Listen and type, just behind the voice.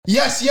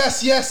Yes,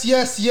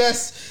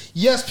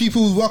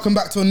 people, welcome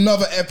back to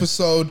another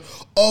episode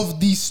of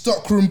the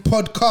Stockroom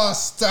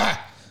Podcast.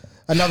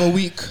 Another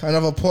week,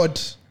 another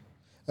pod.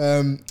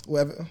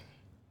 Whatever.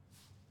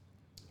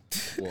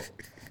 What?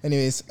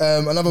 Anyways,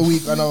 another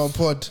week, another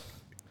pod.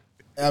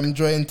 I'm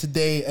joined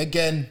today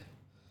again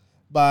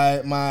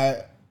by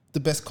the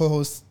best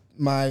co-host,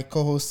 my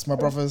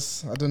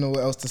brothers. I don't know what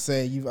else to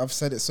say. I've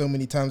said it so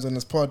many times on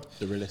this pod.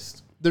 The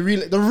realist. The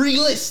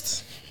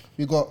realist.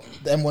 We got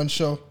the M1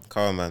 show.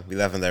 Come on, man. We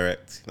live and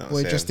direct. You know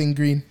We're Justin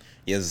Green.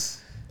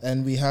 Yes.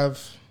 And we have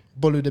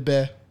Bolu the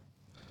Bear.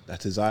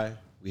 That is I.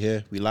 We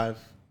here. We live.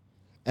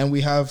 And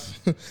we have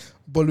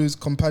Bolu's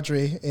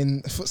compadre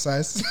in foot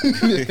size.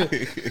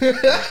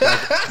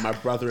 My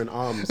brother in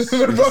arms.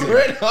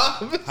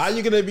 How are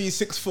you gonna be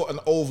 6 foot and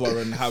over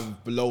and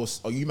have below?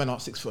 Oh, you men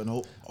aren't 6 foot and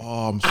over.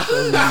 Oh, I'm sorry.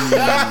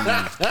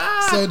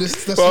 So the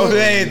smoke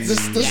has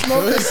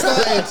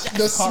started.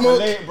 The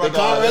smoke has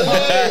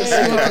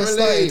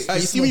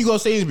started. You see when you go to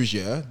Sainsbury's,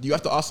 yeah, you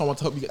have to ask someone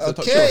to help you get to the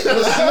top Okay, shelf.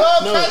 the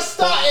smoke has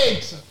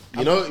started.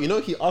 You know,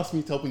 he asked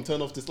me to help him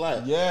turn off this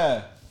light.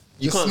 Yeah.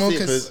 You The can't smoke see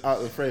it is- because it's out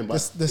of the frame,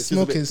 but the it's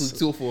smoke just a is- bit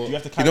too for. You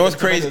have to carry You know what's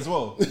them together crazy? as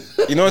well.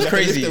 You know what's You have to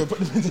crazy? lift them and put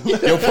them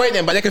together. You're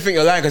pointing, but they can think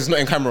you're lying because it's not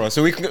in camera.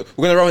 So we're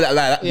gonna run with that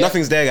lie.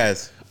 Nothing's there,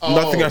 guys.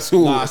 Nothing at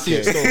all. Nah, I see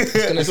it still.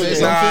 Gonna say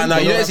Nah,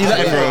 something? you don't see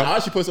nothing, bro. I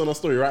actually posted on our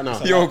story right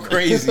now. You're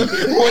crazy.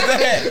 What the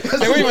heck?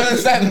 They won't even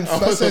understand. I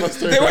posted on our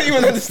story They won't right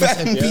even And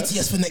understand.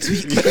 BTS for next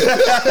week.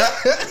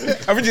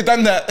 Haven't you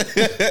done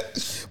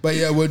that? But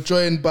yeah, we're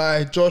joined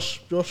by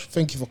Josh. Josh,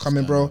 thank you for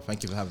coming, bro.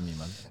 Thank you for having me,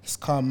 man. It's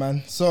calm,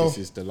 man. So This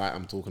is the light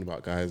I'm talking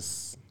about,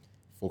 guys.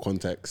 For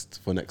context,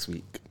 for next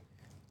week.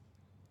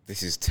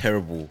 This is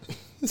terrible.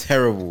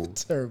 Terrible.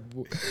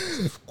 terrible.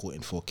 Caught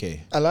in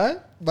 4K. I lie,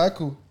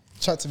 Michael.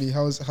 Chat to me.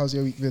 How's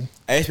your week been?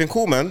 Hey, it's been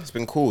cool, man. It's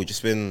been cool.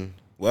 Just been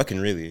working,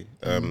 really.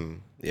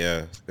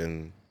 Yeah, it's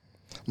been.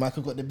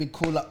 Michael got the big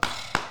call up.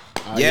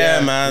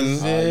 Yeah, man.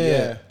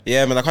 Yeah.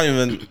 Yeah, man. I can't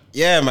even.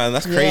 Yeah, man.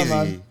 That's crazy.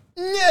 man.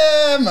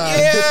 Yeah, man.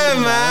 Yeah,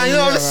 man. You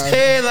know what I'm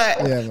saying? Like,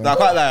 Yeah, man. no,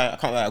 I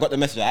can't lie. I got the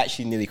message. I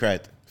actually nearly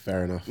cried.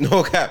 Fair enough.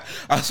 No cap.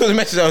 I saw the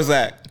message. I was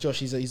like, Josh,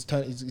 he's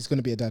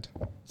gonna be a dad.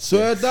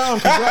 Swear down.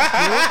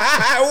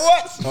 Congrats,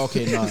 what? bro.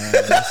 Okay, no.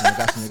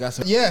 Gas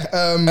me.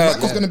 Yeah,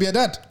 Michael's gonna be a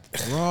dad.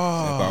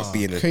 About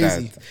being a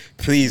Crazy. dad.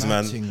 Please,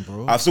 Matting, man.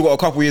 bro. I've still got a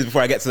couple years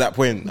before I get to that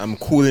point. I'm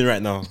cooling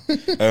right now.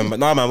 But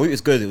nah, man, week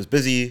was good. It was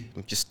busy.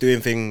 Just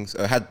doing things.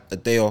 I had a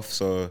day off,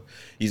 so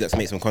used that to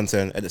make some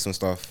content, edit some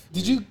stuff.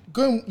 Did you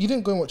go? You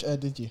didn't go and watch Air,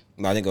 did you?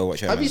 No, I didn't go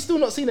watch it. Have man. you still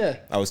not seen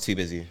Air? I was too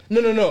busy.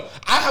 No.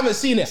 I haven't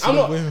seen it.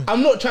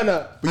 I'm not trying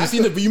to. But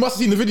you must have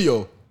seen the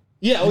video.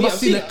 Yeah, You must I've have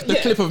seen it. the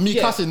Yeah, clip of me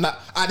yeah. cussing that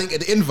I didn't get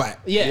the invite.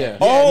 Yeah.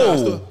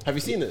 Oh! Have you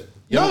seen it?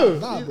 No.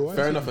 Nah, bro.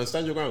 Fair enough, and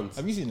stand your ground.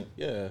 Have you seen it?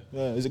 Yeah.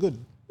 Yeah. Is it good?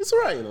 It's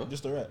alright, you know.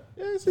 Just alright.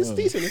 Yeah, it's decent.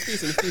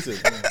 It's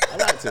decent. I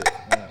liked it.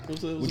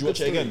 Would Would you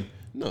watch it again?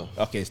 No.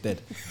 Okay, it's dead.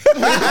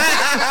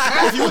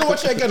 If you want to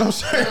watch it again, I'm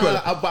sorry,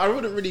 man. But I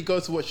wouldn't really go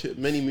to watch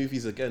many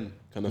movies again,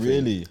 kind of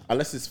Really? thing.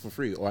 Unless it's for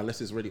free or unless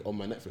it's already on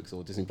my Netflix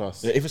or Disney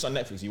Plus. Yeah, if it's on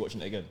Netflix, you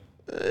watching it again?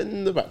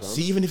 In the background.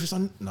 See, even if it's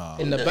on, nah.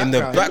 In the In the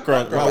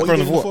background. Right, what you Background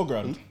doing of in the what?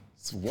 foreground?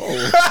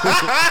 Whoa.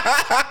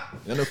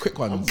 No quick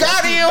ones.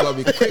 Got him! Gotta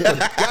be quick ones.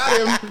 Got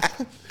him!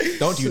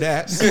 Don't do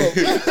that.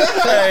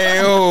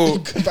 Hey, yo.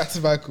 Back to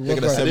Michael. They're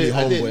What gonna about send it? me I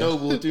home, didn't boy. know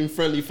we were doing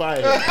friendly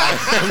fire.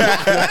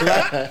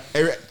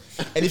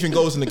 Anything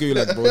goes in the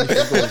gulag, bro.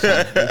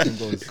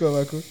 Anything goes. Go,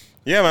 Michael.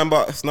 Yeah, man,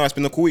 but it's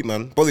been a cool week,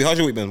 man. Bolly, how's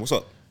your week been? What's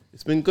up?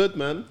 It's been good,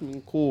 man. It's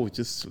been cool.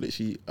 Just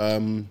literally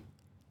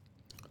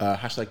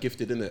hashtag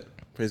gifted, innit?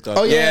 Praise God.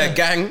 Oh, yeah. Yeah,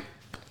 gang.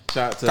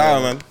 Shout out to Power,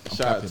 man.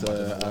 Shout out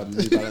to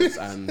New Balance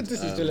and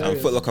This is I'm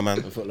hilarious. Foot Locker, man.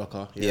 and Foot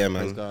Locker. Yeah,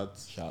 man. Praise God.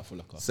 Shout out for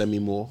Lucker. Send me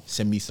more.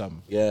 Send me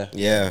some. Yeah.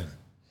 Yeah.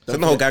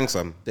 Send the whole gang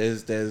some.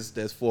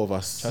 There's 4 of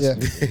us.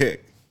 Yeah.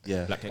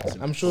 Yeah. Black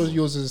excellent. I'm sure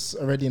yours is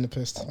already in the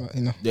post.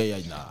 You know,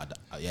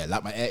 Yeah,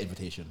 like my air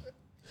invitation.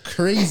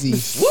 crazy.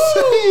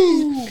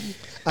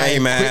 Hey,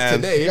 man.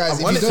 Today, Guys,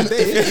 I'm on it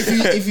today.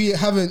 if you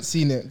haven't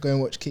seen it, go and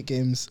watch Kick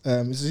Games.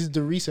 This is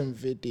the recent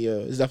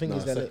video. I think No,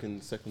 it's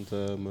that. second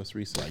to most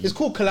recent. It's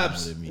called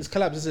Collabs. More than me. It's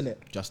Collabs, isn't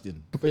it?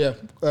 Justin. But yeah,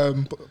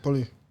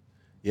 Polly.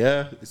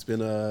 Yeah, it's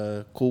been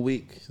a cool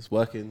week. Just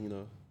working, you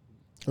know,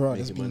 All right,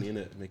 making money in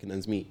it, making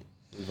ends meet.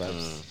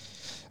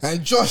 Vibes.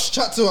 And Josh,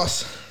 chat to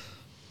us.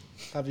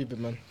 How have you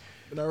been, man?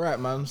 Been alright,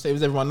 man. Same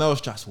as everyone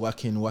else, just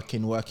working.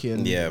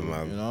 Yeah,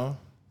 man. You know,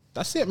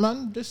 that's it,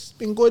 man. Just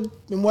been good.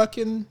 Been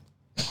working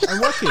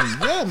and working.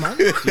 Yeah, man.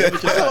 I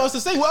don't know what else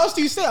to say. What else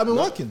do you say? I've been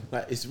working.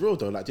 Like, it's real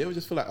though. Like, do you ever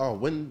just feel like, oh,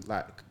 when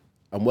like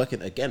I'm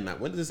working again? Like,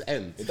 when does this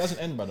end? It doesn't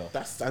end, brother.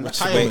 That's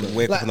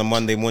Wake up on a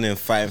Monday morning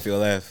fighting for your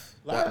life.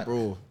 Like,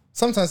 bro.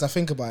 Sometimes I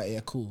think about it.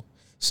 Yeah, cool.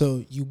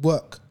 So you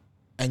work,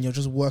 and you're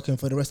just working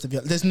for the rest of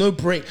your. There's no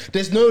break.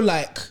 There's no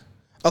like,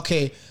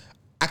 okay,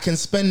 I can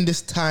spend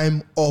this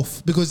time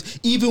off, because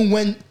even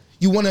when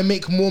you want to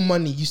make more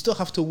money, you still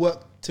have to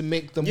work to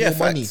make the more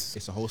money. facts.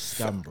 It's a whole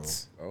scam, bro.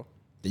 bro.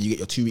 Then you get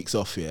your 2 weeks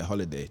off here,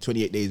 holiday,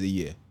 28 days a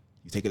year.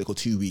 You take a little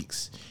 2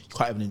 weeks. You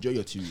can't even enjoy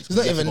your 2 weeks. It's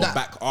not You have to even go that.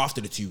 back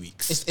after the 2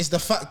 weeks. It's the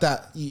fact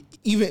that you,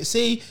 even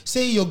say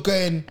you're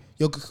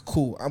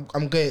cool.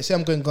 I'm going. Say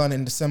I'm going Ghana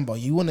in December.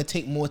 You want to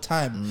take more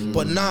time,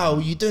 but now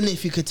you don't know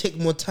if you could take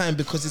more time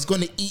because it's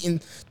going to eat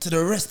into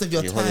the rest of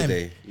your time.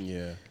 holiday.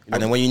 Yeah.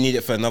 And then when you need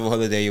it for another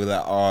holiday, you're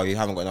like, oh, you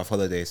haven't got enough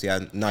holiday. So yeah,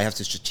 now you have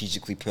to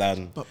strategically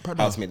plan But,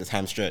 brother, how to make the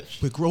time stretch.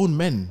 We're grown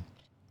men.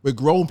 We're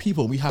grown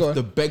people. We have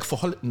to beg for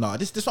holiday. Nah,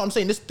 this is what I'm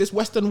saying. This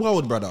Western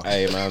world, brother.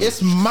 Hey, man.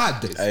 It's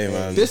mad. Hey,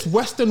 man. This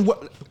Western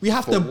world, we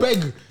have to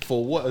beg.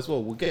 For what as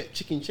well? We'll get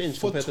chicken change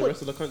compared to the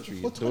rest of the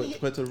country. for 28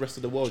 Compared to the rest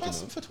of the world, you know?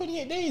 For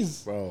 28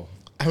 days. Bro.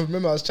 I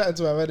remember I was chatting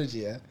to my manager,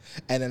 yeah,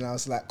 and then I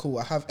was like, cool,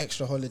 I have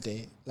extra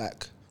holiday.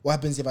 Like, what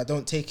happens if I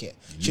don't take it?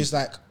 She was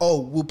like,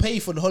 oh, we'll pay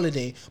you for the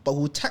holiday, but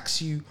we'll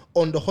tax you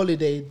on the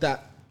holiday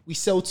that we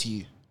sell to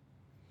you.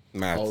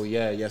 Mad. Oh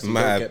yeah, yes.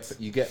 Mad.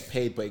 You get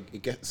paid, but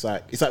it gets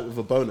like it's like with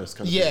a bonus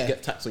kind of thing. Yeah. You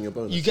get taxed on your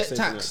bonus. You get Same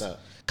thing taxed. like that.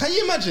 Can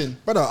you imagine?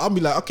 Brother, I'll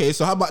be like, okay,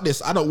 so how about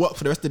this? I don't work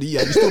for the rest of the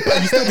year. You still pay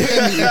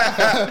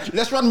me.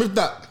 Let's run with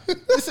that.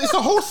 It's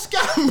a whole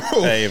scam,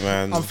 bro. Hey,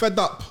 man. I'm fed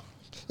up.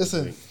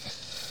 Listen,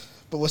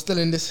 but we're still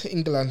in this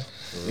England.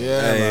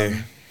 Yeah, Hey.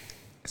 man.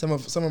 Some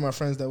of my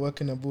friends that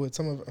work in abroad,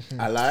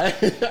 I lie.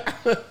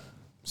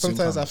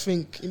 sometimes I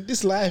think in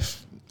this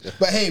life.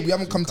 But hey, we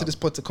haven't come to this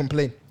pod to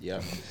complain.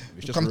 Yeah.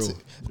 It's just Come real.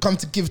 come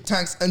to give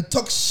thanks and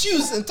talk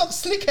shoes and talk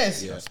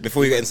sneakers. Yeah.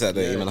 Before you get into that,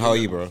 though, man, how are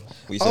you, bro? What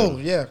you Oh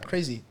saying? yeah,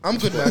 crazy. I'm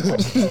good, man.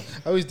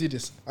 I always do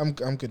this. I'm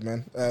good,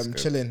 man.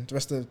 Chilling. The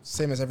rest of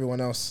same as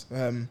everyone else.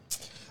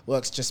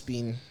 Work's just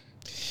been.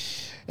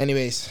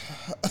 Anyways,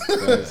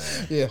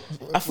 yeah.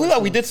 I feel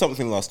like we did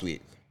something last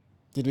week.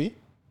 Did we?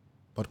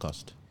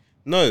 Podcast.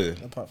 No.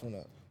 Apart from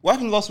that, What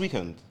happened last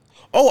weekend?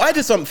 Oh, I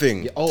did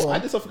something. Yeah. Oh, I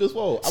did something as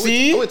well.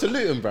 See? I went to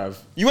Luton, bruv.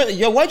 You went?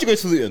 Yeah. Why'd you go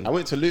to Luton? I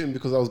went to Luton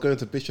because I was going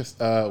to Bishop.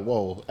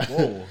 Whoa.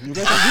 Whoa. You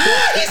guys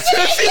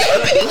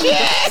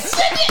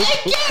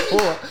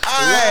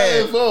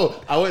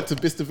Whoa. I went to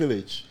Bicester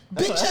Village.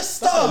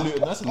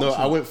 Bitchester. No,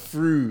 I went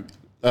through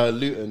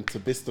Luton to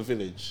Bicester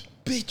Village.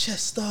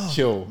 Bitchester.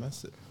 Chill.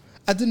 That's it.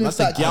 I don't know That's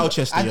if a that.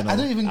 Gloucester, you know. I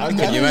don't even. How I can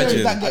don't you know if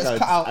imagine? that gets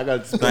cut out. I got a No, it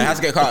disability. has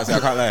to get cut, so I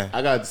can't lie.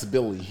 I got a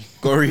disability.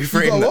 Go You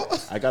reframe got that.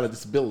 what? I got a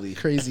disability.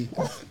 Crazy.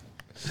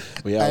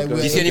 But yeah, I was I going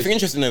Do you see anything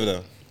interesting over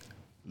there?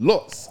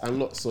 lots and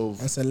lots of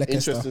That's a lekker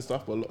interesting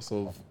stuff, but lots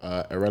of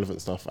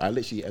irrelevant stuff. I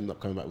literally ended up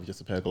coming back with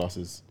just a pair of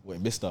glasses.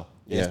 Wait, mister.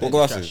 Yeah. What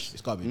glasses?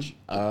 It's garbage.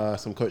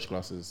 Some Coach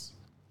glasses.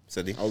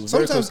 Steady. I was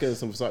very Sometimes- close getting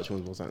some Versace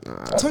ones, but I was like,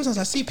 nah. Sometimes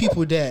I see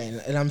people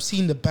there and I'm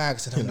seeing the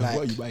bags and I'm What are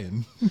like, you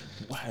buying?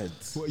 What?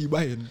 What are you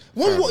buying?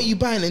 one, what are you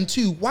buying? And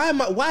two,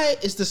 why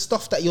is the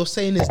stuff that you're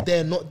saying is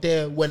there not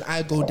there when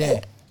I go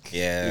there?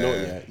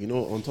 Yeah. You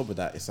know, on top of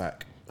that, it's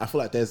like, I feel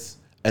like there's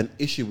an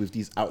issue with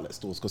these outlet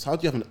stores. Because how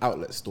do you have an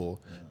outlet store,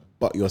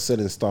 but you're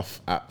selling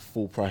stuff at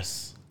full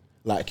price?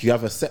 Like, you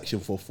have a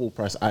section for full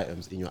price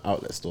items in your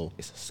outlet store.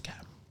 It's a scam.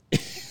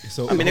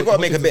 I mean, they've got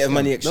to make a bit of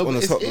money No, on the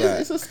but top.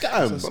 it's a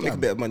scam. Got to make a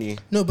bit of money.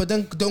 No, but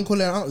then don't call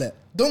it an outlet.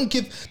 Don't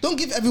give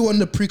everyone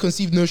the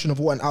preconceived notion of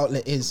what an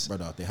outlet is.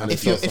 Brother, they have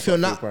If to. you're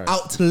not full price.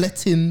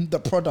 outletting the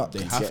product.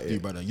 They have to,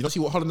 brother. You don't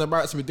see what Holland and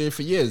Barrett's been doing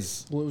for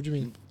years. What would you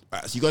mean?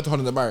 Right, so you go to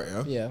Holland and Barrett,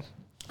 yeah? Yeah.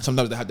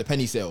 Sometimes they have the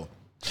penny sale.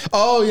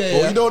 Oh yeah.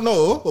 What you don't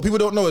know, what people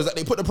don't know is that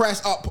they put the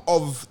price up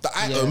of the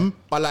item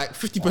by like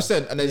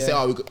 50% and then say,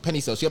 oh, we got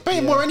penny sale. So you're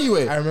paying more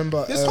anyway. I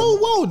remember This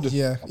whole world.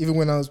 Yeah, even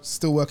when I was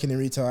still working in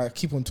retail, I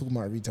keep on talking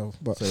about retail,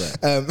 but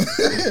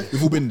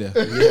We've all been there.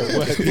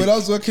 when I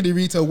was working in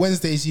retail,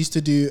 Wednesdays used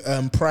to do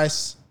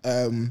price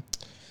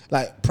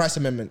price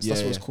amendments.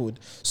 That's Yeah, what it's yeah. called.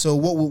 So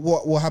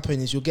what will happen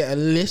is you'll get a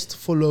list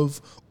full of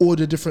all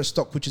the different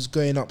stock which is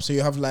going up. So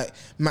you have like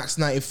max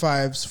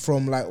 95s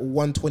from like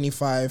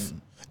 125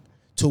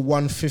 to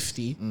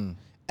 150.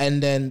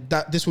 And then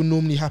this will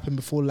normally happen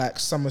before like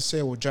summer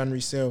sale or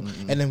January sale,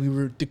 and then we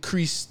will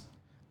decrease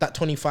that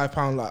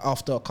 £25 like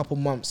after a couple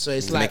months. So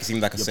it's To make like, it seem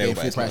like a You're sale, paying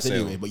but full it's not a price sale.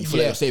 anyway, but you feel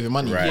like Yeah. you're saving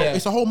money. Right. Yeah.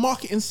 It's a whole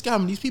marketing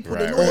scam. These people,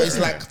 Right, they know right, or it. it's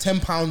like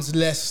 £10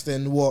 less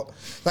than what.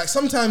 Like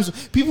sometimes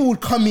people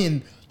would come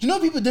in. You know,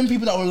 people that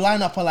will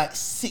line up at like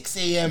 6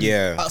 a.m.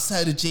 Yeah.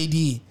 outside of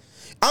JD.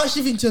 I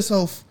actually think to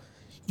yourself,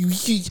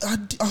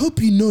 I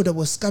hope you know that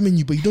we're scamming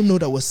you, but you don't know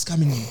that we're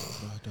scamming you.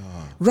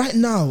 Right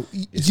now,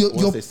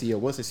 Once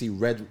they see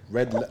red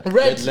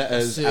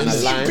letters and a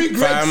line, big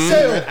red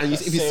sale. and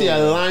if you see a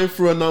line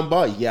through a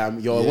number, you're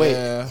Yeah.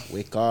 awake.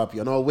 Wake up!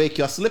 You're not awake.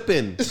 You're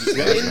slipping.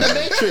 You're in the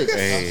matrix.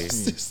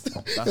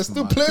 Hey, They're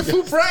still playing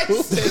full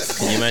price.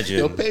 can you imagine?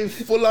 You're paying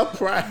fuller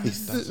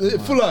price.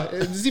 Fuller.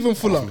 It's even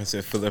fuller. It's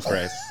a fuller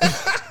price.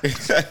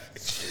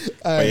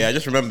 But yeah, I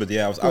just remembered.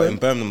 Yeah, I was out in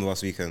Birmingham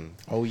last weekend.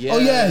 Oh yeah. Oh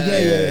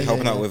yeah.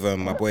 Helping out with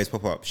my boys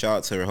pop up. Shout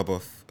out to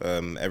Rehoboth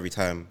every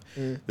time.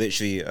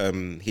 Literally,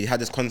 he had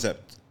this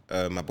concept.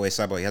 My boy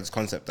Sabo, he had this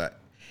concept that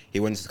he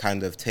wanted to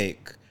kind of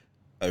take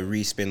a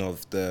respin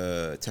of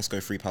the Tesco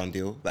 £3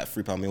 deal, that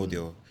 £3 meal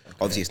deal.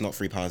 Obviously, it's not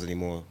 £3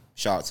 anymore.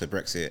 Shout out to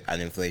Brexit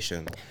and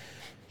inflation.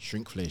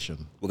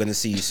 Shrinkflation. We're gonna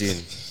see you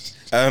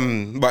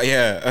soon. But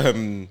yeah,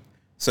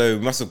 So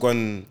we must have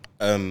gone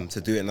to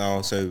do it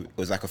now. So it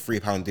was like a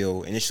 £3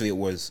 deal. Initially, it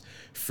was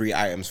 3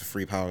 items for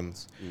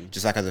 £3,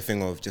 just like as a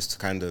thing of just to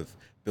kind of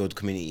build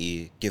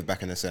community, give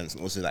back in a sense,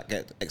 and also like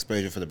get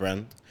exposure for the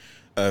brand.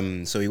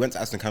 So we went to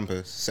Aston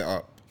campus, set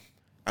up,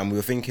 and we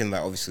were thinking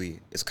that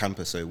obviously it's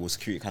campus, so will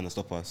security kind of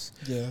stop us?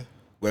 Yeah.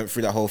 Went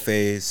through that whole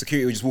phase.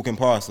 Security was just walking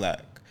past, like,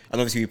 and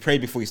obviously we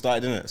prayed before we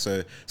started, innit?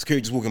 So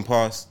security just walking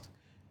past.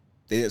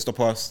 They didn't stop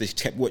us. They just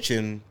kept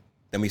watching.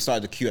 Then we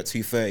started the queue at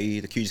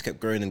 2:30. The queue just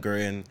kept growing and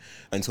growing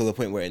until the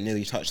point where it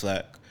nearly touched,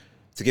 like,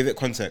 to give it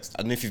context,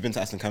 I don't know if you've been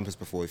to Aston campus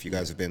before, if you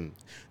guys have been,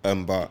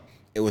 but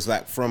it was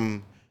like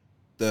from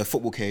the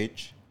football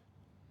cage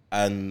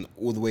and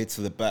all the way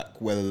to the back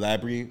where the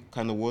library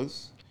kind of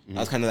was. That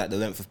was kind of like the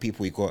length of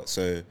people we got.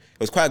 So it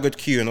was quite a good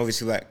queue, and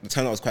obviously like the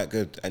turnout was quite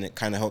good, and it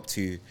kind of helped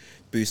to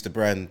boost the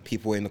brand.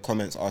 People in the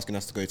comments asking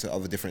us to go to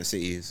other different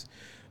cities.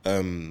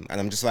 And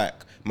I'm just like,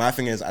 my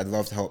thing is I'd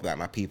love to help like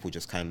my people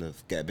just kind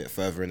of get a bit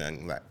further in it,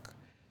 and like,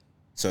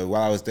 so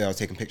while I was there I was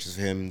taking pictures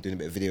of him, doing a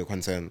bit of video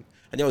content,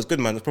 and yeah, it was good,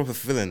 man. It was proper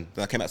fulfilling.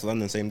 Then I came back to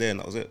London the same day, and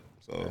that was it.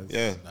 So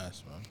yeah,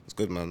 Nice, man. it's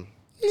good, man.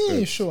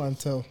 Yeah, show and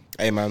tell.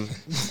 Hey man,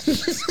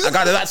 I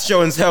got that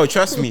show and tell,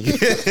 trust me.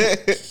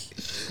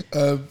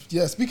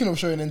 Yeah, speaking of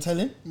showing and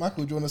telling,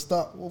 Michael, do you want to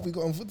start? What have we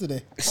got on foot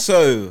today?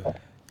 So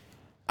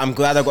I'm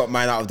glad I got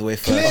mine out of the way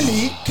first.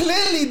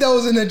 Clearly there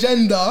was an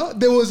agenda.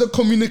 There was a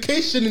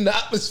communication in the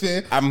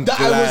atmosphere I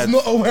was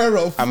not aware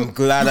of. I'm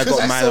glad I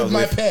got mine out of the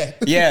way. pair.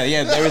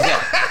 Yeah, there is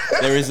that.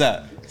 There is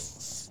that.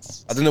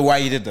 I don't know why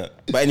you did that,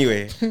 but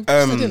anyway.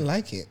 I didn't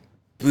like it.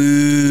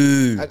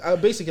 Boo.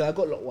 Basically, I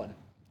got lot 1.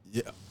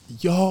 Yeah.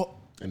 Yo.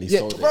 And he Yeah,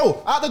 sold it.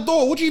 bro, out the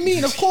door. What do you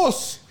mean? Of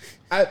course.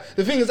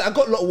 The thing is, I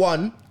got lot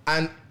 1,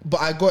 but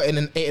I got in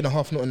an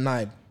 8.5, not a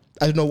 9.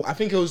 I don't know. I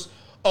think it was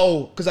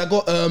because I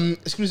got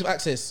exclusive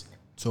access.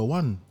 So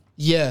 1.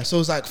 Yeah, so it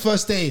was like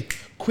first day,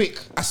 quick.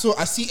 I see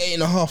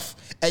 8.5,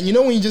 and you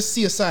know when you just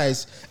see a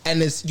size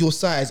and it's your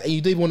size, and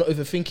you don't even want to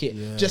overthink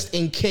it, just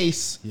in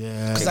case.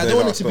 Yeah. Because I don't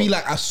want it to be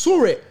like I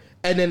saw it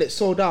and then it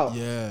sold out.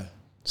 Yeah.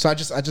 So I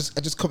just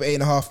covered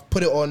 8.5,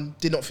 put it on,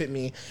 did not fit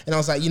me, and I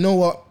was like, you know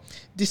what,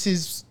 this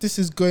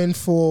is going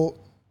for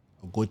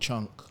A good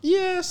chunk.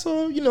 yeah.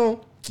 So you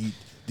know, Did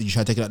you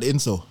try to take it out the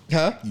insole?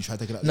 huh? You try to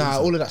take it out the Nah,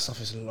 insole? all of that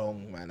stuff is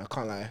long, man. I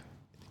can't lie.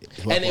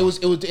 What- And it was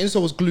the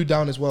insole was glued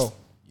down as well.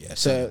 Yeah,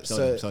 So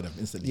sell them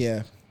instantly.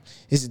 yeah,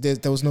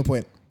 there was no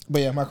point.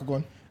 But yeah, Michael, go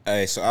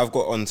on. So I've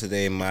got on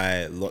today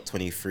my lot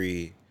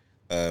 23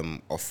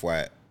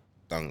 off-white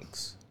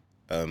dunks.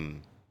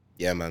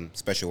 Yeah, man,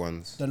 special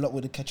ones. The lot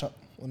with the ketchup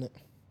on it.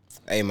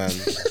 Hey, man,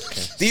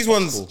 these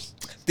ones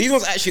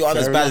actually aren't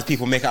as bad as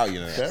people make out.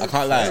 You know, I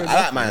can't lie.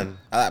 I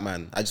like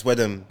man. I just wear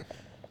them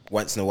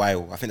once in a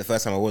while. I think the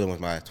first time I wore them was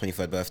my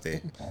 23rd birthday.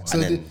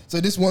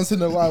 So this once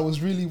in a while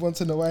was really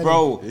once in a while.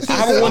 Bro, I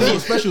haven't worn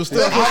these. Special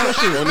still.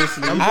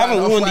 Honestly. I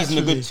haven't worn these in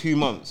a good 2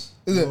 months.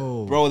 Is it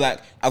Bro, like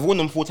I've worn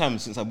them 4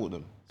 times since I bought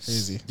them.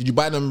 crazy? Did you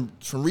buy them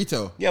from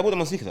retail? Yeah, I bought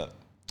them on Sneakers App.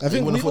 I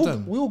think won a full we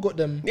time? all got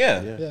them.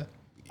 Yeah.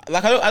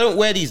 Like I don't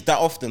wear these that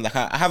often. Like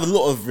I have a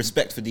lot of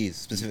respect for these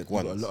specific You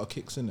got a ones. lot of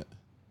kicks in it.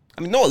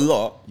 I mean, not a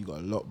lot. You got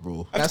a lot,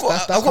 bro. I've That's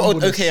got an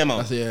humbleness. okay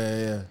amount. That's,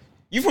 yeah.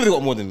 You've probably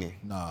got more than me.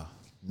 Nah,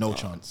 no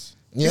chance.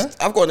 Yeah.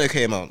 I've got an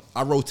okay amount.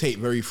 I rotate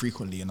very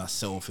frequently and I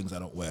sell things I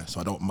don't wear, so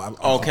I don't.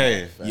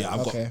 Okay. Yeah,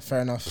 I've Okay, fair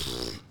enough.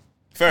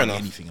 Fair got enough.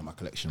 anything in my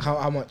collection.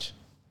 How much?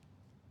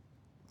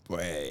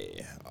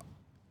 Boy,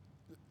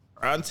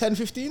 around 10,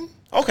 15?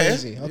 Okay.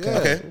 Crazy. Okay. Yeah.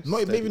 Okay.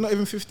 Maybe not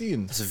even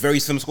 15. That's a very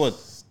slim squad.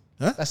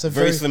 That's a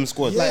Very slim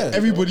squad. Yeah. Like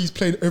everybody's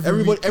playing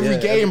every week. Every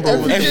game, bro.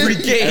 Every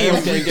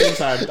game. Game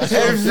time. That's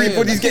what I'm saying.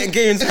 Everybody's getting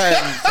game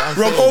time.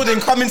 Rob Holding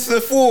coming to the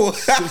fore.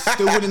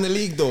 Still winning the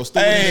league, though.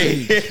 Still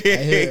winning the league.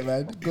 I hear it,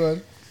 man. Go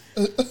on.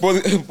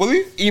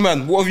 Bolly,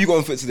 E-man, what have you got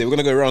on foot today? We're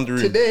going to go around the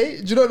room.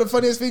 Today, do you know what the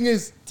funniest thing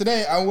is?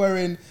 Today I'm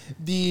wearing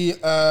the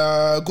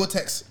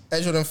Gore-Tex Air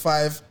Jordan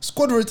 5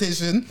 squad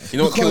rotation. You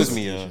know what because- kills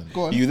me?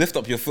 Go on. You lift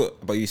up your foot,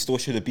 but you still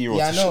should have B-roll.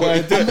 Yeah, I know.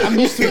 I'm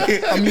used to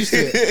it. I'm used to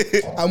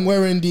it. I'm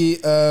wearing the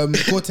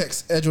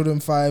Gore-Tex Air Jordan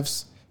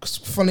 5s. 'Cause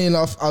funny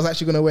enough, I was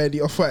actually going to wear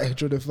the Off-White Air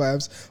Jordan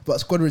 5s, but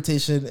squad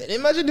rotation. And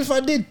imagine if I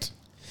did.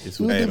 It's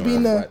Would have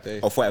been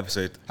Off-white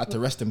episode. Had to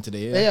rest him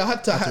today, yeah? yeah, I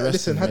had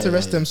to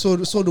rest them. Saw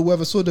the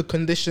weather, saw the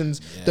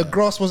conditions. The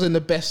grass wasn't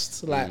the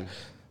best. Like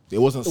It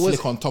wasn't it was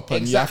slick on top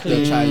and exactly. you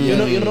have to try.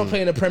 You're not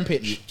playing a Prem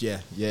pitch. Yeah.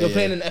 You're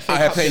playing an FA I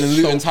had Cup playing in pitch.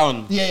 Luton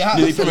Town. Yeah, you have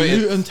Newly to. promoted.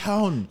 Luton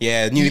Town.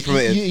 Yeah, newly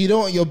promoted. You don't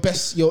want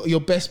your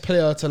best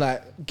player to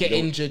like get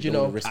injured. You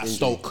know. At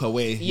Stoke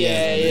away.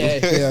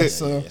 Yeah.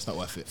 So It's not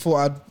worth it. thought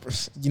I'd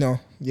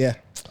yeah.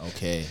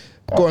 Okay.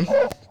 Go on.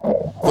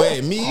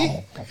 Wait,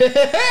 me?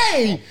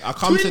 Hey, I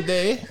come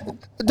today.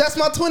 that's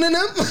my twin in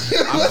them.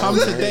 I come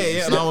today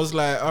and I was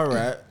like, all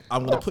right,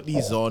 I'm going to put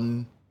these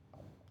on.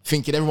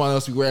 Thinking everyone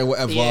else be wearing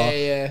whatever.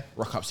 Yeah.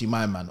 Rock up, see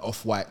my man,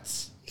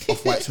 off-whites.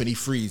 Off-white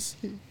 23s.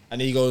 And then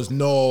he goes,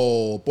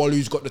 no,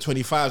 Bolu's got the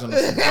 25s. And I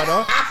said,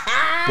 brother,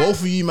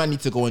 both of you man need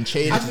to go and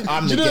change.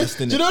 I'm the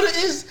guest in Do it. you know what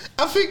it is?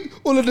 I think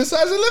all of the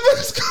size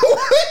 11s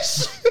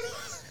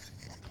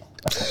go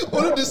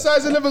One of the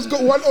size 11's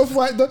got one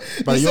off-white. But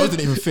yours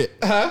didn't even fit.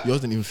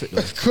 Yours didn't even fit. Though.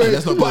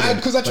 Let's not go there.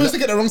 Because I chose to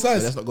get the wrong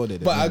size. Let's not go there.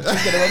 But I chose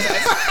to get the wrong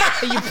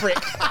size. You prick.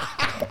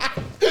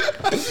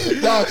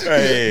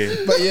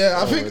 Hey. But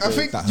yeah, I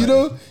think you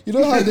know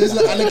how there's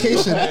like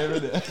allocation.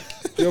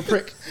 You're a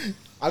prick.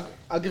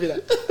 I'll give you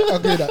that. I'll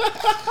give you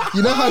that.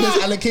 You know how there's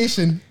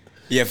allocation.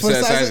 Yeah, for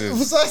certain sizes.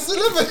 For size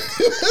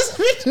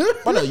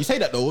 11. But no, you say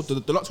that though.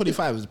 The lot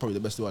 25 is probably the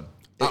best one.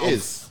 It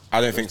is.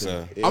 I don't think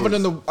so. Other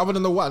than the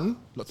one.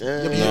 No, I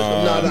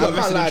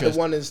can't lie. The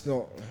one is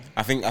not.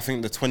 I think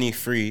the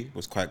 23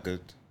 was quite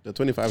good. The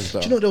 25 is better.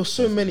 Do you know there were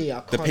so many?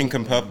 The pink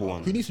and purple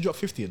one. Who needs to drop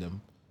 50 of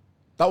them?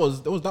 That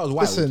was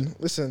wild.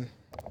 Listen.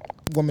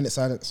 1 minute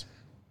silence.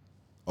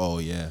 Oh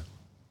yeah.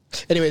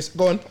 Anyways,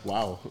 go on.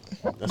 Wow.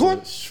 That's Go on.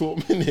 a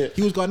short minute.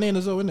 He was Ghanaian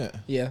as well, innit?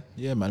 Yeah.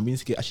 Yeah, man. We need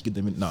to actually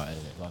give them. No,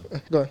 go on.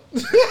 Go on.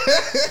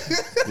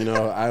 You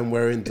know, I'm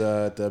wearing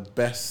the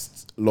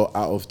best lot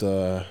out of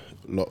the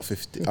lot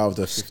 50. Out of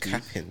the 50.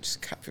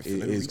 Just cap it.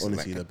 It is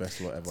honestly the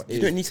best lot ever. You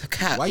don't need to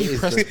cap. Why are you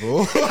pressed,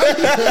 bro?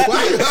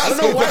 I don't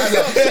know why.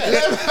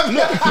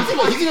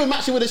 He's even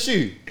matching with a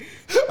shoe.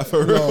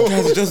 For real.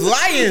 Guys are just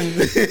lying.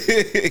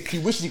 He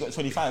wishes he got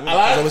 25.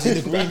 Because obviously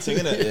the green thing,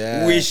 innit?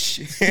 Yeah. Wish.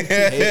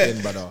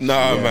 Hating, brother.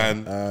 Nah,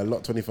 man.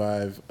 Lot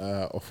 25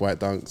 off-white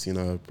dunks. You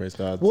know, praise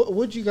God.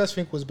 What do you guys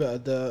think was better,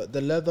 the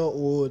leather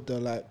or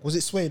the was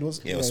it suede?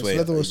 Yeah, it was suede.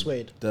 Leather or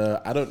suede?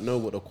 I don't know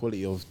what the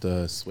quality of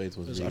the suede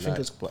was. Really I think like,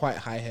 it's quite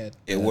high head.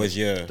 It was,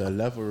 yeah. The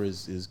leather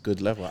is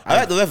good leather. I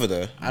like the leather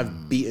though.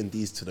 I've beaten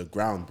these to the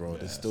ground, bro.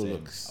 This still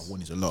looks. I won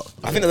these a lot.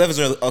 I think the leathers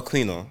are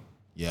cleaner.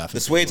 Yeah, I The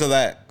think suedes are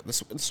like not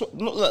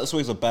that the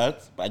suedes are bad,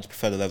 but I just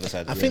prefer the leather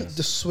side. I think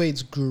the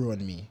suedes grew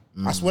on me.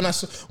 When I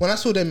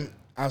saw them,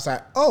 I was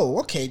like, oh,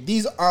 okay,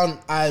 these aren't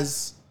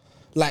as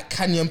like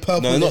Canyon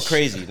purple. No, they're not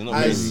crazy. They're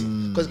not crazy.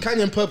 Because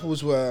Canyon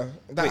purples were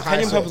that Wait, high.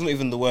 Canyon purple's not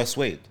even the worst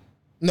suede.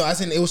 No, as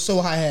in it was so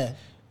high hair.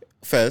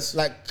 Fairs.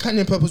 Like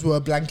Canyon purples were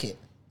a blanket.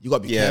 you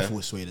got to be Yeah. careful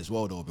with suede as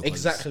well, though. Because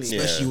Exactly.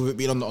 Especially with it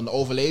being on the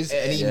overlays.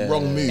 Any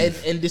wrong move. And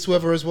in this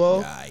weather as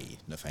well. Aye,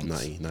 no thanks.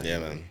 Nutty. Yeah,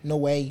 man. No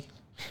way.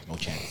 No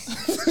chance.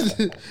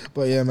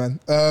 But yeah, man.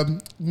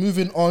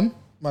 Moving on.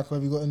 Michael,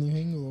 have you got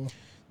anything? Or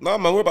No,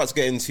 man, we're about to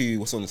get into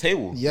what's on the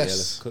table. Yeah, yes.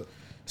 let's cook.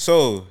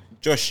 So,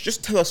 Josh,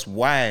 just tell us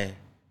what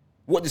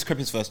this crep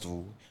is first of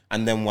all,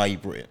 and then why you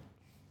brought it.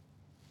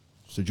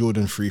 So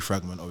Jordan 3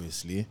 fragment,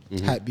 obviously.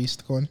 Hype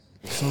beast, go on.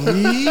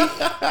 Sorry.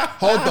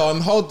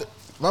 hold on.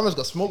 Mama's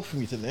got smoke for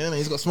me today, innit?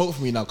 He's got smoke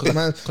for me now because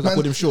I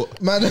called him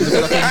short. Man,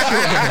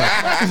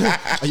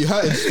 Are you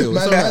hurting still?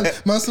 It's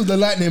alright. man saw the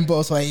lightning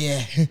bolt. So like,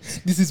 yeah,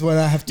 this is what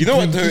I have to. You know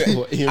what, bring.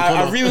 though?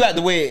 I really like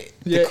the way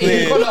the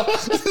clear.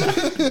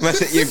 Man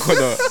said Ian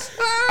Connor.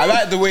 I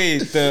like the way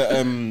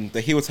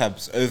the heel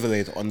tabs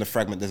overlaid on the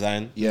fragment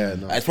design. Yeah,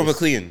 no, it's proper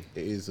clean.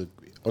 It is a.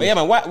 But yeah,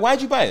 man,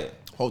 why'd you buy it?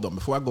 Hold on,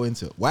 before I go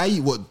into it, why are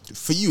you? What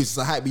for you? It's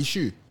a hypebeast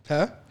shoe.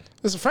 Huh?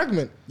 It's a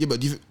fragment. Yeah,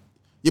 but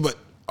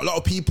a lot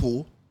of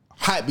people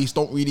hypebeasts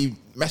don't really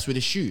mess with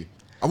the shoe.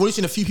 I've only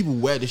seen a few people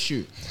wear the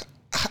shoe.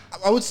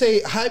 I would say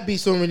hype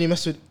beasts don't really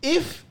mess with.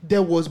 If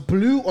there was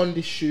blue on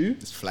the shoe,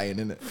 It's flying,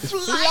 innit?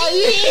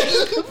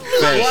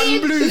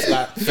 One blue.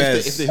 Like,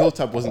 Fairs. if the heel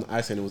tab wasn't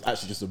icing, it was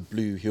actually just a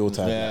blue heel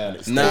tab. Yeah.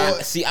 It's Nah,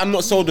 see, I'm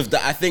not sold with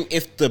that. I think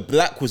if the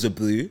black was a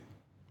blue,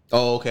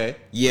 Oh, okay.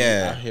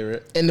 yeah. I hear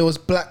it. and there was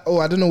black. Oh,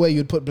 I don't know where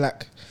you'd put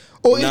black.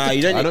 Or if Nah, the-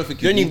 you don't. I don't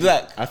think you don't need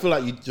black. I feel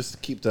like you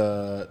just keep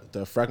the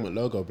fragment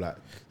logo black.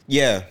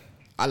 Yeah,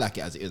 I like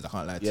it as it is. I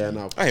can't lie to Yeah, you.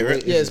 no. I hear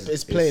it. yeah,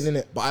 it's plain,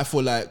 innit? But I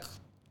feel like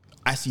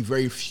I see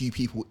very few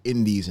people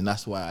in these, and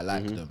that's why I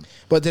like them.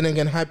 But then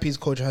again, hype beast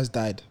culture has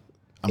died.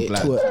 I'm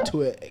glad.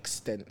 to an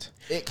extent.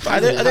 But I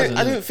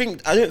don't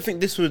think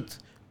this would.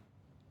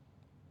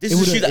 This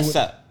is a shoe wouldn't- that's it would-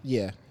 sat.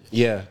 Yeah.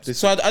 Yeah.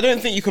 So I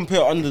don't think you can put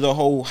it under the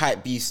whole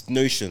hype beast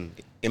notion,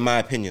 in my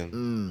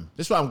opinion.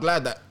 That's why I'm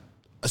glad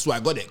that's why I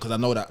got it, because I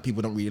know that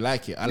people don't really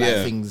like it. I like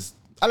Yeah. things.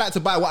 I like to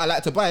buy what I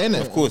like to buy,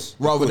 innit? Of course,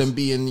 of Rather course. than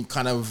being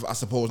kind of, I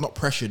suppose, not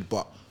pressured,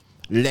 but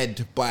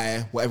led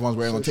by what everyone's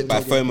wearing on By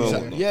TikTok. FOMO and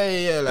whatnot.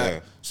 Yeah. Like, Yeah.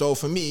 so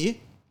for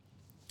me,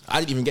 I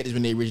didn't even get this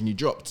when they originally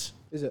dropped.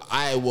 Is it?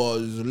 I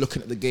was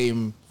looking at the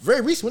game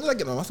very recent. When did I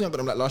get them? I think I got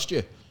them like last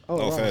year.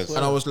 Oh, right. fairs.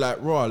 And I was like,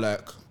 raw,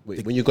 like,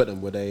 Wait, when you got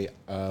them, were they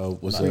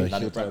was a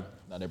heel tab?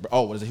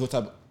 oh, what is a heel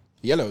tab?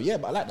 Yellow, yeah,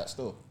 but I like that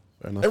still.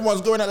 Fair enough.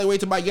 Everyone's going out their way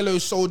to buy yellow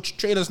sold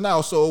trainers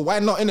now, so why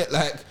not in it?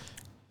 Like,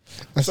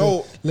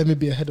 so Let me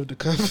be ahead of the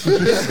curve.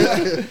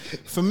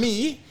 for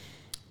me,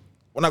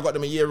 when I got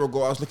them a year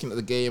ago, I was looking at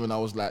the game and I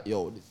was like,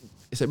 yo,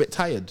 it's a bit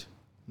tired.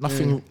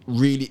 Nothing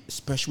really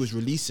special is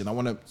releasing. I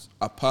want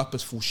a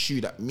purposeful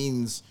shoe that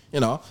means,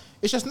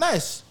 it's just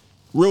nice.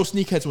 Real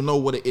sneakerheads will know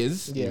what it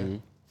is. Yeah.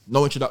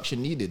 No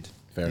introduction needed.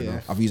 Fair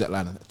enough. I've used that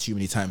line too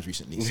many times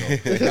recently.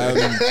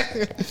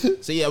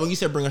 So yeah, when you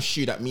said bring a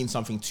shoe that means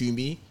something to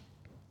me,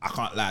 I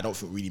can't lie. I don't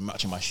think really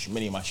much of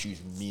many of my shoes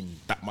mean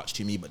that much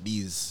to me, but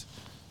these,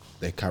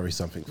 They carry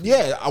something.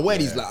 yeah, I wear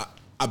these like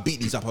I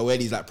beat these up. I wear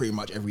these like pretty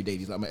much every day.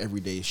 These like my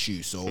everyday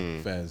shoes. So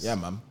yeah,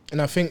 man.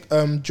 And I think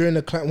during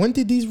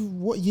the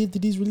what year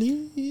did these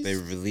release? They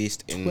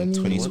released in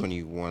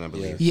 2021, I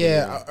believe.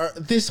 Yeah,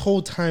 this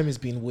whole time has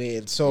been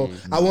weird. So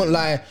I won't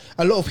lie,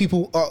 a lot of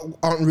people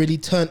aren't really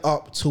turned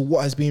up to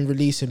what has been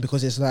releasing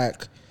because it's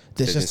like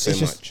there's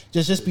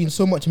just been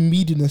so much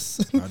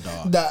meatiness.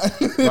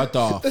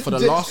 For the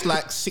last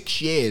like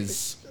 6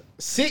 years.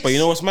 But you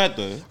know what's mad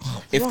though?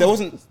 If there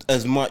wasn't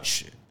as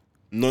much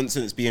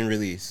nonsense being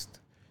released,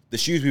 the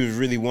shoes we would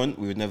really want,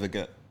 we would never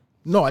get.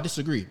 No, I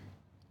disagree.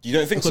 You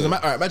don't think so?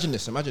 Alright, imagine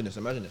this.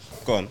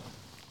 Go on.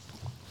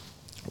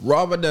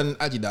 Rather than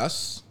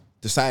Adidas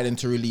deciding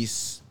to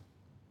release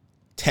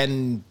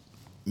 10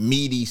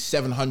 meaty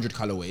 700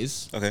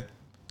 colorways, Okay.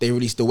 they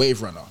released the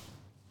Wave Runner.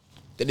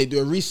 Then they do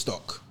a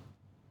restock,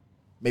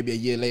 maybe a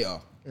year later.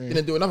 Then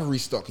they do another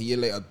restock a year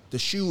later. The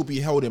shoe will be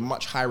held in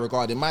much high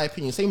regard, in my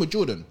opinion. Same with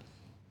Jordan.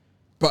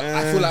 But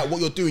I feel like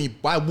what you're doing,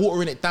 by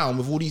watering it down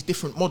with all these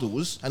different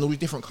models and all these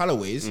different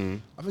colorways,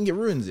 I think it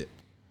ruins it.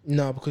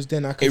 No, because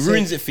then I can It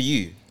ruins it for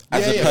you.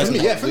 As a person,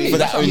 for me. but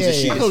that owns the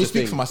shoes. I can only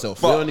speak for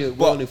myself. We're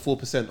only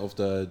 4% of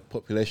the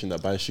population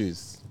that buys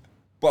shoes.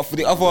 But for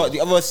the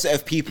other set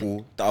of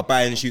people that are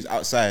buying shoes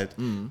outside,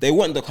 they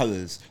want the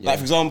colors. Like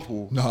for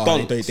example, No,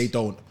 Dunks. they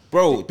don't.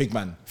 Bro, Big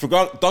man. For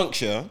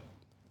Dunks, yeah,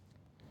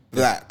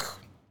 Black,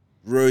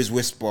 Rose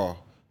Whisper,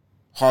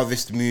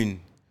 Harvest Moon,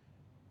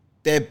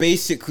 they're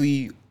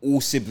basically all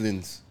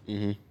siblings.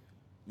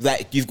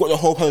 Like you've got the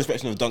whole color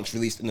spectrum of Dunks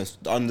released in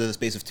under the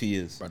space of 2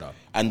 years, Brother.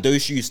 and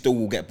those shoes still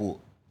will get bought.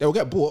 They will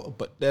get bought,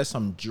 but there's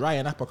some dry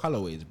and apple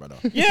colorways, brother.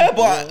 Yeah,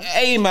 but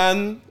hey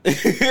man,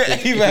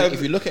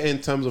 If you look at it in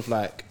terms of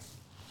like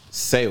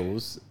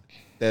sales,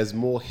 there's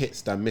more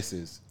hits than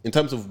misses. In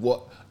terms of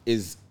what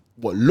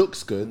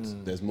looks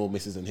good, there's more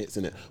misses than hits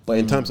in it. But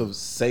in terms of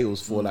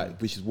sales for like,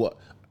 which is what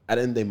at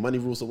the end of the day, money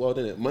rules the world,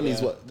 isn't it?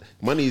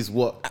 Money is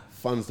what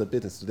funds the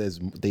business. So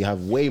they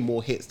have way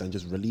more hits than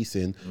just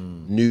releasing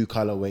new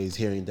colorways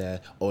here and there.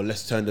 Or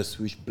let's turn the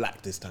swoosh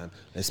black this time.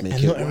 Let's make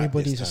it not white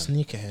everybody's a this time.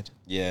 sneakerhead.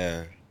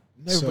 yeah.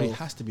 Everybody So-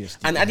 has to be a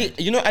And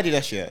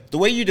Adidas, yeah, the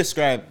way you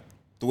describe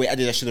the way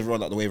Adidas should have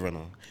rolled out the Wave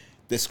Runner,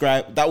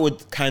 that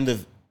would kind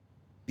of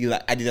be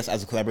like Adidas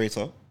as a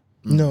collaborator.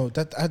 No,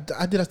 that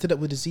Adidas did that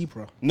with the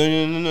Zebra.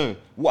 No.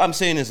 What I'm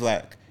saying is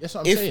like, That's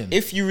what I'm saying.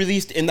 if you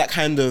released in that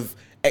kind of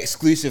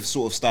exclusive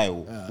sort of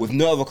style with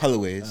no other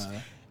colorways,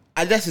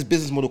 Adidas's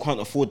business model can't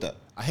afford that.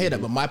 I hear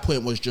that, but my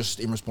point was just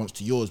in response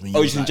to yours. When you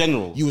Oh, was just in like,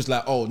 general? You was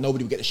like, oh,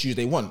 nobody would get the shoes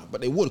they want,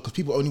 but they would because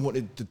people only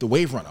wanted the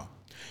Wave Runner.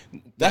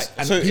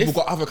 And so people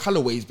got other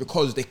colorways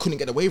because they couldn't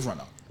get the Wave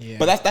Runner. Yeah.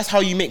 But that's how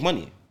you make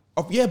money.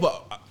 Oh, yeah,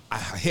 but I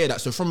hear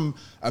that. So from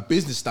a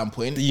business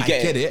standpoint, You I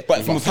get get it. it.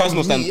 But from a personal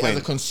me, standpoint, as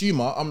a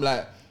consumer, I'm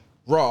like,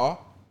 raw.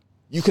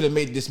 You could have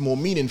made this more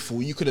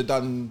meaningful. You could have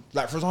done,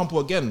 like, for example,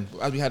 again,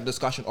 as we had a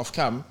discussion off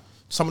cam,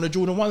 some of the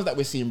Jordan 1s that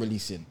we're seeing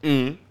releasing.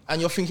 And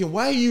you're thinking,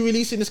 why are you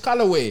releasing this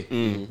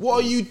colorway?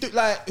 What are you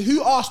like,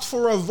 who asked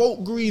for a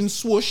Volt green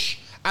swoosh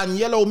and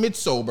yellow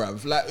midsole,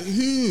 bruv? Like,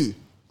 who?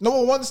 No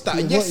one wants that.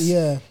 And yes,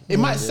 it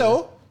might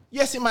sell.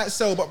 Yes, it might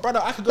sell. But brother,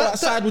 I could go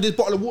outside with this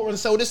bottle of water and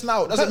sell this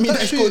now. It doesn't mean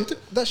that's good.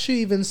 That shoe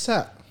even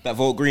sat. That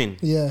Volt Green.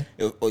 Yeah.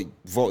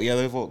 Volt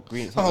Yellow, Volt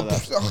Green. Something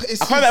like that. I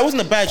I can't. That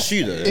wasn't a bad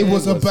shoe though. It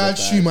was a bad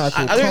shoe,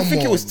 Michael. I don't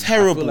think it was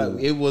terrible.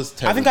 Like it was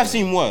terrible. I think I've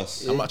seen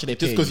worse. How much are they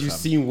Just paying because you, you've fam?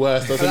 seen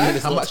worse doesn't mean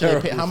it's How not much they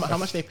terrible. pay? How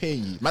much they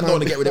paying you? Man, don't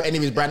want to get rid of any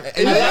of his brand.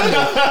 You don't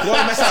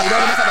want to mess out. You don't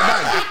want to mess out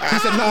the bag. He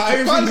said, "No,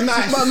 everything's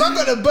nice." Man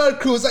got a bird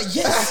crew. Was like,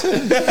 yes,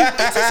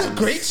 this is a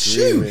great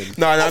shoe.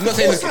 No, I'm not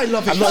saying. course I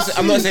love it.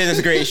 I'm not saying it's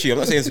a great shoe. I'm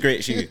not saying it's a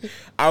great shoe.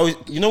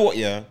 You know what?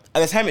 Yeah,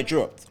 at the time it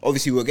dropped,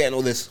 obviously we were getting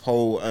all this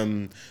whole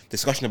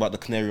discussion about the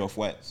Canary off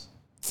whites.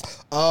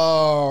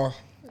 Oh,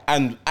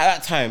 And at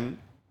that time,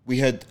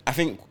 I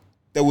think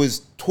there was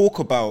talk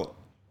about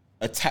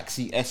a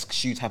taxi-esque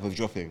shoe type of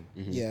dropping.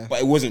 Yeah.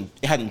 But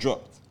it hadn't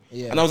dropped.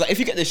 Yeah. And I was like, if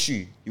you get this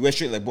shoe, you wear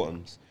straight leg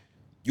bottoms,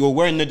 you're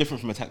wearing no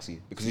different from a taxi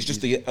because it's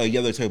just a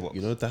yellow toe box.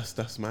 You know,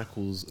 that's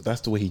Michael's.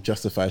 That's the way he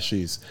justifies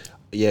shoes.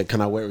 Yeah,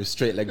 can I wear it with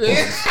straight leg bottoms?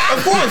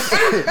 Of course.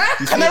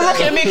 Can I rock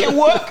it and make it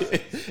work?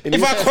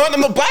 If I can't, I'm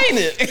not buying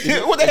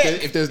it. What the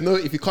heck?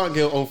 If you can't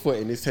get it on foot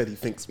in his head, he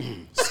thinks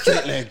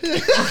straight leg.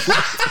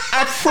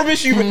 I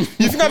promise you, you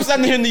think I'm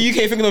standing here in the UK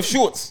thinking of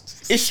shorts?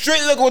 It's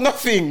straight leg or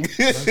nothing.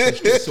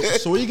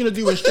 So what are you gonna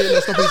do when straight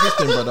leg stop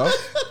existing, brother?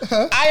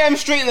 I am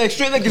straight leg.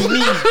 Straight leg is me.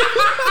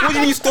 What do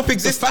you mean stop The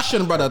existing?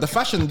 fashion, brother. The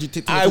fashion.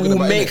 I will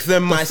make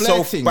them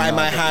myself by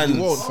my hands.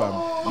 You won't,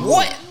 fam.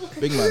 What?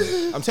 Big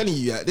man. I'm telling you,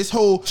 yeah. This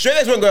whole Straight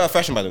legs won't go out of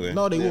fashion, by the way.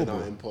 no, they will, No,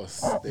 bro.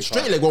 impossible. They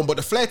Straight can't. leg won't, but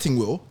the flirting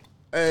will.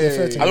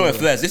 I don't wear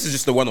flares. This is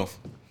just the one-off.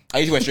 I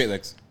usually wear straight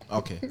legs.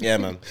 Okay. Yeah,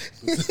 man.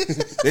 This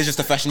is just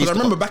a fashion. Because I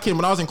remember back in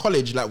when I was in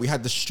college, like we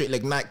had the straight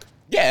leg Nike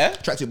Yeah.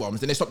 tracksuit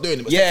bottoms. Then they stopped doing it.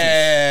 It was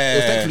Yeah. It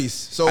was tech fleece.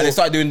 So And they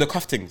started doing the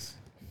cuff things.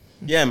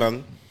 Yeah,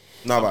 man.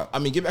 No, but I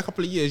mean, give it a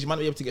couple of years, you might not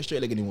be able to get straight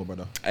leg anymore,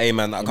 brother. hey,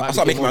 man, might I'll be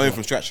start making my getting own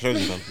from scratch. I told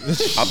you, man.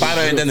 I'll buy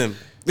my own denim.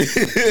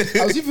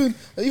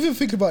 I even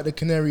think about the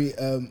Canary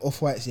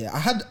off whites. Yeah, I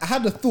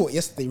had a thought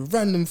yesterday,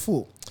 random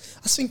thought. I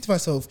was thinking to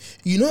myself,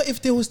 you know,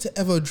 if they was to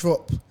ever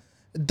drop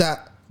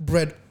that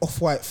bread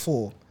Off-White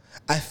 4,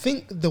 I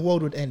think the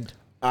world would end.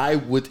 I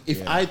would,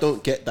 if I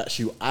don't get that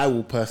shoe, I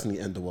will personally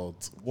end the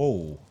world.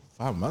 Whoa.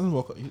 Fam, man,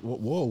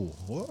 whoa,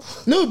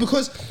 what? No,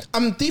 because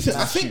I'm deep in.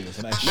 I think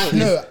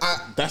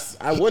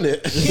I want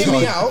it. Hear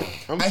me out.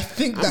 I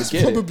think I'm that's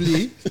get it.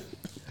 probably.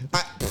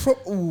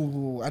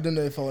 I don't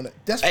know if I want it.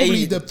 That's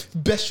probably the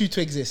best shoe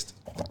to exist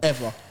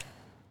ever.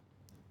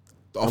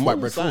 I'm on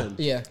your side.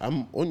 Yeah.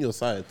 I'm on your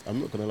side. I'm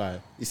not gonna lie.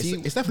 You see,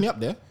 It's definitely up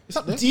there. It's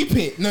up there. Deep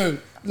it. No.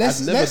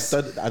 I've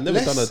never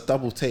done a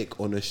double take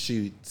on a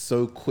shoe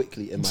so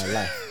quickly in my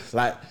life.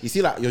 Like, you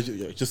see, like you're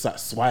just like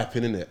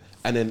swiping in it,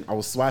 and then I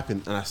was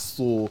swiping and I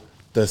saw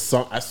the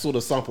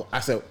sample. I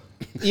said,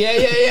 Yeah.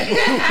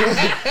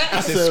 I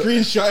said,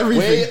 screenshot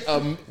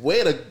everything.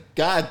 Wait a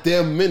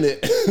goddamn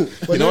minute.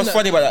 You know what's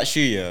funny about that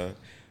shoe, yeah?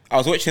 I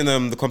was watching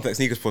the Complex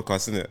Sneakers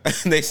podcast,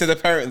 innit? And they said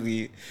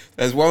apparently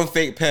there's one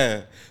fake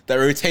pair that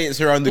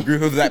rotates around the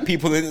group of like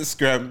people on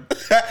Instagram,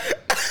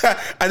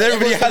 and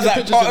everybody has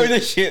like part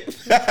ownership.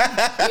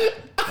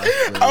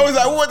 I was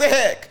like, what the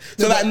heck?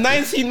 So like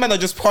 19 men are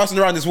just passing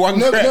around this one.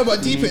 No,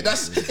 but deep it.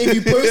 That's if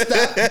you post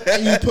that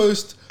and you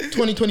post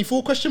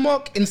 2024 ?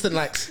 Instant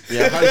likes.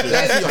 Yeah,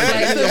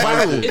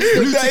 100.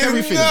 Blue tick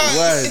everything.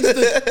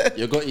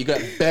 You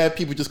got bare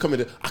people just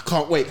coming. I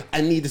can't wait.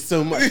 I need this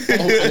so much.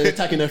 And they're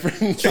attacking their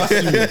friends. Trust me.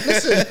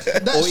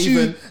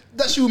 Listen,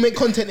 that shoe will make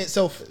content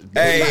itself.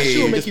 Hey, that shoe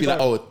will You make just be you like,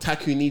 viral. oh,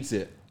 Taku needs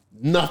it.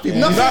 Nothing.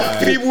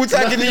 Enough people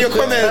tagging in your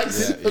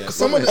comments.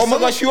 Oh my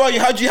gosh, who are you?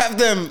 How do you have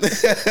them?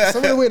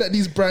 Some of the way that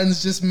these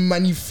brands just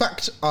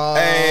manufacture.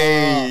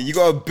 Hey, you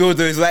gotta build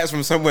those likes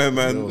from somewhere,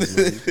 man.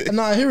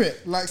 No, I hear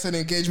it. Likes and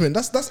engagement.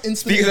 That's instant.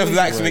 Speaking of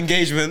likes and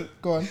engagement,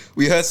 Go on.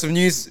 we heard some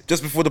news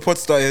just before the pod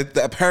started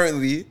that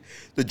apparently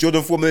the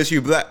Jordan 4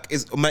 Military Blue,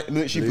 is coming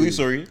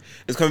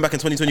back in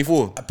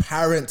 2024.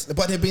 Apparent,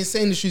 but they've been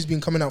saying the shoe's been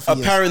coming out for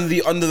years.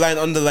 Apparently,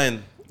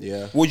 underline.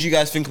 Yeah. What do you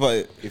guys think about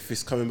it? If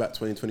it's coming back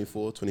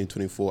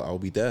 2024, I'll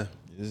be there.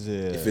 Is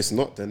it? If it's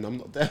not, then I'm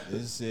not there.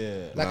 Is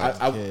it? Like,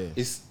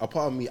 It's a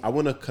part of me. I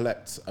want to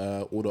collect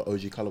all the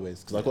OG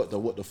colorways because I got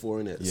the 4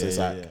 in it. So it's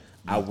like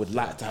I would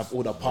like to have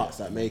all the parts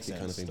that make it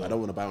kind of thing. But I don't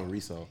want to buy on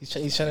resale. He's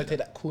trying to take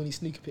that corny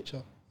sneaker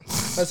picture. I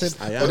said,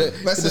 I am.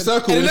 in the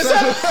circle. In the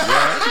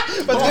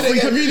circle. But Free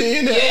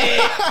community,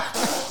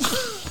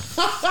 innit?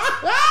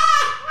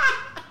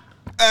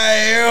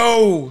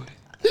 Ayo!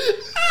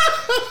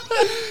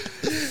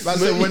 Man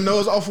said, when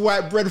those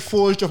Off-White bread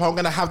 4s drop, I'm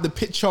gonna have the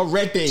picture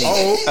ready.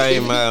 Oh, Hey,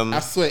 man. I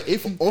swear,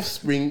 if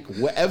Offspring,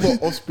 whatever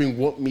Offspring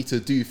want me to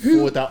do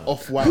for that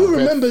Off-White, who bread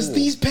remembers 4,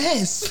 these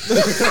pairs?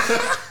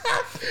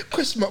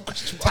 Question mark.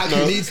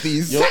 Taku needs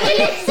these.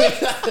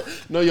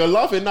 No, you're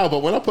laughing now, but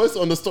when I post it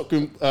on the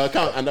Stockroom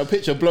account and the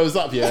picture blows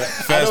up, yeah,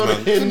 Fairs, I don't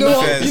man. hear You know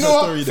what? Fairs. You know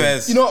what?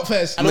 Fairs. You know what,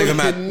 Fairs? Not even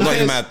mad. don't Not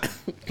even care. mad.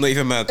 Not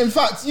even mad. In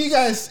fact, you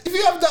guys, if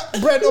you have that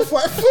bread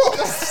Off-White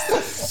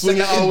 4, swing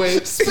it our way.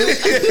 That's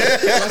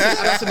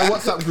in the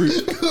WhatsApp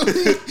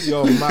group.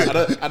 Yo,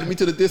 man. Add me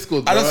to the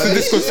Discord. I don't bro. see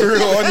this goes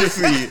through,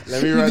 honestly.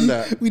 Let me run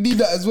that. we need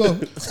that as well.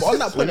 But on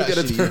that point, me get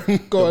a actually,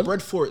 Go the on.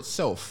 bread 4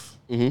 itself,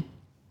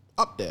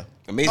 up there.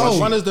 Amazing Oh, shoe.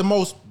 one of the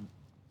most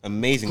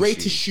Amazing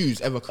greatest shoe.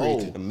 shoes ever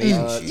created.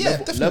 Amazing shoe. Yeah,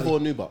 definitely. Level or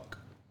Nubuck?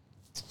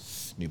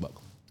 Nubuck.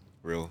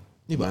 Real.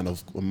 Man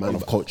of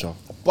culture.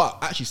 But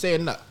actually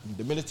saying that,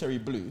 the military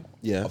blue,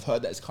 Yeah. I've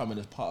heard that it's coming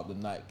as part of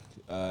the Nike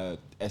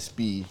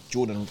SB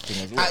Jordan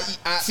thing as well.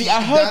 See,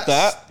 I heard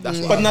that, that's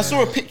what but I then I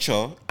saw a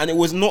picture and it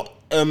was not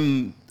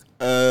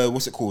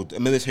what's it called? A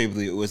military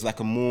blue. It was like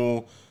a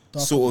more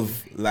sort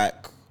of like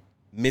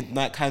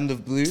midnight kind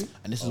of blue.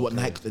 And this is what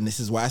Nike, and this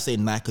is why I say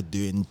Nike are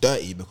doing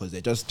dirty, because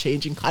they're just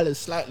changing colours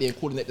slightly and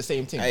calling it the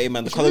same thing. Hey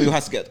man, the color wheel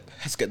has to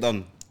get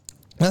done.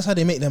 That's how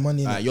they make their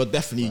money. innit? You're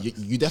definitely,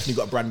 you definitely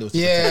got brand deals.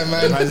 Yeah,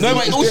 man. No,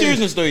 but in all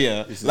seriousness though,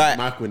 yeah, This is like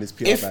Michael in his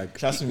PR if- bag.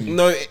 Trust me.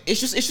 no, it's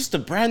just the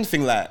brand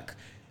thing. Like,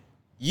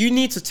 you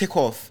need to tick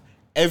off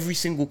every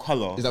single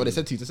color. Is that what they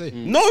said to you to say?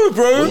 No,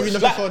 bro. What are you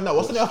looking Like, for now?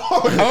 What's on your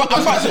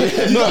I'm about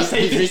to, no,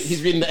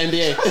 He's reading the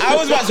NDA. I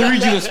was about to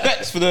read you the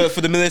specs for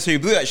the military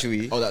blue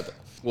actually. Oh, that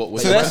What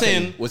was So it? they're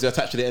saying- Was it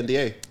attached to the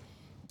NDA?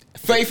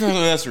 35th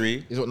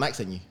anniversary. is what Nike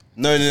sent you.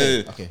 No.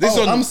 Okay. This Oh,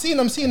 one. I'm seeing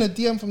a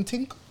DM from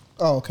Tink.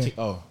 Oh, okay.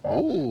 Oh,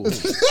 Ooh.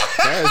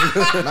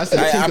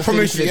 I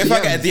promise you, if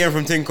I get a DM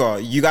from Tinker,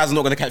 you guys are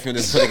not gonna catch me on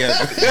this pod again.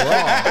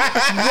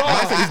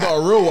 I said he's not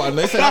a real one.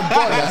 They said I'm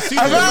gone. As soon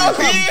as I'm out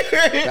they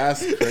come. here.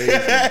 That's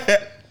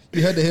crazy.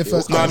 You heard it here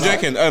first. No, I'm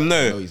joking.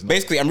 No, he's not.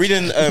 basically, I'm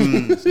reading Z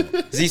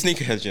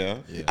Sneakerheads,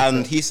 yeah,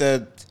 and he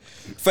said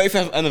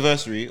 35th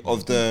anniversary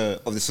of the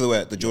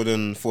silhouette, the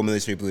Jordan 4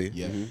 Military Blue.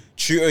 Yeah.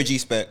 True OG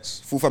specs,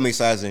 full family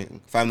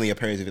sizing, family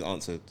appearance if it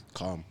answered.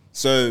 Calm.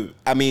 So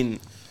I mean,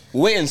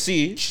 wait and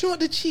see. Do you know what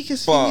the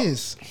cheekiest But- thing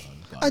is?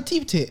 I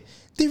deeped it.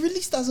 They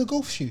released it as a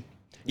golf shoe.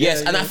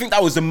 Yes, and I think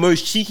that was the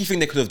most cheeky thing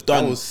they could have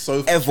done. That was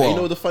so ever. You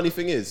know what the funny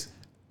thing is?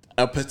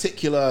 A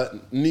particular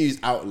news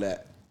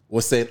outlet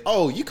was saying,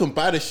 "Oh, you can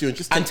buy the shoe and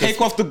just take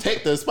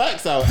the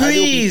spikes out, and it'll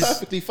be Please.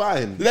 perfectly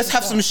fine." Let's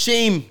have some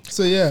shame.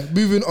 So yeah,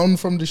 moving on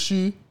from the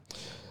shoe.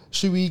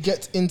 should we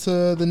get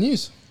into the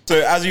news? So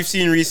as we've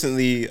seen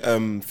recently,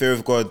 Fear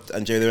of God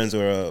and Jay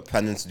Lorenzo are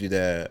planning to do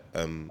their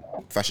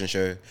fashion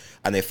show,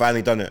 and they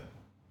finally done it.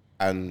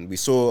 And we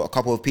saw a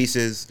couple of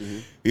pieces.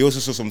 We also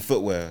saw some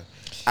footwear,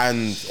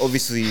 and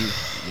obviously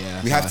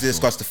we have to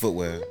discuss the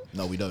footwear.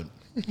 No, we don't.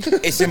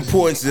 It's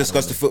important to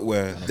discuss the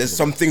footwear. There's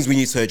some things we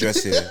need to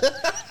address here.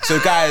 So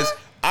guys,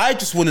 I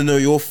just want to know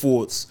your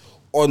thoughts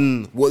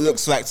on what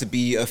looks like to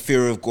be a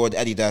Fear of God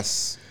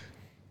Adidas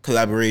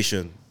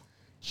collaboration.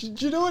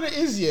 Do you know what it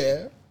is,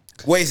 yeah?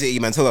 What is it,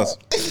 E-man? Tell us.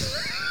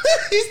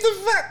 It's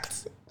the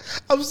fact.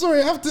 I'm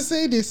sorry, I have to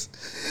say this.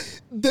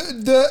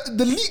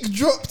 The leak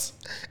dropped,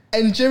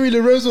 and Jerry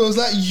Lorenzo was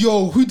like,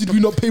 "Yo, who did we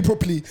not pay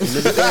properly?"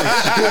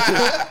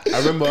 I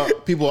remember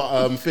people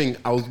think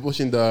I was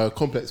watching the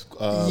Complex.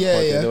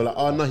 Yeah. They were like,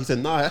 "Oh no," he said,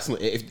 "No, that's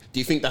not it. Do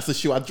you think that's the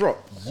shoe I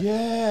dropped?"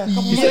 Yeah.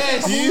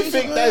 Yes. Do you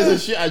think that is the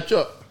shit I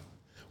dropped?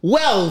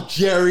 Well,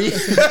 Jerry,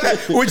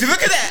 Would you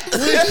look at that?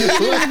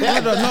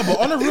 No, but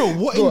on a real,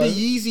 what in the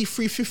Yeezy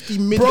 350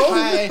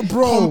 mid-high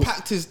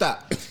compact is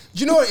that? Do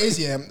you know what it is?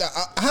 Yeah,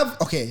 I have.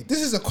 Okay,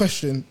 this is a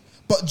question,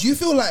 but do you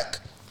feel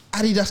like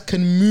Adidas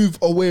can move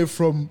away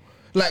from,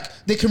 like,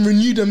 they can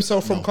renew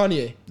themselves from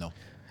Kanye? No.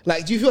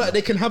 Like, do you feel like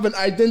they can have an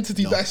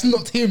identity that's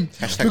not him?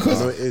 Hashtag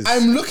Because no, it is.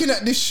 I'm looking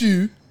at this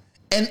shoe,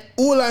 and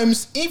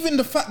even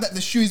the fact that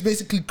the shoe is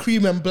basically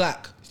cream and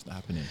black. It's not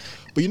happening.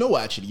 But you know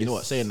what, actually? You know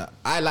what? Saying that,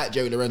 I like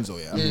Jerry Lorenzo,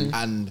 yeah?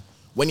 And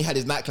when he had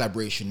his Nike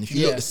collaboration, if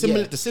you look, the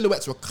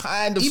silhouettes were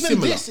kind of Even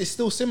similar. this is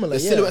still similar.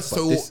 The silhouettes,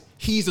 so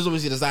he's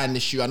obviously designed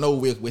this shoe. I know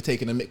we're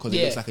taking a mick because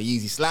it looks like a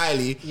Yeezy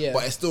slightly,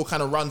 but it still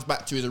kind of runs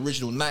back to his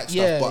original Nike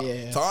stuff. But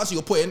to answer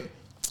your point,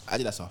 I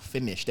think that's a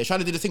finish. They're trying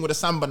to do the thing with the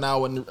Samba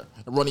now and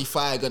Ronnie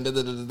Fag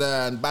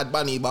and Bad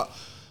Bunny, but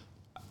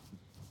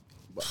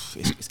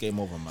it's game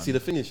over, man. see the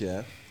finish,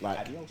 yeah.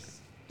 Like,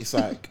 it's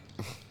like,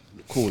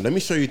 cool. Let me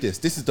show you this.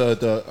 This is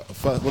the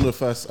first, one of the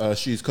first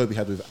shoes Kobe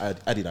had with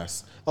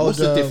Adidas. Oh, What's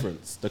the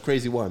difference? The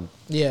crazy one.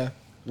 Yeah.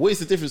 What is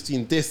the difference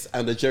between this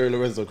and the Jerry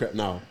Lorenzo crep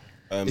now?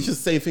 It's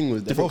just the same thing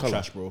with different both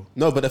color. trash, bro.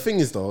 No, but the thing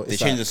is though, They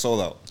it's changed the like,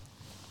 soul out.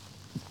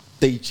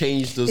 they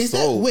changed the Is that-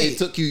 sole. wait.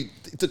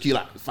 It took you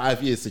like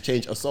 5 years to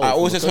change a sole. I from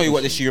also a tell you Kobe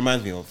what this shoe. shoe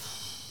reminds me of.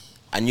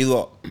 And you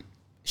lot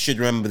should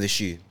remember the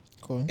shoe.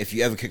 Go on. If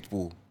you ever kicked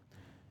ball.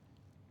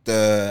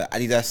 The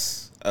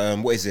Adidas,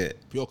 what is it?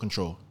 Pure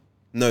control.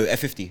 No,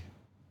 F50.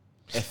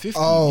 F50?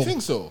 Oh. You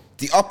think so?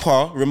 The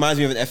upper reminds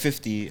me of an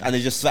F50 and they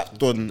just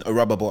slapped on a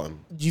rubber bottom.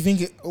 Do you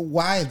think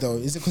why though?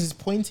 Is it because it's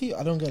pointy?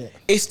 I don't get it.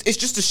 It's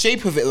just the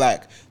shape of it,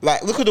 like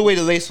look at the way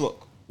the lace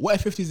look. What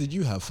F50s did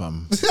you have,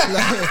 fam?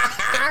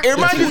 It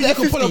reminds me of the You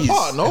can pull F50s.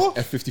 apart, no?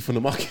 F50 from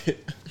the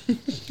market.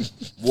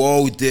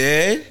 Whoa,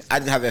 dude. I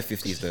didn't have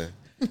F50s though.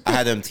 I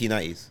had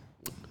T90s.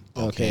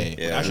 Okay.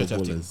 Yeah, I should have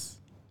ballers.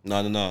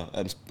 No.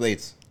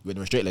 Blades. with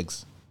the straight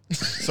legs.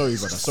 Sorry,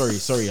 brother.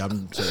 Sorry.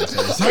 I'm sorry.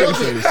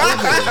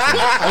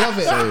 I love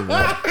it. Sorry, bro.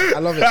 I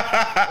love it.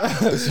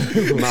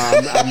 Nah,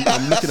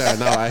 I'm looking at it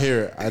now. I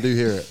hear it. I do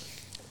hear it.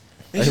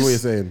 I hear what you're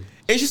saying.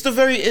 It's just a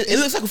very. It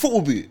looks like a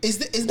football boot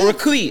Is or a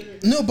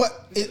cleat. No,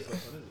 but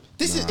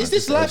is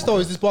this lifestyle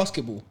or is this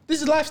basketball?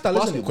 This is lifestyle,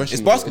 isn't it? Question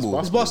It's basketball.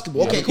 It's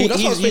basketball. Okay, cool.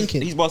 That's what I was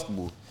thinking. He's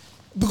basketball.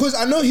 Because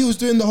I know he was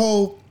doing the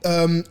whole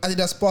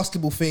Adidas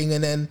basketball thing,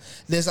 and then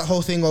there's that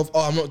whole thing of,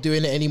 oh, I'm not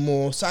doing it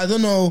anymore. So I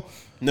don't know.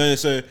 No.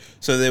 So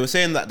they were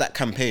saying that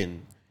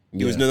campaign,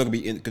 he was no longer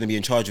going to be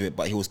in charge of it,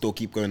 but he will still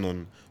keep going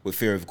on with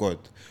Fear of God.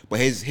 But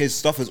his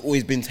stuff has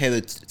always been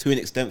tailored to an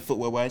extent,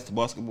 footwear wise, to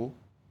basketball.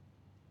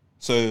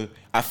 So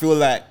I feel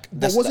like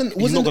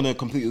he's not going to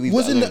completely leave.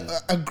 Wasn't that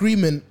alone. the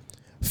agreement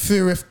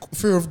Fear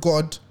of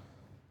God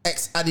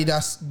ex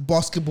Adidas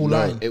basketball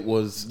line? It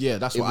was. Yeah,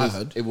 that's what I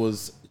heard. It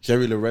was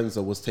Jerry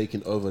Lorenzo was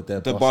taking over their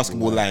the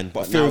basketball line,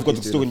 but Fear now of God he's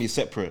is still doing going to be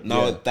separate.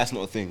 Now that's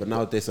not a thing. But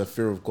now there's a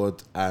Fear of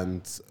God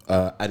and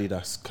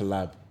Adidas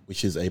collab,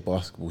 which is a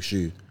basketball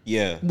shoe.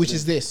 Yeah. Which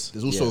is this?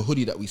 There's also a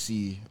hoodie that we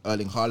see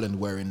Erling Haaland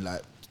wearing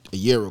like a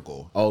year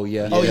ago. Oh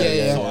yeah.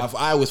 Yeah. So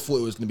I always thought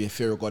it was going to be a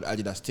Fear of God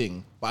Adidas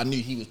thing, but I knew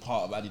he was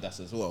part of Adidas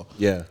as well.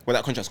 Yeah. Well,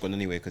 that contract's gone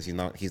anyway because he's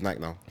Nike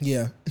now.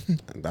 Yeah.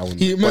 And that one.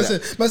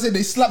 Man said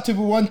they slapped him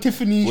with one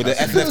Tiffany. With the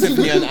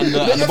Tiffany and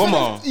the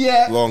bomber.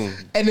 Yeah. Long.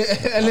 And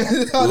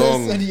then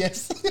Long. said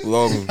yes.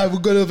 Long. I will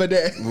go over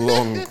there.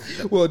 Long.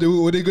 Well,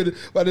 they gonna?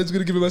 Why they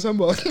gonna give him a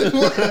samba? I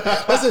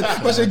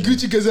said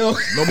Gucci Gazelle.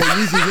 No more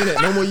Yeezys,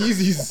 innit? No more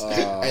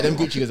Yeezys. Hey, them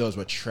Gucci Gazelles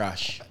were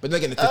trash. But then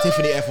again, the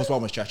Tiffany Air Force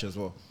One was trash as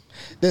well.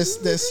 There's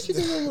It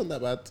wasn't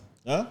that bad.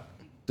 Huh?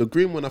 The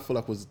green one I feel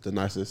like was the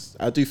nicest.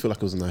 I do feel like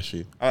it was a nice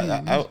shoe. I'm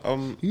not bad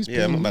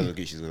with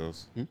Gucci's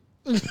girls.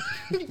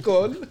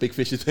 go on. Big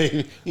Fish is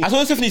paying. I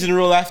saw the Tiffany's in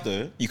real life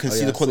though. You can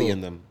see yeah, the quality I saw.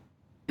 in them.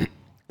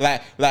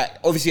 like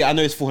obviously I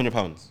know it's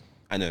 £400.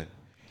 I know,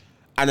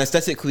 and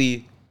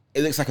aesthetically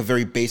it looks like a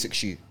very basic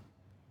shoe,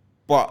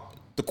 but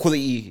the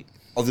quality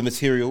of the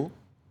material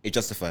is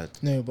justified.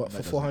 No, but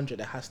for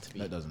 400 it has to be.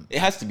 No, it doesn't. It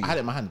has to be. I had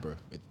it in my hand, bro.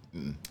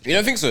 You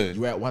don't think so?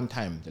 You wear it one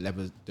time,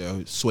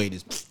 the suede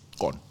is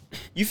gone.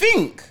 You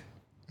think?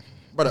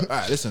 Brother,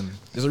 alright, listen.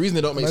 There's a reason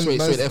they don't make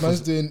suede Air Man's Force.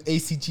 doing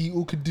ACG,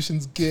 all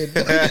conditions geared.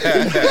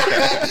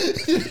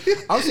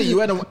 I'm saying you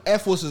wear them Air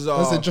Forces I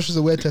are said Josh is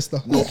a wear tester.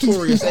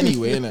 notorious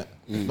anyway, innit?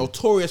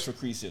 Notorious for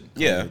creasing.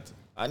 Yeah.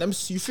 And them,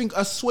 you think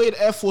a suede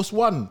Air Force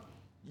One,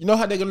 you know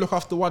how they're gonna look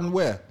after one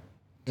wear?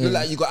 Look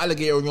like you got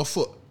alligator on your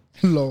foot.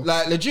 Lol.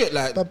 Like legit,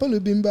 like Babalu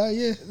Bimba,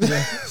 yeah.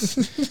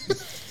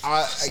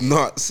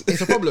 Nuts.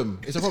 it's a problem.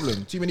 It's a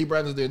problem. Too many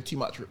brands are doing too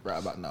much right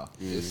about now.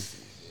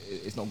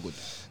 It's not good.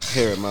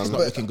 Hear it, man. It's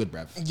not looking good,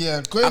 bruv. Yeah,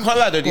 I can't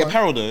lie though. The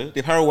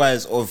apparel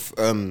wise of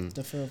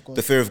The Fear of God.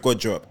 the Fear of God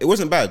drop, it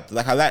wasn't bad.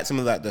 Like I liked some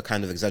of like the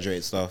kind of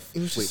exaggerated stuff.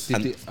 Wait,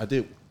 I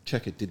didn't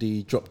check it. Did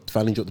he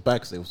finally drop the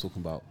bags they was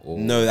talking about? Or?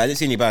 No, I didn't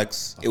see any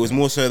bags. It was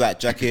more so like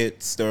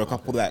jackets. There were a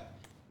couple like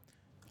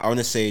I want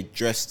to say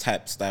dress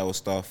type style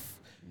stuff.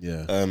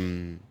 Yeah,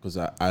 because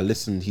I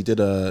listened. He did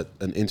an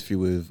interview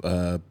with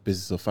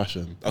Business of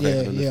Fashion. Okay. I don't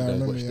know if you Yeah, I guys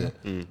remember, watched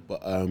yeah. it.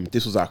 But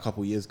this was like a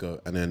couple years ago,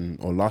 and then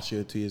or last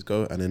year, 2 years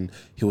ago, and then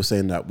he was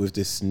saying that with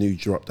this new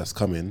drop that's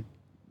coming,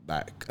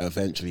 like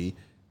eventually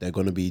they're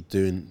gonna be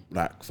doing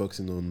like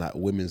focusing on like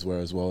women's wear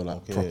as well,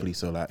 like properly.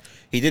 So like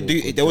He did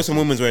do. There was some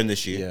women's wearing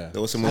this year. Yeah.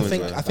 There was some I women's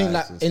think wearing. I think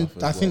bags that and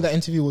stuff as well. that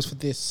interview was for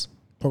this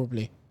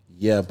probably.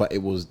 yeah, but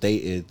it was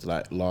dated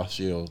like last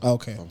year or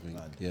Okay. something.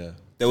 Yeah.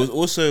 There was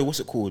also what's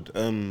it called?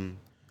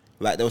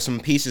 Like there were some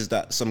pieces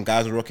that some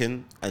guys were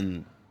rocking,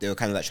 and they were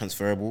kind of like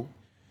transferable.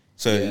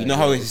 So Yeah, you know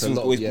how yeah, it's it's a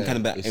lot- always yeah, been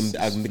kind of it's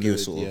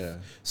ambiguous, fluid, sort of. yeah.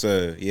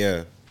 So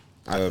yeah,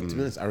 To be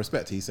honest, I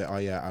respect it. He said, "Oh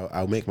yeah,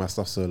 I'll make my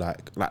stuff so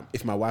like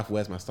if my wife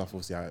wears my stuff,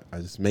 obviously I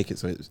just make it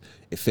so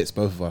it fits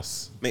both of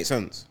us. makes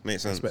sense.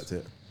 Makes sense.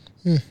 Respect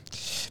it.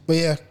 But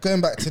yeah,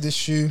 going back to this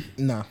shoe,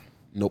 nah.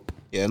 Nope.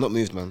 Yeah, not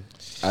moved, man.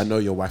 I know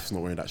your wife's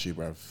not wearing that shoe,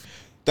 bruv.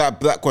 That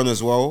black one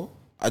as well.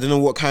 I don't know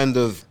what kind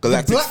of The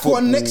galactic black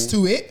one football- next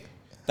to it,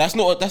 That's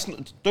not.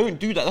 Don't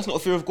do that. That's not a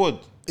fear of God.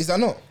 is that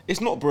not?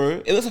 It's not,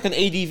 bro. It looks like an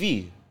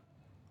ADV,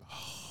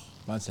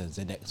 Man said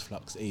ZX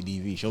Flux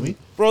ADV. Show me.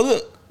 bro.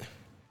 Look.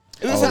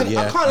 It looks like.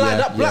 yeah, I can't lie, yeah,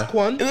 that black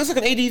one. It looks like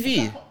an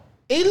ADV.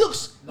 It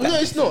looks no,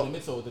 it's not. The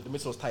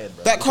midsole's tired,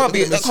 bro. That can't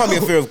be. That can't be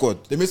a fear of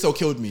God. The midsole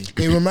killed me.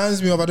 It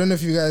reminds me of, I don't know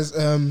if you guys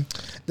the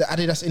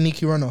Adidas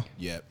Iniki runner.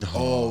 Yeah.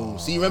 Oh,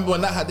 see, remember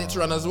when that had it to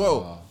run as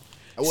well?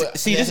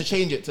 See, They had this- to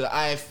change it to the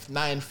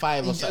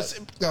IF95 or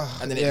something,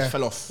 and then it Yeah. just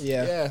fell off.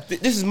 Yeah.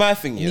 This is my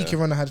thing. Yeah. Iniki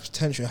runner had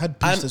potential. It had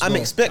boost as I'm well.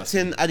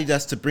 expecting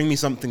Adidas to bring me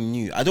something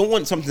new. I don't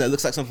want something that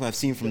looks like something I've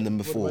seen from them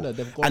before. brother,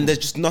 they've gone- And there's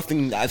just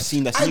nothing that I've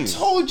seen that's I new.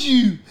 told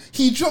you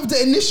he dropped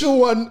the initial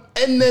one,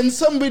 and then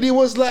somebody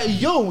was like,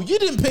 "Yo, you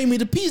didn't pay me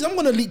the peas. I'm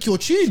gonna leak your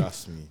tune."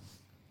 Trust me.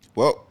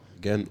 Well,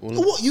 Again,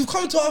 What? You've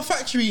come to our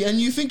factory and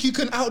you think you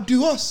can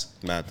outdo us?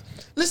 mad.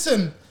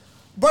 Listen,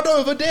 brother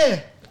over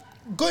there,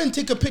 go and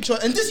take a picture.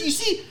 And this, you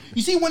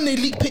see, when they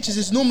leak pictures,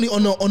 it's normally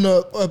on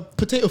a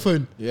potato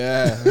phone.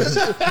 Yeah.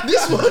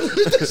 This one,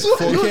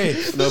 4K.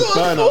 this No, one,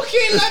 burner.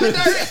 4K live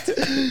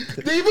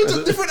direct. They even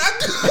took different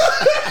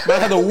angles.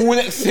 Man had a wall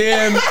next to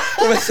him.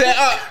 They set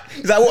up.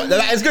 He's like, what?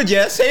 That is good,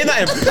 yeah? Say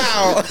that and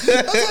pow.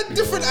 That's had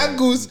different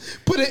angles.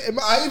 Put it.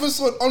 I even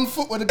saw it on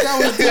foot where the guy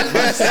was doing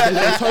this.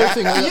 The whole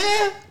thing.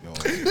 Yeah.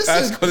 That's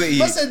Listen,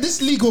 quality. I said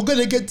this league, we're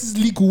gonna get this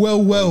league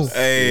well.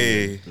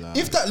 Hey.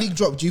 If that league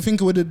dropped, do you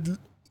think you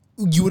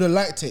would have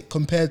liked it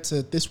compared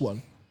to this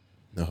one?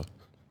 no.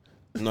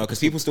 No, because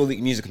people still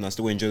leak music and I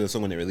still enjoy the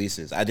song when it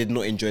releases. I did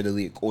not enjoy the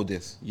leak or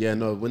this. Yeah,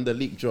 no. When the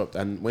leak dropped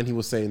and when he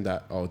was saying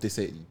that, oh, this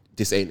ain't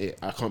it.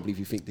 I can't believe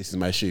you think this is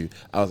my shoe.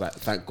 I was like,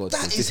 thank God.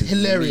 That 'cause is this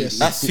hilarious.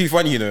 That's too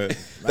funny, you know.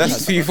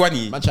 That's too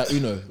funny. Man, chat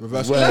Uno.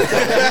 Reverse.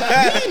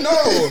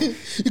 No,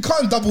 you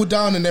can't double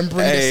down and then bring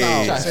this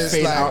Hey. out. So it's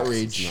Fake like-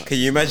 outrage. Can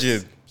you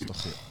imagine?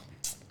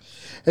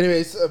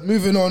 Anyways,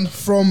 moving on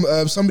from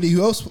somebody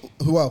else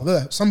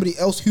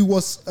who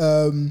was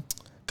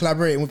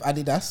collaborating with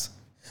Adidas,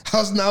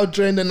 has now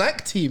joined the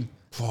Nike team.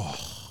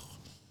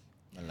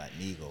 Man like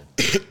Nigo.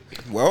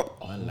 Well,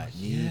 Man like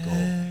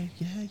Nigo.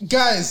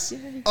 Guys,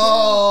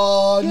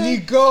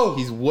 Nico.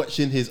 He's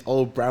watching his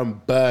old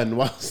brown burn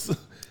whilst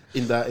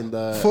in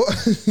the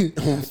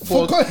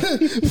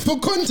For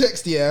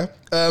context, yeah.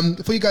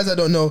 For you guys that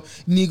don't know,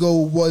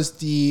 Nigo was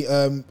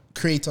the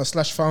creator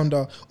 /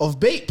 founder of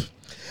Bape.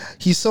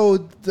 He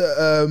sold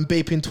the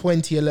Bape in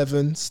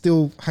 2011,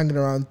 still hanging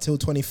around till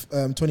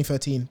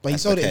 2013. But he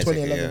That's sold it in the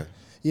caretaker, 2011.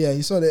 Yeah,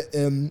 he sold it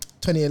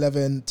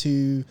 2011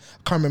 to,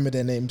 I can't remember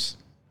their names.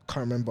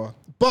 Can't remember.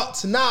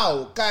 But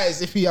now,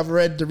 guys, if you have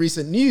read the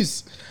recent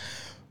news,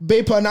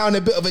 Bape are now in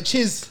a bit of a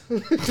chiz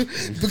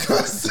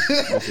because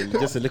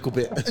just a little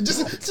bit.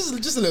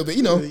 just a little bit,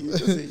 you know,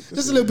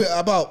 just a little bit,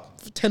 about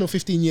 10 or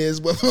 15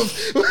 years worth of.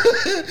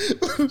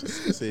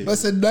 I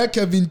said Nike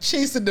have been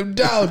chasing them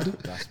down,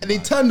 and they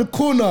turned the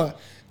corner.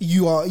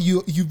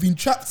 You've been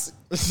trapped.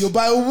 You're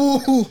by a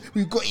wall.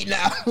 We've got you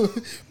now.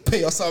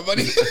 Pay us some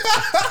money.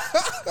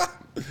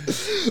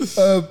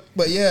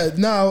 But yeah,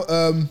 now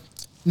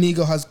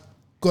Nigo has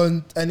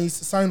gone and he's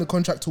signed a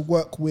contract to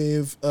work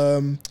with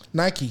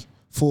Nike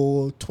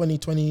for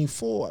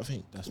 2024, I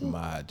think. That's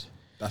mad.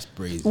 That's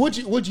brazy.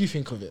 What do you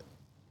think of it?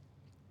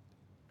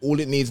 All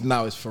it needs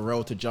now is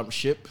Pharrell to jump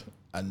ship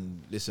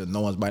And listen,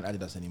 no one's buying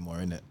Adidas anymore,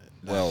 innit?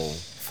 Well,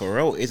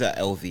 Pharrell is at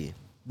LV.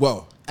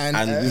 Well, And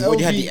we've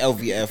already had the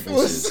LV Air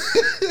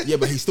Forces. yeah,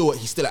 but he's still at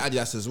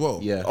Adidas as well.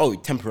 Yeah. Oh,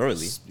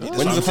 temporarily. That's When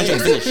what does the I'm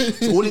contract saying. finish?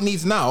 So all it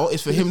needs now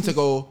is for him to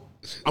go,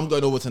 I'm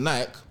going over to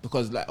Nike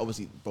because, like,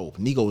 obviously, bro,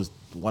 Nigo is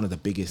one of the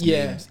biggest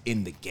names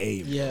in the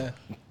game. Yeah.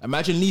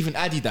 Imagine leaving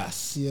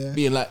Adidas,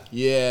 being like,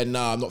 I'm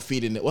not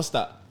feeling it. What's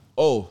that?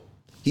 Oh,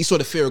 he saw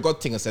the fear of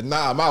God thing and said,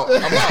 nah, I'm out.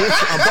 I'm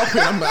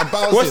bopping, I'm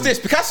bouncing. What's this,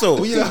 Picasso?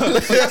 Well, you know,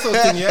 Picasso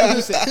thing, yeah.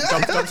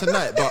 Jump to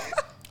Nike, but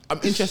I'm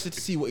interested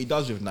to see what he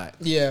does with Nike.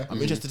 Yeah.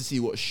 I'm interested to see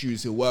what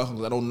shoes he'll work on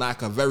because I know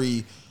Nike are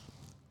very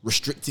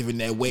restrictive in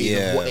their ways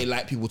of what they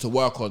like people to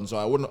work on. So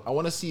I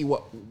want to see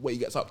what he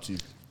gets up to.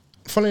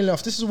 Funnily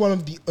enough, this is one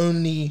of the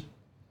only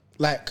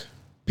like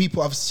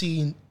people I've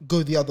seen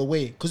go the other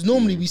way. Because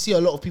normally we see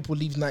a lot of people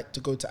leave Nike to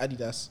go to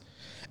Adidas,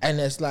 and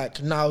it's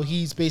like now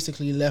he's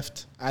basically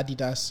left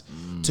Adidas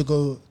to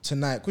go to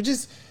Nike, which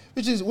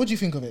is what do you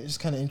think of it? It's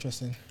kind of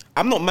interesting.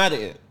 I'm not mad at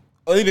it,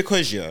 only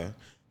because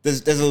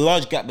there's a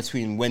large gap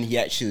between when he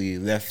actually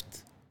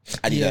left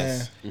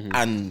Adidas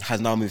and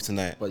has now moved to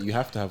Nike. But you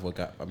have to have a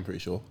gap, I'm pretty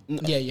sure.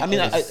 I mean,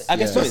 I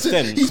guess to an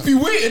extent. He's been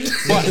waiting.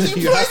 But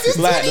You have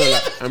to,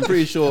 like, I'm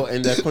pretty sure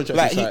in their contract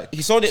like it's like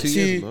he sold it 2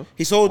 years, to no?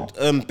 he sold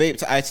Bape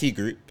to IT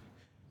Group.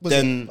 Was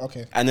Then it?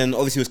 Okay. and then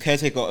obviously he was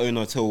caretaker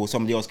owner till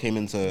somebody else came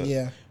in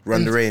to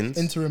run the reins.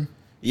 Interim.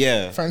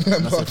 Yeah. Frank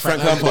Lampard.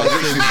 Frank Lampard,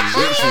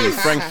 literally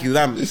Frankie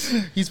Lamps.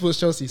 He supports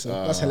Chelsea, so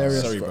that's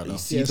hilarious. sorry, brother. You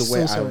see Yes, the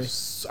way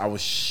so I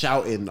was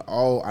shouting.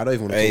 Oh, I don't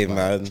even want to Hey talk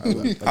man,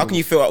 about it. how can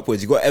you feel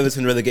upwards? You got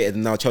Everton relegated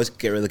and now Chelsea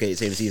get relegated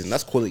same season.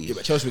 That's quality. Yeah,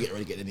 but Chelsea will get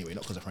relegated anyway,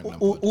 not because of Frank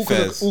All Lampard.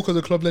 because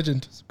of club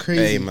legend. It's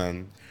crazy. Hey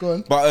man. Go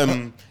on. But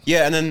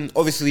yeah, and then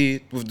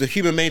obviously with the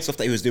human made stuff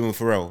that he was doing with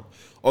Pharrell,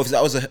 obviously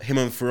that was a him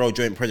and Pharrell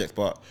joint project,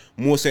 but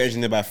more so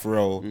engineered by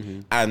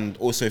Pharrell and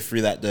also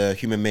through that the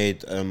human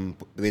made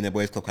Billionaire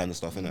Boys Club kind of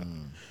stuff, innit?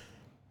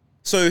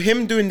 So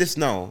him doing this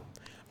now,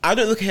 I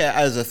don't look at it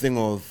as a thing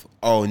of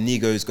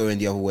Nigo's going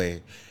the other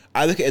way.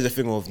 I look at it as a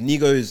thing of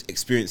Nigo's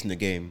experience in the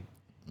game.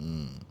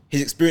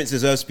 His experience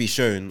deserves to be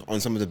shown on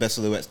some of the best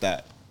silhouettes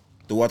that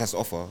the world has to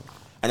offer.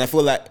 And I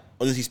feel like,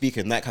 honestly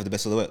speaking, Nike have the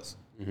best silhouettes.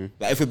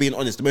 Like if we're being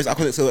honest, the most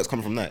iconic silhouettes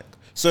come from Nike.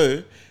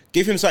 So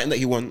give him something that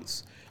he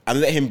wants and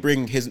let him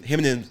bring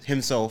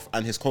himself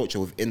and his culture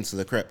into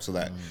the crep. So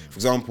that, for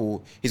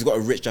example, he's got a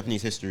rich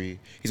Japanese history.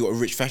 He's got a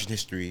rich fashion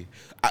history.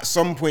 At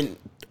some point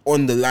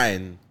on the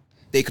line,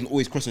 they can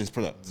always cross on his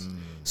products.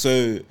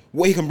 So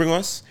what he can bring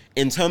us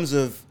in terms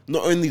of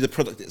not only the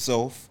product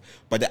itself,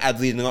 but the ad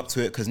leading up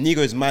to it, because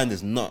Nigo's mind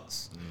is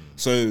nuts.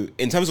 So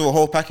in terms of a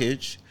whole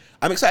package,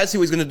 I'm excited to see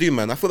what he's going to do,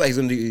 man. I feel like he's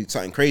going to do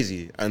something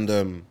crazy.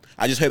 And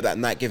I just hope that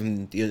Nike give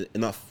him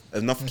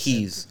enough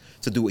keys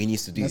to do what he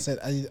needs to do. I said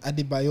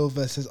Adebayo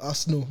versus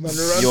Arsenal. Man,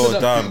 You're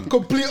dumb.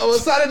 Complete on the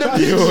side of the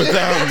pitch. You're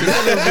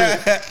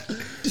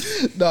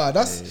dumb. Nah,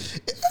 that's.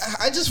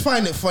 I just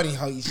find it funny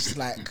how he's just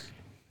like.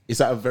 It's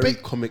at a very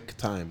comic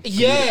time.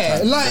 Yeah, Comedic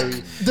time.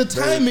 like the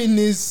timing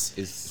is.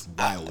 It's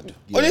Wild.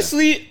 yeah.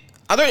 Honestly,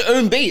 I don't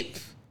own Bape.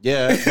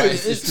 Yeah, but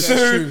it's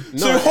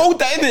So hold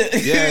that in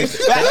it. Yeah,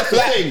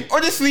 like,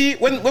 honestly,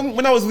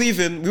 when I was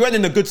leaving, we weren't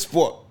in a good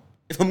spot.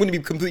 If I'm going to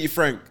be completely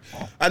frank,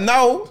 and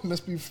now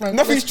Let's be frank.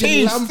 nothing's let's be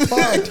changed.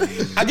 Lampard.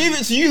 I gave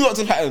it to you lot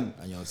to pattern.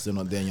 And you're still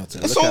not there in your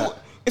turn. So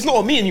it's not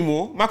on me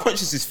anymore. My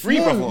conscience is free,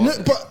 brother. No,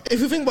 but if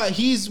you think about it,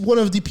 he's one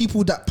of the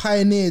people that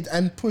pioneered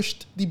and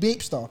pushed the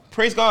Bape Star.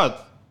 Praise God.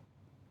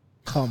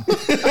 Come.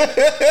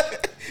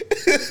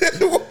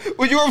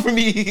 What do you want from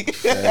me?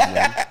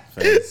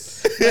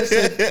 Thanks. I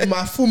said,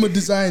 my former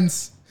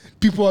designs,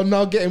 people are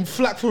now getting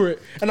flack for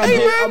it, and I'm Hey,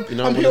 here, man. You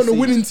know, I'm I here on wanna the see-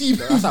 winning team.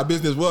 That's how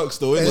business works,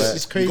 though, isn't It's- it?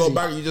 it's crazy. You go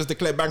back, you just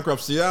declare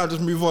bankruptcy. Yeah,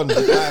 just move on.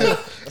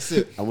 That's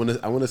it. I want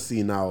to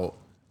see now.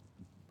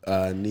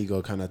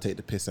 Nigo kind of take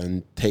the piss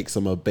and take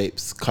some of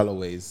Bape's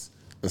colorways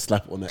and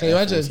slap it on the. Can you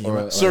Air imagine? Force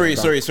or a-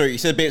 Sorry. or a- You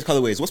said Bape's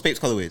colorways. What's Bape's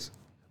colorways?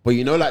 But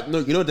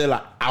they're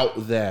like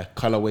out there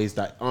colorways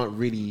that aren't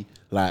really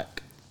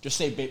like. Just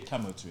say Bape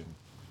Camo to him.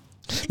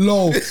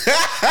 Low.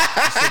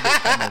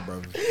 Camo,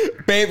 bro.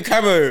 Bape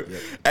camo.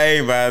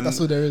 Hey man. That's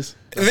all there is.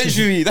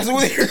 Literally, that's all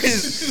there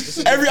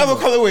is. Every other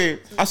colorway.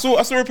 I saw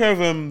a pair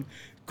of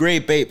grey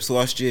Bapes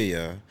last year,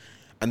 yeah,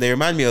 and they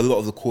remind me a lot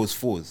of the Cause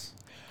 4s.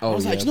 Oh, I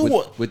was like, yeah, you know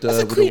what? With That's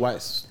a the clean-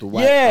 whites, I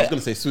Yeah. was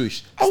gonna say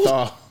swoosh I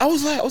star.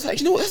 was like,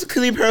 you know what? That's a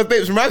clean pair of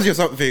Bapes. Reminds me of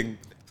something.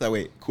 It's like,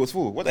 wait, Cause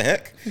 4? What the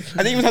heck? I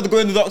didn't even have to go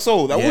in the dark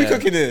soul. Like, what are we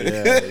cooking here?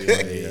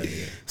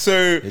 Yeah.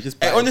 So just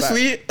back it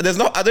honestly,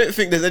 I don't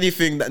think there's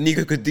anything that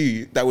Nico could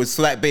do that would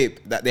slap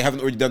Bape that they haven't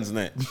already done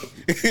tonight.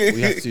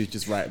 We have to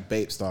just write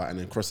Bape star and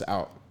then cross it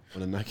out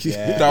on a Nike.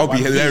 That would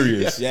be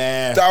hilarious.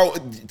 Yeah.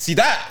 See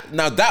that?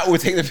 Now that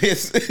would take the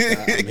piss.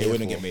 They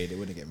wouldn't get made.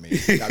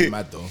 That'd be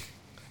mad, though.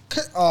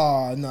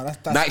 Oh no,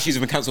 that's Nike shoes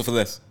have been cancelled for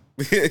this.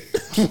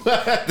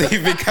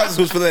 They've been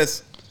cancelled for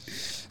this.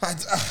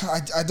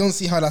 I don't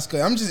see how that's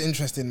going. I'm just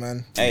interested,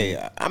 man. Hey,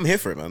 I'm here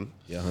for it, man.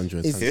 Yeah,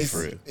 100. It's, Here it's,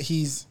 for it.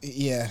 he's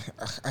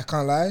I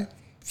can't lie.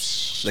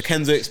 the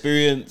Kenzo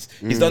experience.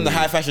 He's done the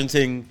high fashion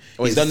thing.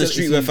 He's done the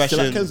streetwear fashion.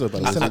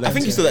 I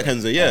think he's still at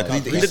Kenzo. Yeah,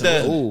 because he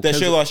did their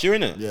show last year,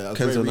 innit? Yeah,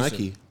 Kenzo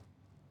Nike.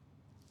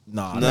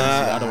 Nah,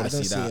 I don't want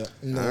to see that.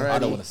 I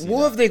don't want to see that.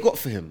 What have they got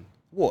for him?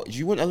 What? Do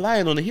you want a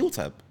lion on a heel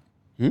tab?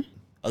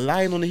 A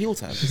lion on a heel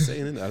tab?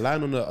 Saying, innit? A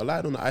lion on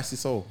the icy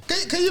soul.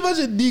 Can you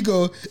imagine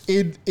Nigo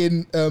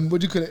in what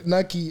do you call it,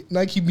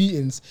 Nike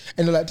meetings,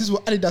 and they're like, this is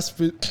what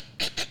Adidas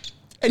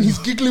and he's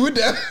giggling with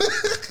them.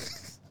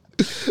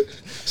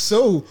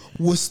 So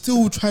we're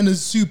still trying to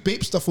sue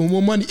Bape stuff for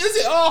more money. Is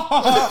it?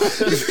 Oh,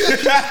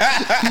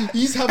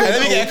 he's having.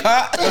 Let me get a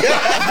cut.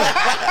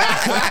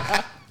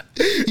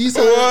 He's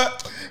having,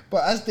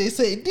 but as they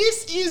say,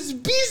 this is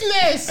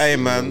business. Hey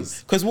man,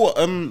 because what?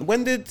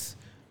 When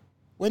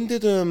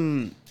did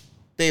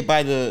they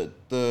buy the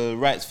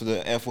rights for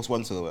the Air Force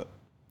One silhouette?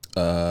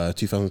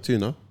 2002,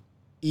 no?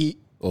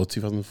 Or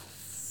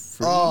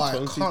 2003? Oh,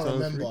 I can't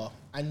remember,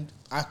 and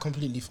I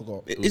completely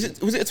forgot. Was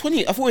it a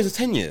 20? I thought it was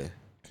a 10-year.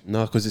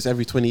 No, because it's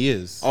every 20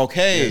 years.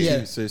 Okay.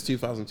 Yeah. So it's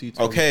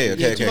 2002. Okay.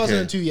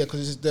 2002, yeah,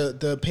 because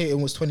the patent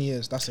was 20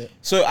 years. That's it.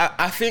 So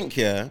I think,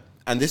 yeah,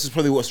 and this is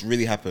probably what's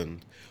really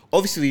happened.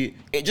 Obviously,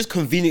 it just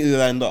conveniently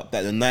lined up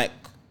that the Nike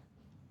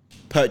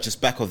purchase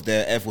back of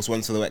their Air Force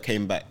One silhouette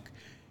came back.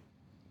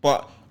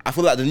 But I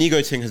feel like the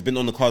Nigo thing has been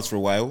on the cards for a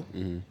while.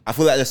 I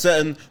feel like there's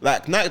certain,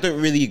 like, Nike don't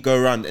really go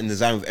around and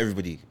design with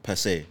everybody, per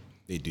se.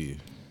 They do.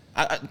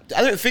 I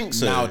don't think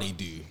so. Now they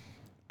do.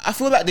 I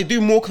feel like they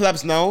do more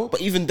collabs now, but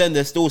even then,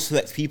 there's still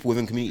select people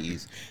within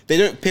communities. They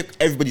don't pick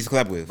everybody to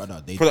collab with,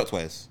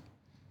 product-wise.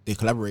 They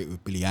collaborate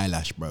with Billie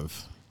Eilish, bruv.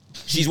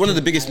 She's one of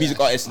the biggest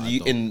music artists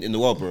in the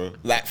world, bro.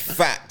 Like,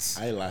 facts.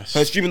 Eyelash.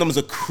 Her streaming numbers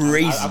are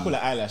crazy. I call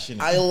it eyelash, innit?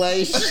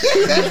 Eyelash.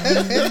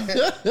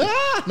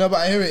 No, but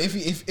I hear it.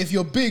 If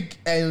you're big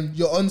and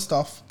you're on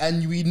stuff,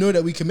 and we know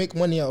that we can make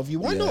money out of you,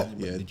 why not?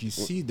 Yeah. Did you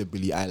see the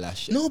Billie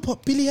Eilish? No,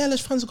 but Billie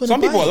Eilish fans are gonna.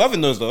 Some buy people it. are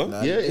loving those though.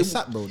 Yeah, it's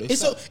sad, bro.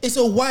 It's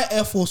a white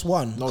Air Force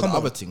One. No, Come the on.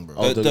 other thing,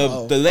 bro.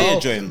 The layer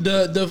joint.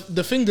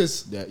 The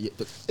fingers.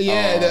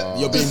 Yeah,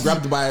 you're being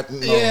grabbed by. No,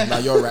 Yeah. nah,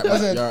 you're right.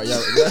 That's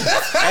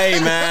it. Hey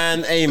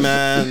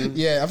man.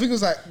 Yeah, I think it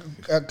was like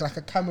a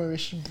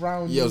camerish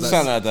brown. Yeah, it was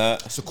Something like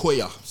that.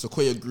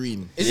 Sequoia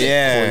green.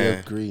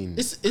 Yeah. Green.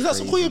 Is that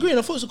Sequoia green?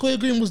 I thought Sequoia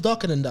green was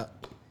darker than that.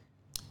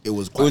 It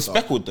was It quite was dark.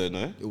 speckled though,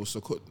 no? It was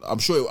Sequoia. I'm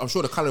sure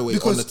the colorway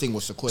Because- on the thing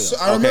was Sequoia. So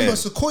I remember Okay.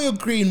 Sequoia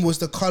green was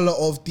the color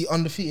of the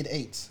undefeated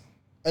 8,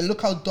 and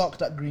look how dark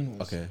that green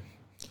was. Okay.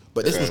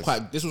 But this was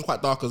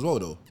quite dark as well,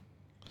 though.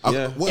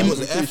 Yeah. What was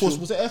it? Air Force?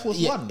 Was it Air Force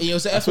Yeah, One? it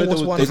was the Air That's where Force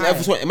there was- One. It was high. Air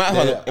Force One. It might have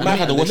had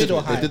the the wash.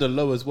 middle They did a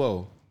low as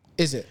well.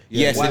 Is it?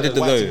 Yes, they did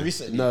the low.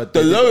 No,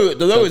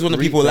 The low is one of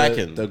green- people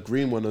liking. The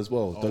green one as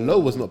well. The low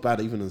was not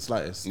bad even in the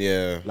slightest.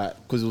 Yeah. Like,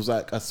 because it was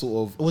like a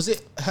sort of Was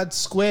it had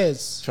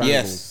squares,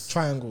 triangles. Yes.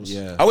 triangles?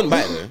 Yeah. I wouldn't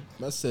buy it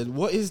though. I said,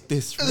 what is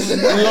this?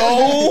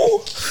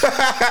 No.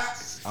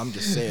 I'm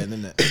just saying,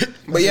 innit?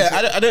 But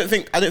yeah, I don't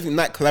think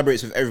Nike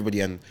collaborates with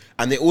everybody, and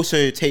they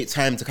also take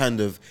time to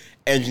kind of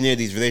engineer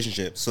these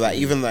relationships. So like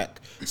even like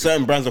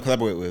certain brands I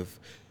collaborate with,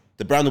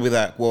 the brand will be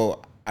like,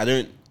 well, I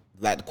don't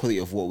like the quality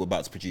of what we're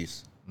about to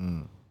produce.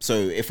 So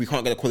if we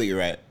can't get the quality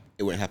right,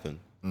 it won't happen.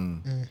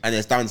 And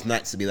it's down to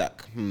Nike to be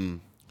like,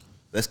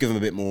 let's give them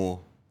a bit more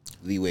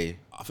leeway.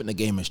 I think the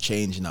game has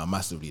changed now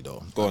massively,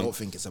 though. Go on. I don't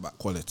think it's about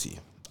quality.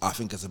 I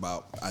think it's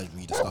about, as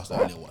we discussed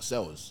earlier, what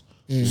sells.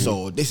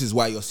 So this is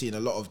why you're seeing a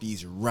lot of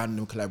these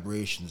random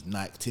collaborations,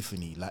 Nike,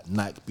 Tiffany, like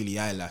Nike, Billie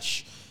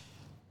Eilish,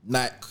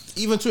 Nike,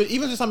 even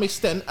to some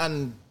extent,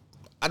 and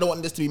I don't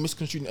want this to be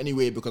misconstrued in any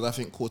way because I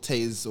think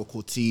Cortez,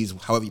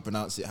 however you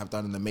pronounce it, have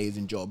done an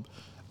amazing job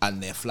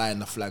and they're flying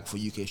the flag for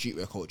UK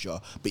streetwear culture.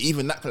 But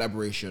even that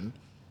collaboration,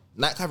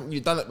 Nike haven't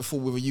really done it before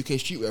with a UK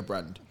streetwear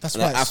brand. That's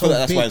And why I it's feel so like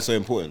that's big. why it's so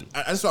important.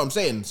 And that's what I'm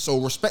saying. So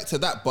respect to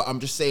that, but I'm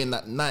just saying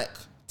that Nike,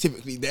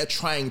 typically, they're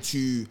trying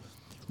to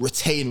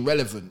retain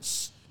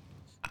relevance.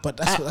 But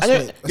that's what. I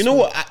don't, you know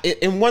what?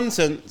 In one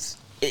sense,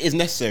 it is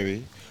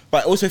necessary,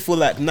 but I also feel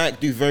like Nike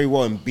do very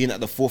well in being at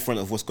the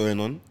forefront of what's going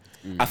on.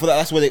 I feel like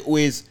that's where they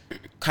always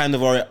kind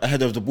of are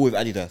ahead of the ball with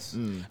Adidas.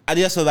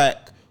 Adidas are like,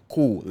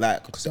 cool,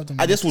 like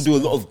Adidas will do a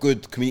lot of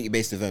good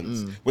community-based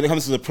events. When it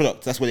comes to the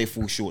product, that's where they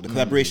fall short. The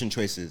collaboration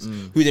choices,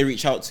 who they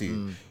reach out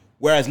to.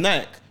 Whereas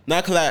Nike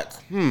are like,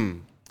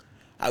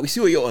 we see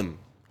what you're on.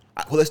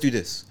 Well, let's do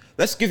this.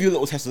 Let's give you a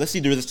little tester. Let's see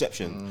the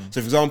reception.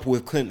 So, for example,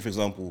 with Clint, for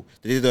example,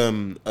 they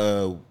did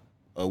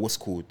what's it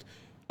called,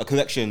 a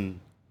collection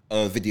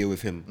video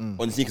with him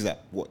on the sneakers app.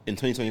 What, in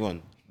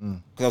 2021?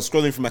 Because I was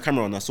scrolling through my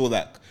camera and I saw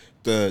like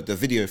the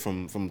video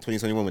from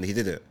 2021 when he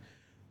did it.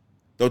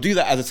 They'll do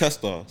that as a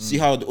tester, see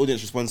how the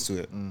audience responds to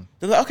it.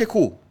 They're like, okay,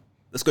 cool,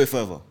 let's go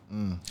further.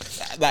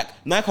 Like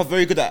Nike are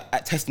very good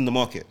at testing the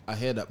market. I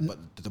hear that, but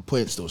the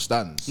point still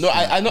stands. No,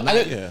 I know. I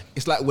don't. Yeah.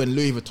 It's like when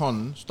Louis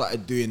Vuitton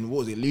started doing, what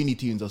was it, Looney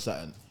Tunes or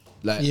something.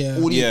 Like Yeah.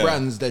 all these Yeah.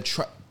 brands,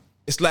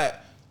 it's like,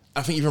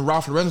 I think even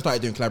Ralph Lauren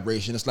started doing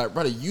collaboration. It's like,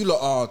 brother, you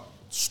lot are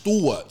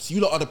stalwarts.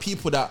 You lot are the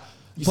people that,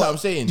 you see what I'm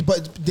saying?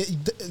 But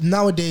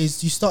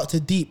nowadays, you start to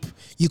deep.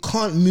 You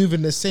can't move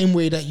in the same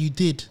way that you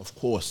did. Of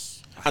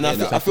course. And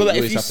I feel like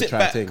if you sit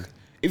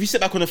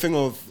back on the thing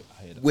of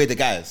we're the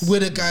guys,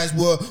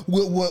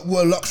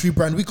 we're a luxury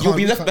brand. We can't. You'll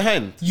be left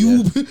behind.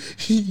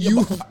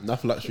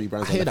 Enough luxury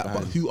brands. I hear that,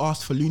 but who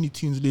asked for Looney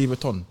Tunes Louis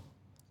Vuitton?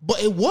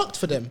 But it worked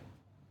for them.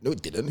 No,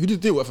 it didn't. Who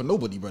did it work for?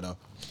 Nobody, brother.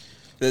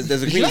 There's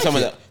a community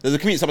someone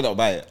that will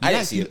buy it. I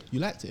didn't see it. You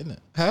liked it, innit?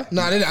 Huh?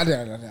 No, I didn't. I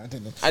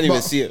didn't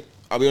even see it.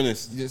 I'll be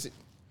honest.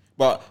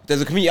 But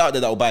there's a community out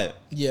there that will buy it.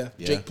 Yeah.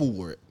 Jake Paul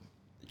wore it.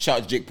 Shout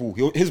out to Jake Paul.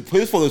 His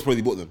followers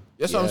probably bought them.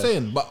 That's what I'm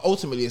saying. But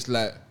ultimately, it's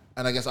like,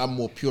 and I guess I'm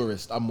more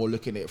purist. I'm more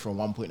looking at it from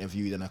one point of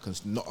view than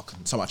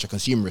so much a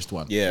consumerist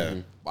one. Yeah.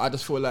 But I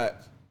just feel like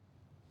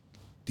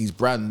these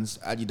brands,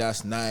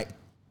 Adidas, Nike,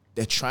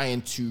 they're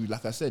trying to,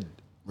 like I said,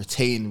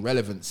 retain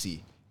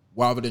relevancy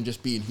rather than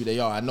just being who they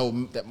are. I know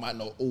that might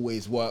not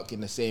always work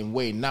in the same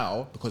way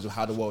now because of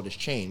how the world has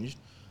changed,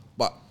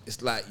 but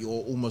it's like you're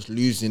almost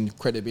losing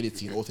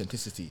credibility and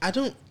authenticity. I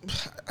don't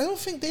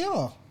think they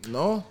are.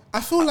 No? I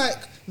feel like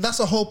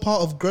that's a whole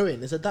part of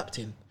growing, is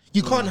adapting.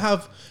 You can't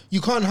have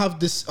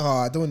this.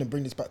 I don't want to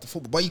bring this back to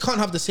football, but you can't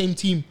have the same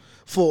team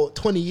for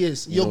 20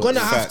 years. You're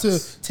gonna have to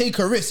take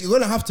a risk. You're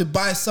gonna have to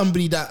buy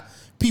somebody that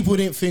people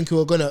didn't think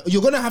you're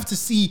gonna have to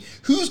see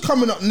who's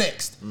coming up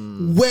next.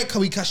 Where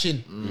can we cash in?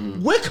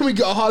 Where can we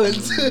get a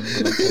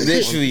Haaland?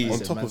 Literally. On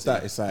top of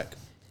that, it's like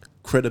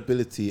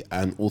credibility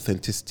and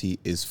authenticity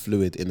is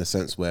fluid in the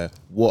sense where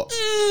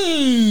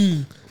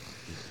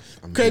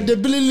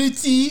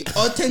credibility,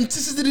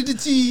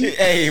 authenticity,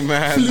 hey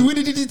man,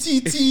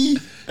 fluidity.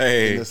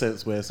 Hey. In the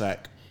sense where it's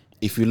like,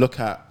 if you look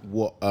at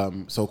what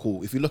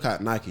if you look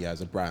at Nike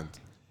as a brand,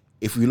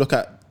 if you look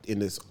at in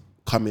this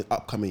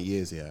upcoming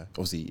years here,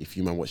 obviously if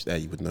you man watch there,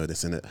 you would know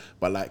this, innit?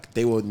 But like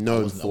they were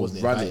known for running,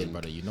 invited,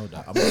 brother. You know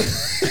that.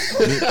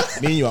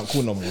 Me and you aren't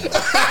cool no more.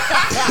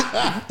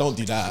 Don't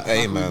do that.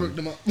 Hey man.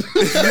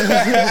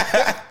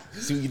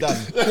 See what you done.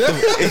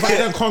 If I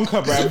don't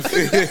conquer,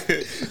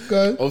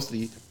 bruv.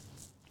 obviously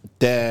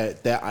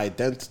their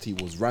identity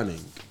was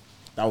running.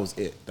 That was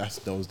it. That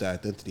was their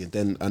identity. And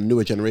then a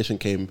newer generation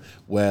came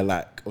where,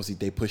 like, obviously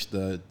they pushed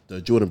the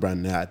Jordan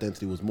brand. Their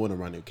identity was more than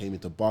running. It came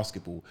into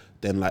basketball.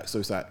 Then, like, so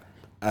it's like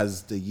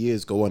as the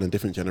years go on and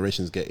different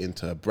generations get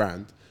into a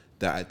brand,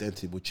 their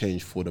identity will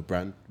change for the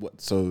brand.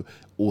 So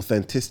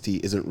authenticity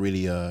isn't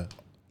really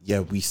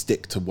we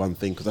stick to one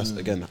thing, because that's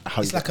again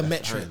how it's like a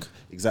metric.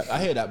 Exactly.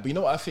 I hear that, but you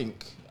know what I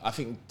think? I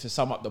think to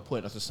sum up the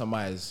point, or to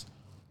surmise,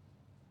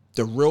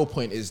 the real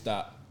point is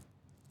that,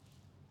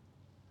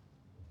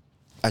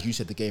 as you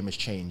said, the game has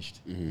changed.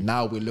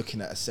 Now we're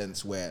looking at a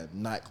sense where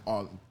Nike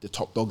aren't the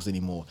top dogs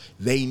anymore.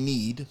 They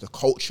need the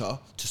culture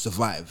to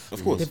survive.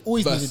 Of course. They've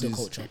always needed the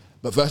culture.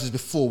 But versus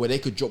before, where they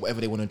could drop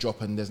whatever they want to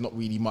drop and there's not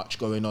really much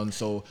going on.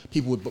 So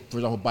people would, for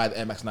example, buy the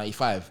Air Max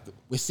 95.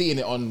 We're seeing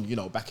it on,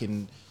 back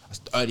in the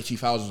early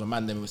 2000s when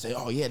man them would say,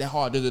 oh yeah, they're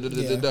hard.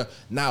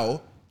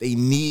 Now they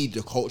need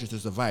the culture to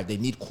survive. They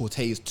need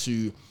Cortez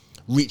to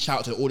reach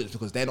out to the audience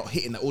because they're not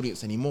hitting the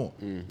audience anymore.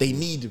 They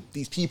need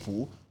these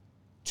people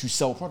to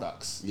sell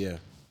products. Yeah.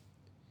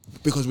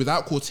 Because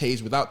without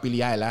Cortez, without Billie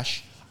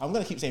Eilish, I'm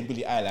going to keep saying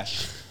Billie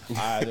Eilish.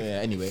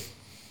 Anyway,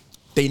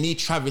 they need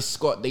Travis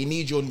Scott. They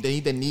need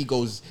the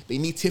Negos. They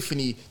need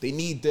Tiffany. They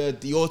need the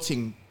Dior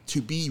thing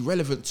to be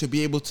relevant, to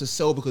be able to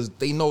sell, because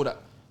they know that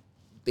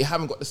they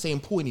haven't got the same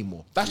pull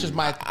anymore. That's just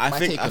my take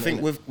on it. I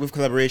think with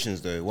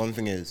collaborations though, one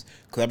thing is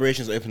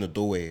collaborations open the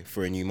doorway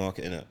for a new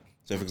market, innit?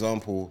 So for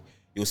example,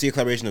 you'll see a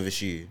collaboration of a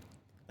shoe,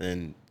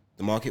 and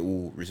the market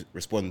will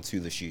respond to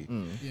the shoe.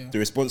 The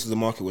response of the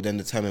market will then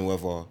determine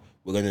whether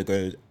we're going to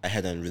go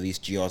ahead and release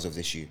GRs of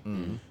this shoe.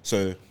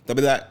 So they'll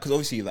be like, because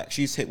obviously like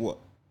shoes take what,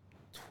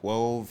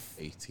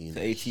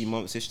 18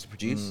 months-ish to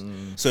produce.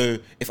 So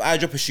if I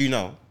drop a shoe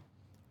now,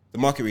 the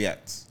market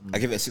reacts. I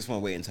give it a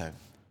 6-month waiting time.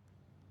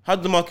 How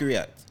did the market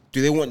react?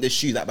 Do they want this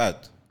shoe that bad?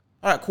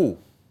 All right, cool.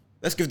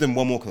 Let's give them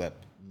one more collab.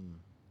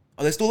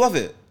 Oh, they still love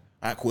it.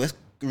 All right, cool. Let's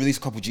release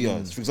a couple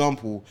GRs. For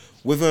example,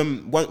 with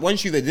one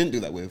shoe they didn't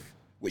do that with,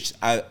 which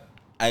I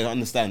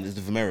understand, is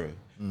the Vomero.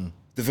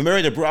 The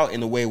Vomero they brought out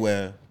in a way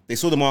where they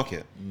saw the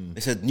market.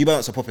 They said New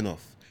Balance are popping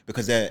off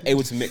because they're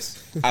able to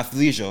mix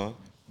athleisure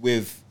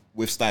with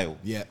style.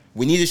 Yeah,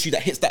 we need a shoe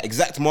that hits that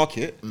exact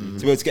market to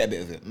be able to get a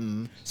bit of it.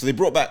 So they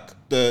brought back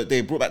the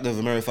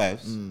Vomero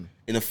 5s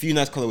in a few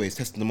nice colorways,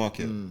 testing the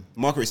market. The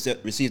market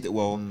received it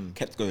well,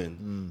 kept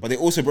going. But they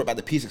also brought back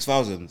the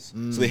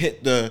P6000s, so they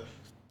hit the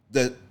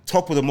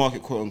top of the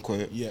market, quote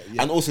unquote,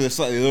 and also the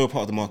slightly lower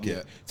part of the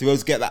market to be able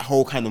to get that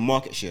whole kind of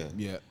market share.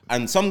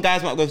 And some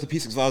guys might go for the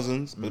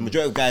P6000s, but the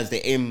majority of guys,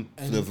 they aim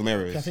for the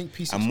Vomeros. I think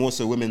and more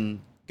so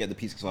women get the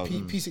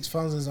P6000s.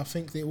 P6000s, I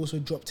think they also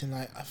dropped in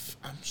like,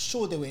 I'm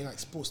sure they were in like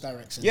Sports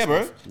Directs. Yeah,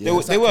 bro. They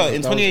were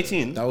in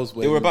 2018. That was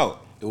when they were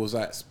about. It was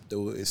like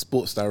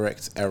Sports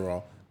Direct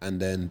era. And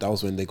then that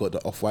was when they got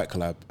the Off-White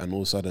collab, and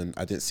all of a sudden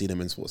I didn't see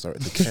them in Sports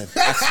Direct again.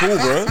 At all,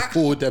 bro.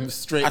 Pulled them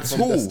straight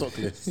from the stock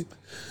list.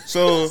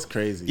 So it's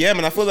crazy. Yeah,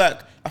 man. I feel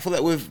like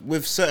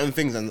with certain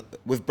things and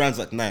with brands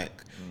like Nike,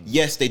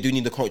 yes, they do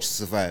need the culture to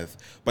survive,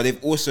 but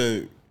they've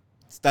also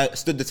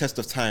stood the test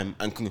of time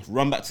and can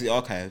run back to the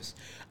archives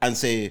and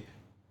say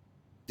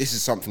this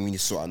is something we need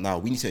to sort out now.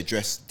 We need to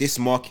address this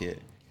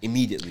market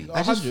immediately.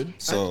 I just,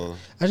 So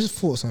I just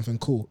thought something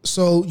cool.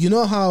 So you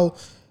know how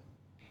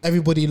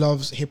everybody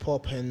loves hip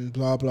hop and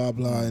blah blah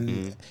blah,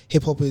 and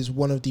hip hop is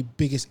one of the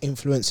biggest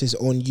influences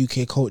on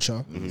UK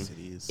culture.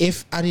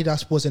 If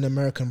Adidas was an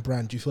American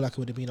brand, do you feel like it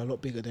would have been a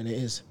lot bigger than it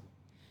is?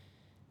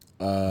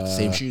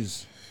 same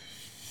shoes.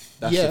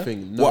 That's Yeah. the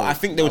thing. No, well, I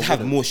think they would have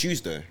wouldn't. more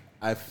shoes though.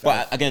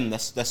 But again,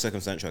 that's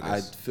circumstantial. I I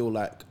guess. feel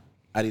like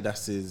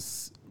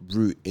Adidas's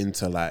route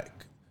into like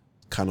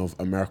kind of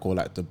America, or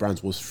like the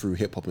brands, was through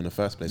hip hop in the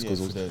first place.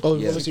 Because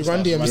Obviously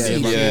Run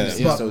DMC.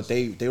 Yeah. so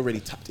they already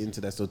tapped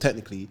into that. So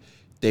technically,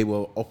 they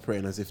were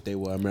operating as if they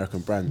were American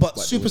brands. But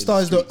they were in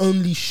Superstar is the streets.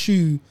 only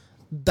shoe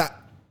that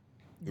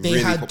they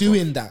Really had popped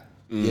doing that.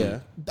 Yeah.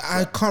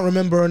 I can't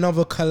remember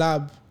another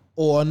collab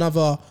or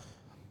another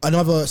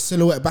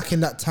silhouette back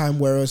in that time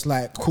where it was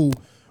like, cool,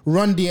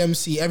 Run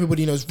DMC,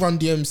 everybody knows Run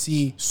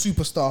DMC,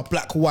 Superstar,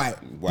 black, white,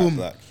 White, boom.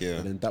 black, yeah.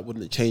 And then that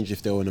wouldn't change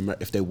if they were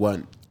if they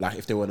weren't like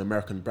if they were an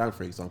American brand,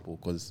 for example,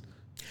 because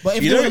But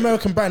if You they were know- an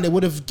American brand, they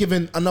would have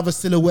given another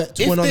silhouette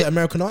to If another they-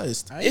 American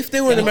artist. If they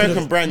were an They could've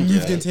American brand,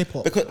 moved yeah, into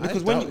hip-hop.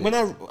 because doubt when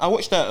I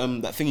watched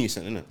that thing you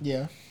sent, innit?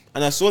 Yeah.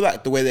 And I saw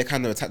like the way they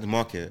kind of attacked the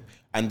market,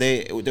 and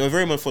they were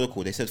very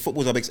methodical. They said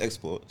football's our biggest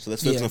export, so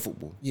let's focus Yeah. on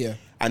football. Yeah.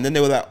 And then they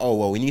were like, oh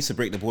well, we need to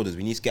break the borders.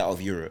 We need to get out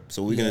of Europe.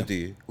 So what we're gonna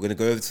do? We're gonna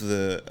go over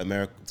to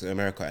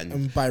America and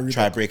And buy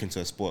try Reebok. break into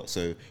a sport.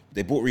 So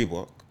they bought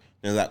Reebok.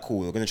 And they're like, cool.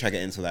 We're gonna try to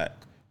get into like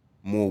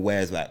more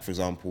wares, like for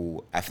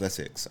example,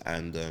 athletics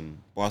and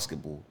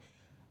basketball.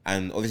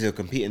 And obviously they're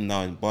competing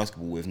now in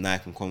basketball with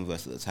Nike and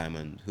Converse at the time,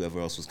 and whoever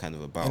else was kind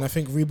of about. And I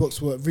think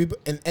Reeboks were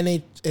in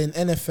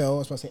NFL. I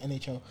was about to say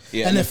NHL.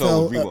 Yeah,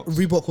 NFL. NFL,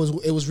 Reebok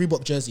was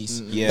Reebok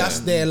jerseys. Yeah. That's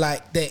their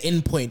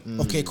end point.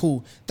 Okay,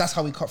 cool. That's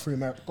how we cut through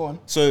America. Go on.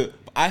 So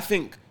I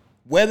think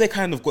where they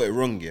kind of got it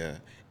wrong, yeah,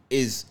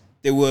 is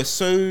they were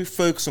so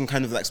focused on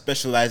kind of like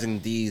specializing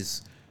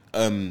these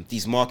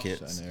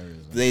markets.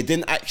 They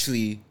didn't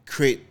actually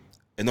create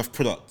enough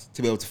product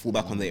to be able to fall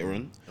back on later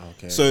on.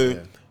 Okay, So yeah.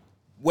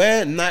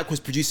 where Nike was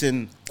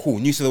producing cool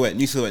new silhouette,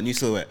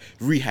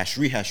 rehash.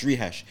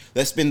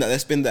 Let's spin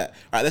that. All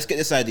right, let's get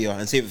this idea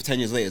and save it for 10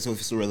 years later, so if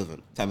it's still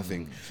relevant, type of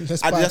thing.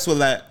 Adidas were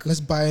like,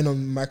 Let's buy in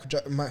on I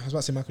was about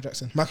to say Michael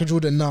Jackson. Michael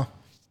Jordan now.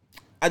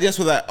 Adidas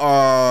were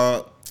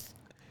like,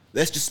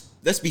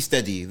 let's be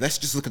steady. Let's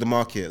just look at the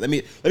market. Let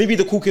me be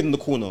the cool kid in the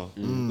corner.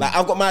 Like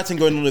I've got my thing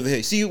going on over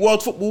here. See,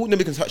 world football,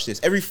 nobody can touch this.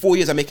 Every 4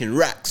 years I'm making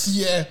racks.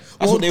 Yeah.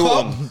 That's what they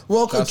want.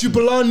 World Cup,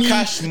 Jubilani.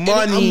 Cash and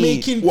money. I'm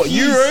making what,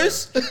 peace.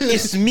 euros?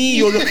 It's me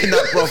you're looking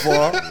at,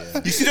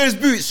 brother. You see those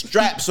boots,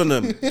 straps on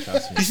them. You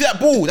see that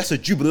ball? That's a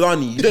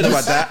Jubilani. You don't know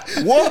about that.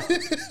 What?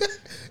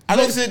 And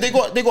obviously they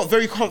got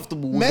very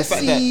comfortable with the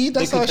fact that Messi,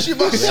 that's how she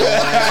must.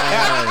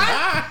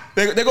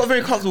 they got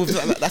very comfortable with the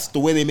fact that that's the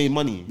way they made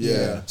money.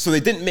 Yeah. So they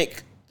didn't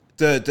make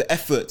the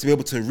effort to be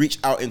able to reach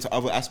out into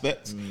other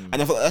aspects. And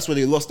I thought that's where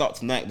they lost out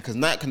to Nike, because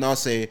Nike can now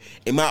say,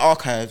 in my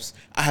archives,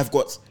 I have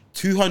got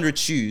 200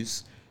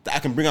 shoes that I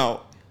can bring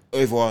out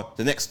over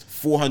the next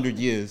 400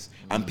 years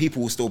and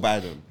people will still buy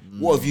them.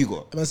 What have you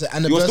got? I'm gonna say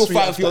You're still anniversary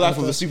fighting for your life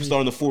after with a superstar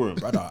on the forum.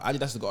 Brother, Adidas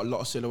has got a lot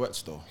of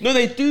silhouettes though. No,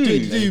 they do. They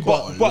do,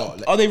 but got a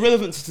lot. are they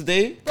relevant to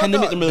today? Can they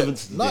make them relevant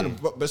to No, today?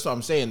 but that's what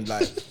I'm saying.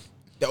 Like,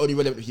 they're only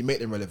relevant if you make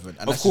them relevant.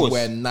 And Of that's course.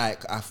 where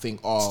Nike, I think,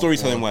 are.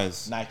 Storytelling or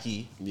wise.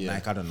 Nike, Yeah.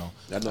 Nike, I don't know.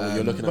 I know what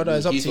you're looking brother, at.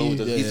 it's up He's to the one you.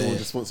 with the- he's the Yeah. one with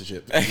the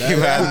sponsorship.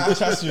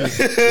 Trust me.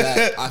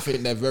 Like, I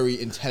think they're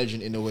very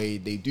intelligent in the way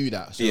they do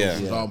that. So, Yeah.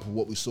 for example,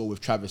 what we saw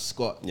with Travis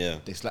Scott, Yeah.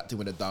 they slapped him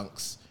with the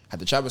dunks, had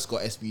the Travis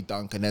Scott SB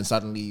dunk, and then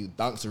suddenly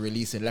dunks are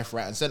releasing left,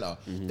 right, and center.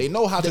 They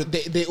know how to.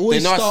 They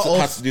always They know start how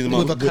to off do them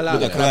with a up with collab. a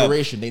the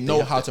collaboration, they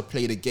know how to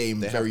play the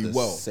game They have very the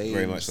well.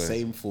 Very much so.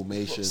 Same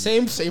formation.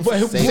 Same Same game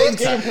game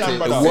plan, plan,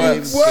 brother. It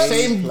works.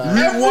 Same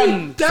Route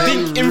one,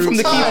 dink in from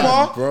the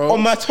keeper bro.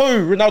 on my toe,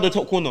 Ronaldo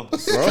top corner.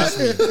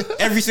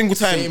 Every single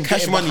time, Same cash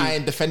getting money.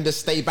 behind, defenders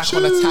stay back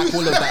on attack, all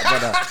of that,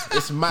 brother.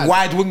 It's mad.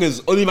 Wide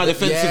wingers, only my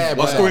defensive Yeah, are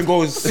brother. scoring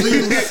goals.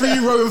 Free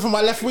rowing for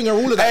my left winger,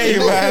 all of that. Hey, They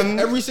know man.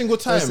 every single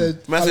time.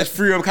 said- Man says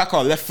free on Kaka,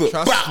 left foot.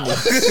 Trust Bah!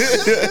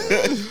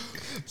 me.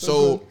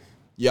 So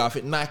yeah, I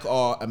think Nike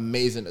are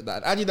amazing at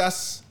that.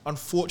 Adidas,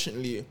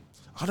 unfortunately,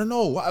 I don't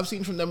know what I've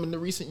seen from them in the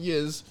recent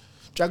years.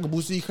 Dragon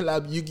Ball Z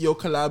collab, Yu-Gi-Oh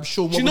collab,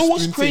 show. Do you know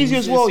what's crazy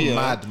as well? Yeah,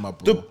 mad, my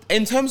bro.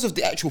 In terms of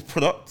the actual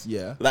product,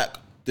 Yeah. like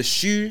the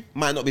shoe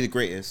might not be the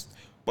greatest,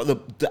 but the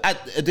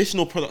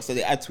additional products that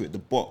they add to it, the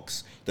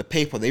box, the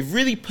paper, they've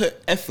really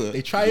put effort.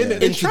 They try in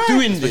it. They into try.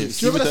 doing Do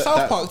this. you remember the With South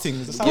that- Park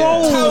things? The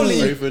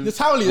Bro.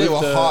 Towley, they were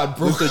hard,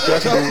 bro. With the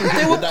Dragon Ball,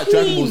 They were with that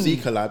Dragon Ball clean. Z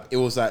collab, it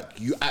was like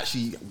you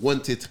actually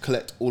wanted to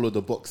collect all of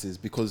the boxes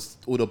because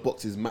all the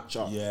boxes match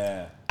up.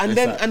 Yeah. And It's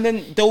then like- and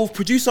then they'll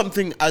produce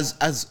something as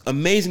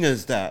amazing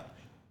as that,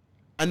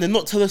 and then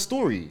not tell a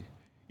story.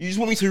 You just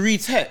want me to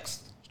read text.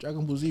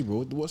 Dragon Ball Z,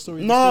 bro. What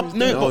story? No, the story's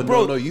no, there? but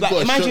bro, no, you like, got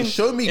to imagine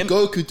show me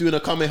Goku doing a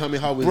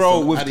Kamehameha with bro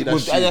some with Adidas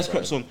with shoes, Adidas bro.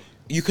 creps on.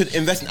 You could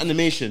invest in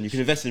animation. You can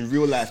invest in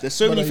real life. There's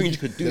so many things you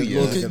could do. there's Yeah.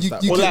 loads You against can,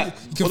 that. you Or can, like-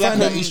 you can or like,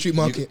 find that East Street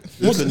Market.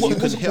 You What's can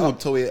it hit called? up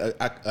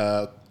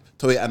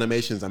Toei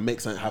Animations and make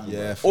something happen.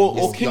 Yeah, Or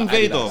Yes, King you're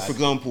Vader, Adidas. for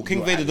example. King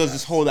You're Vader does Adidas.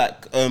 this whole like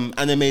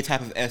anime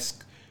type of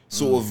esque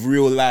sort of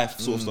real life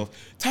sort of stuff.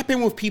 Tap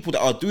in with people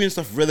that are doing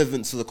stuff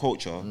relevant to the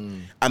culture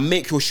and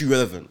make your shoe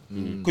relevant.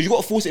 Because you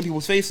got to force it in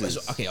people's faces.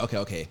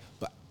 Okay.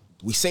 But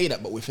we say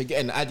that, but we're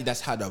forgetting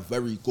Adidas had a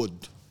very good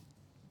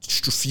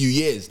few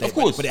years. Of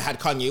course. But it had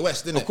Kanye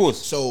West, didn't it? Of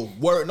course. So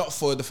were it not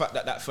for the fact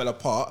that that fell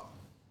apart,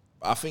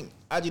 I think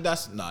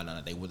Adidas,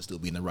 no, they wouldn't still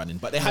be in the running.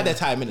 But they had their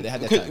time, innit? They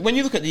had their Because time. when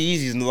you look at the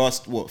Yeezys in the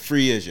last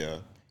 3 years, yeah,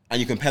 and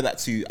you compare that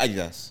to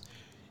Adidas,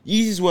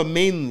 Yeezys were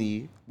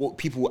mainly what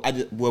people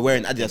were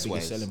wearing Adidas biggest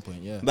wise. selling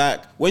point, yeah.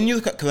 Like when you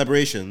look at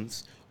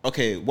collaborations,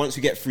 okay, once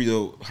you get through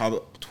the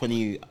how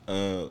 20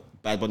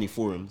 Bad Bunny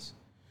forums,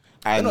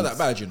 They're and not that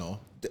bad, you know.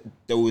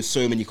 there was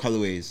so many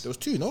colorways. There was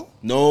 2, no?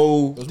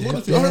 No, There was more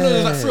than 2. No,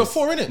 there's like 3 or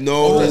 4 in it.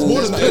 no, there's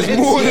more than that. There's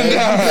more than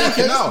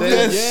that.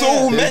 There's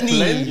so many.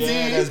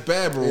 Yeah, there's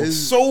bare, bro.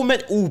 So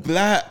many, all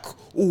black,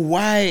 all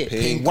white,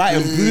 Pink, white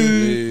and blue,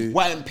 blue.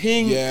 white and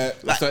pink. Yeah.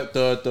 like, It's like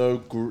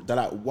the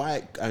like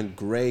white and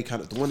grey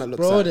kind of the one that looks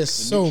Bro, like there's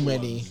so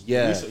many.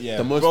 yeah, Yeah.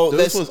 the most Bro, those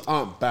there's- ones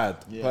aren't bad.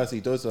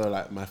 Personally, those are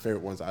like my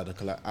favorite ones out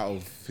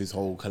of his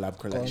whole collab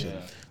collection.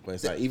 But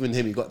it's like even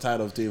him, he got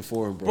tired of doing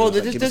forum, bro. bro,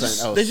 He's like, give me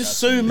something else. there's just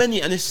so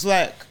many, and it's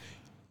like,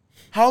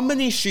 how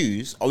many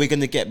shoes are we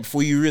gonna get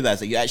before you realize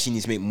that you actually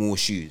need to make more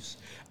shoes?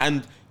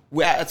 And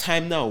we're at a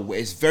time now where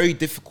it's very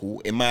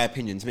difficult, in my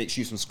opinion, to make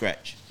shoes from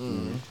scratch.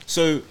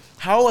 So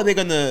how are they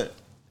gonna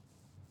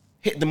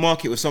hit the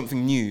market with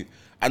something new,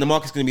 and the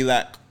market's gonna be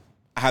like,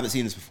 I haven't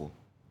seen this before?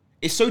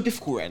 It's so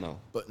difficult right now.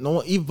 But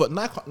Nike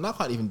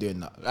can't even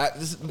doing that. Like,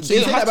 They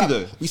don't have to,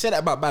 though. We said that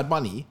about Bad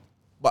Bunny,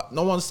 but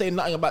no one's saying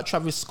nothing about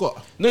Travis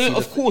Scott. No,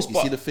 of course, You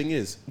but see, the thing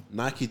is,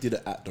 Nike did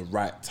it at the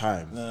right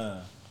time.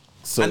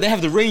 So and they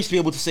have the range to be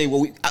able to say,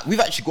 well, we've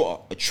actually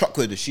got a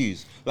truckload of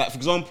shoes. Like, for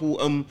example,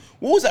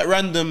 what was that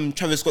random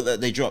Travis Scott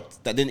that they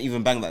dropped that didn't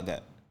even bang like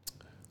that?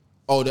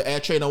 Oh, the Air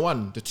Trainer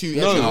 1, the 2 Air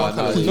No, Trainer no, 1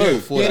 no, colours. no. Yeah,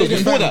 Before they didn't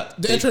before bang.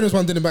 that. The Air Trainers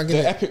one didn't bang in The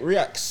it. Epic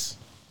Reacts.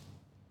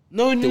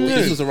 No.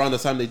 this was around the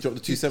time they dropped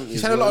the 270.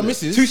 He's had a lot of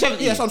misses.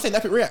 270. Yeah, that's what I'm saying.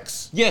 Epic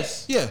Reacts.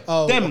 Yes. Yeah.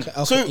 Oh, Them. okay,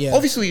 okay, So yeah.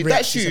 obviously React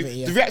that shoe, 270,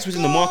 yeah. the React was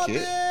in the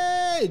market.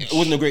 Garbage. It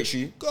wasn't a great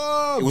shoe.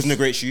 Garbage. It wasn't a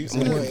great shoe. I'm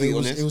gonna be It completely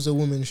was, honest. it was a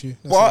woman's shoe.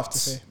 That's what I have to But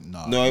say.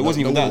 no, it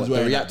wasn't even no that. one's The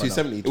wearing React that, brother.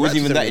 270. It wasn't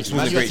even that. It just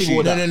wasn't a great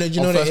shoe. No, do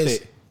you know on what it first is?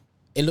 date.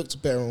 It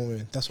looked better on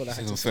women. That's what I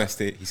had to say. First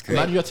date, he's killing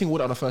Imagine me. your thing wore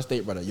that on a first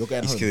date, brother. You're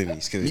getting He's home. killing me.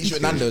 He's killing me. Meet you He's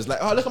at killing me. Nando's, like,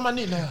 oh, look at my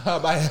knee.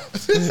 Bye.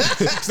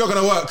 It's not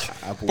gonna work.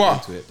 I bought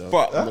But- into it though.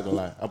 but- I'm not gonna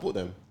lie. I bought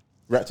them.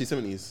 React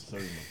 270s.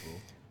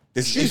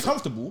 The shoe's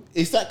comfortable.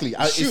 Exactly.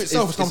 shoe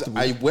itself is comfortable.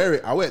 I wear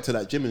it to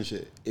that gym and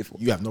shit. If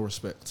You have no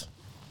respect.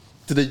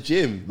 to the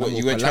gym. What,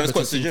 you went Travis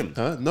Scott to the gym?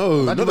 Huh?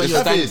 No, not the the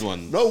Travis Stan's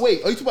one. No,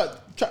 wait. Are you talking about?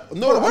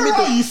 No, Bro, where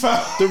are you,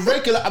 fam? the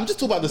regular. I'm just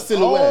talking about the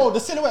silhouette. Oh, the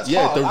silhouette's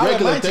Yeah, hard. the I went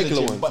regular, mine to the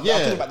regular gym, ones. But I'm Yeah.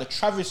 talking about the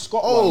Travis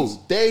Scott Oh, ones.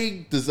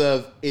 they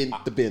deserve in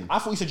the bin. I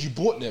thought you said you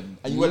bought them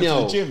and you went to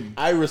No, the gym.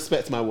 I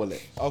respect my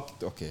wallet.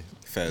 Okay.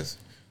 Fairs.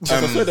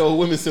 I swear they were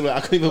women's silhouette.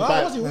 I couldn't even No,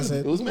 buy it wasn't That's it.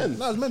 it. It was men.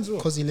 No, it's men's as well.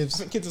 Because he I lives.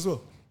 think kids as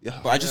well. Yeah,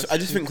 But I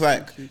just think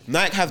like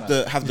Nike have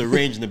the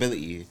range and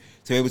ability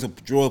to be able to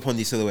draw upon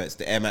these silhouettes,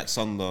 the Air Max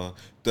Thunder,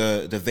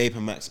 the Vapor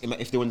Max,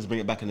 if they wanted to bring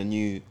it back in a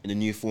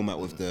new format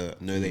with the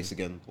no lace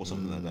again or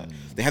something like that.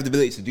 They have the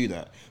ability to do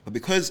that. But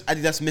because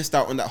Adidas missed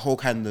out on that whole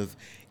kind of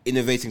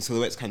innovating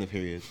silhouettes kind of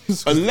period,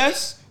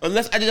 unless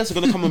Adidas are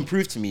gonna come and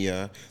prove to me,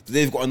 that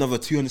they've got another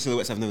 200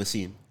 silhouettes I've never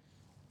seen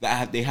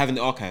that they have in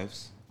the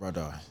archives,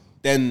 Brother,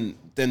 then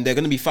they're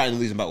gonna be fighting a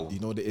losing battle. you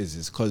know what it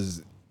is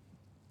because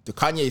the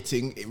Kanye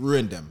thing, it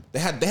ruined them. They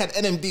had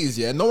NMDs,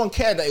 yeah. No one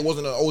cared that it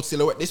wasn't an old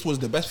silhouette. This was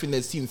the best thing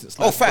they'd seen since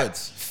sliced bread.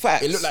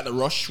 Facts. It looked like the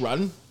Rush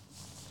run.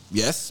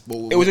 Yes, but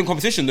It was in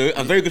competition though,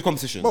 and very good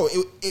competition. bro.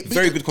 It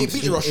Very beat, good It beat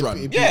competition. the Rush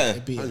run. Yeah.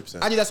 100%.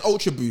 Adidas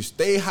Ultra Boost.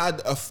 They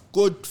had a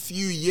good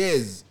few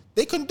years.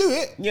 They can do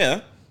it,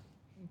 Yeah.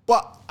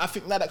 but I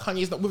think now that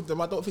Kanye's not with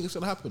them, I don't think it's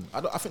gonna happen.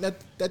 I think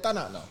they're done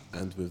out now.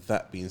 And with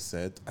that being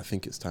said, I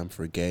think it's time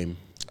for a game.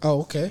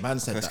 Oh, okay. Man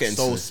said Let's that get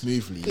into so this.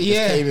 smoothly.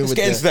 Yeah. Just came in Let's with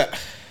get into that.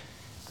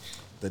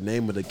 The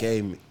name of the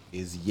game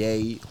is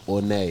Yay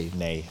or Nay.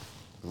 Nay.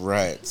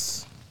 Right.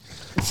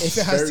 If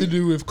it has to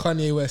do with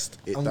Kanye West,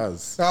 It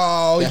does.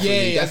 Oh,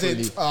 Definitely, yeah, as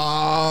definitely. it.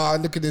 Ah,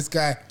 look at this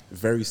guy.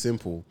 Very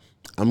simple.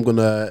 I'm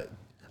gonna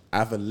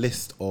have a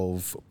list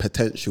of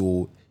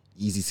potential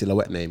Yeezy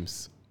silhouette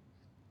names.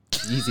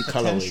 Yeezy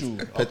Potential.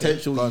 colorways. Okay,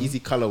 Potential go on.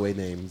 Yeezy colorway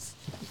names.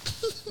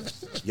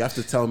 You have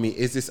to tell me,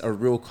 is this a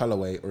real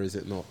colorway or is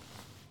it not?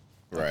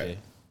 Right.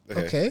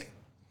 Okay,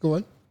 go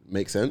on.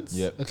 Make sense?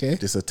 Yep. Okay.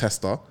 This is a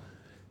tester.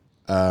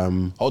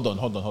 Hold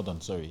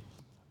on. Sorry.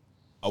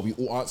 Are we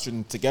all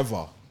answering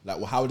together? Like,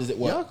 well, how does it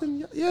work?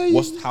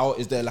 Yeah. How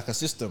is there like a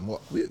system?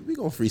 What? we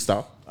going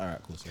freestyle. All right,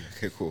 cool. Sorry.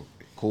 Okay, cool.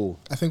 Cool.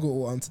 I think we'll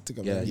all answer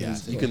together. Yeah.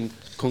 You can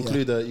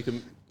conclude you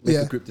can make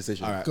Yeah. a group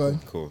decision. All right. Go on.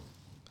 Cool.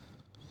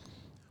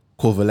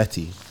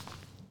 Corvaletti.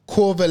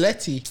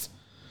 Corvaletti.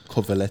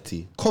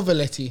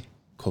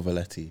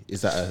 Corvaletti.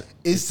 Is that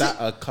Is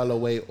a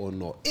colorway or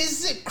not?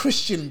 Is it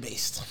Christian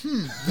based?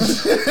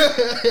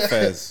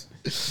 Fairs.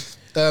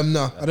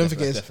 No, I don't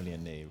think it is. Definitely a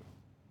name.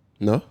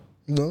 No.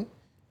 No.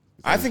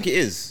 I think it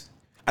is.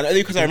 And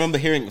only because I remember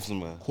hearing it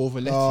somewhere.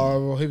 Corvaletti.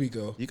 Oh, well, here we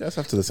go. You guys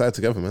have to decide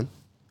together, man.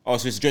 Oh,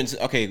 so it's joint.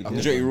 Okay,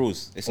 majority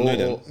rules. It's no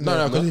then.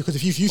 no, because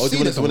if you've Or do seen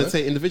you it want somewhere, to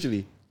say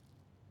individually?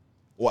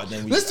 what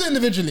then? Let's do it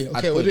individually.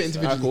 Okay, we'll do it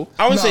individually. Cool.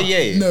 I would Nah, say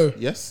yay. No.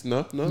 Yes.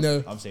 No. No.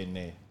 No. I'm saying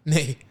nay.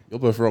 Nay. You're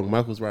both wrong.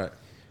 Michael's right.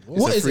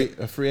 What is it?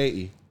 A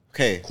 380.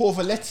 Okay.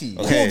 Corvaletti.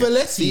 Okay.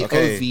 Corvaletti.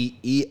 Okay.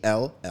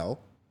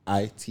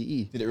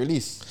 COVELLITE. Did it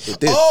release? It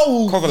did.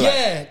 Oh, Cover light.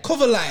 yeah.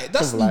 Cover light.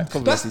 That's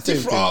Cover that's light, same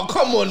different. thing. Oh,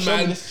 come on, Show man.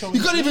 me this, show me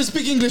You can't even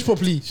speak English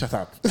properly. Shut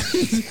up.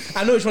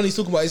 I know which one he's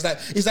talking about.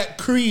 It's like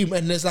cream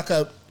and there's like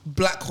a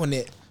black on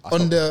it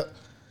on the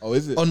Oh,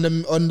 is it? on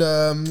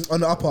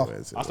the upper. Where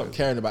is it? I stopped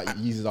caring about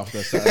Yeezys after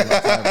a certain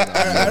amount of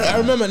time. I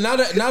remember now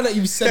that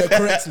you said it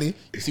correctly.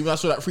 See, when I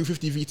saw that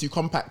 350 V2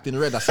 compact in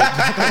red, I said,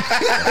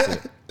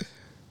 that's it.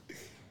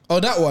 Oh,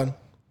 that one.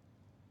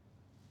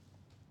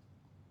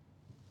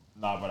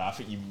 Nah, brother, I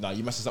think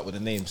you messed us up with the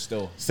name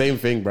still. Same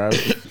thing, bro.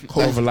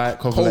 Coverlight.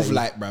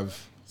 Corvalight, bruv.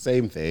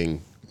 Same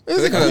thing.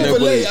 It's because I know Corvaletti,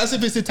 bully. as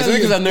if it's It's only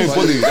because I Italian. know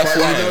bully. That's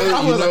why.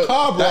 I was a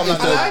car, bro. That I'm is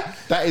like,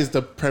 that is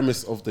the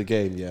premise of the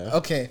game, yeah.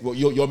 Okay. well,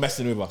 you're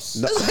messing with us.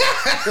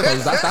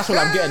 'Cause that's what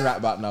I'm getting right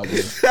about now, bro.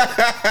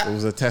 It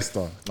was a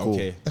tester. Cool.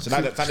 Okay, so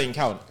that didn't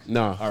count.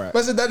 No. All right. But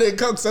I said that didn't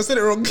count 'cause I said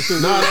it wrong.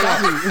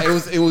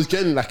 No. It was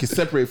genuinely like it's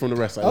separated from the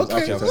rest. It was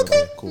Okay, actually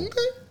okay, cool.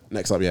 okay.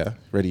 Next up, yeah.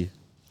 Ready.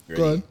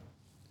 Go on.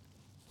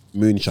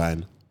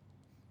 Moonshine.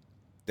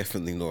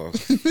 Definitely not.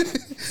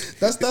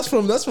 That's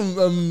from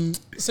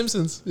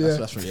Simpsons. Yeah.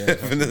 That's right. Yeah.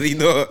 Definitely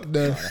not.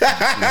 No.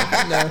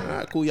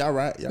 Alright, cool. Y'all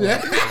right. Y'all Yeah.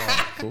 right. Y'all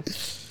right. Cool.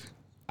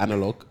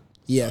 Analog.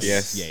 Yes.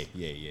 Yes.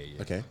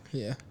 Yeah. Okay.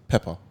 Yeah.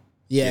 Pepper.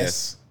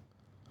 Yes.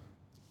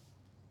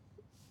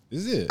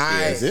 Is it?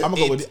 Is it? I'm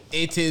gonna go with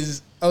It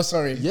is. Oh,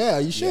 sorry. Yeah,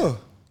 are you sure?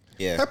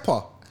 Yeah.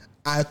 Pepper.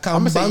 I I'm can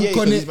gonna say bank yeah on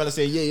because he's it. about to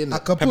say yeah, I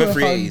innit? can Pepper put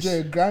free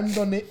 100 grand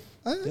on it.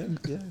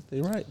 Yeah,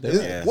 they're right.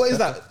 Yeah. What is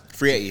that?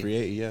 380.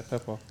 380, yeah,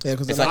 pepper. Yeah,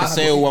 because It's like a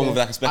sale one with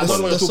like a I special. don't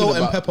know what The you're talking salt and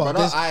about. pepper. Brother,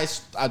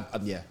 There's-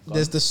 yeah. go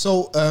There's on. the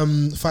salt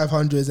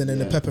 500s and then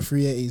the Yeah. pepper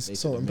 380s.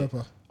 Salt and make-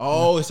 pepper.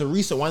 Oh, it's a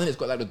recent one and it's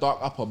got like the dark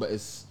upper, but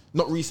it's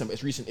not recent, but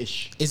it's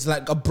recent-ish. It's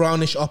like a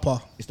brownish upper.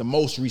 It's the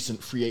most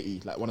recent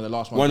 380, like one of the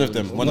last ones. One of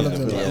them. One of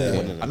them. them, Yeah. yeah.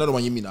 One of I them. know the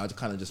one you mean. I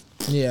kind of just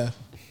Yeah.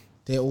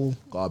 They're all.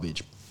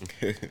 garbage.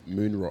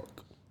 Moon rock.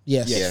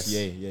 Yes. Yes.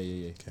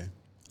 Yeah. Okay.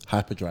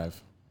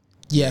 Hyperdrive.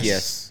 Yes.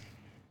 Yes.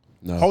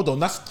 No. Hold on,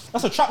 that's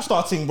a trap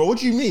star thing, bro. What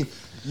do you mean?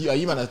 You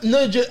man,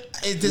 No, there's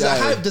Yeah, a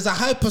hype. yeah. There's a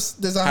hyper.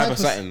 There's a Hyper hyper.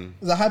 something.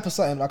 There's a hyper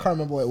something. I can't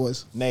remember what it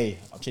was. nay.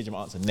 I'm changing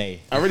my answer.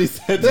 Nay. I already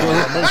said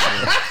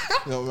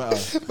that. It don't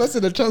matter. That's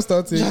in the trap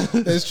starting.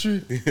 That's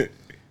true.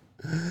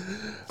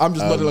 I'm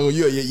just nodding along.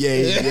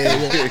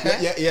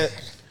 Yeah.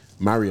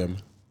 Mariam.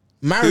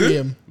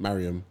 Mariam.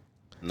 Mariam.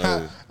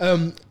 No.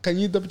 Can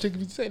you double check if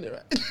you're saying it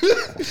right?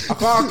 I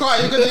can't.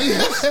 You're gonna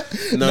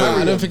No,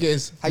 I don't think it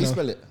is. How you No.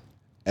 spell it?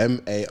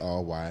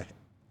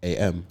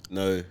 MARYAM.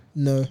 No.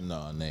 No.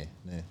 No, nay.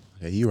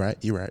 Okay, you're right.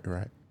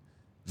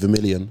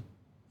 Vermilion.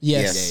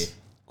 Yes. Yay.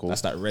 Cool.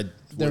 That's that red.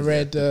 The what is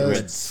red. it?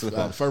 Red.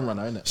 The phone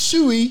runner, isn't it?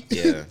 Shuey.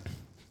 Yeah.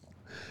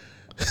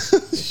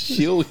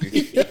 Shield.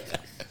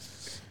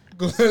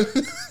 Go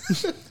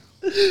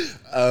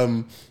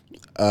on.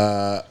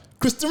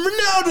 Cristiano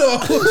Ronaldo.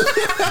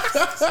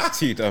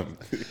 Too dumb.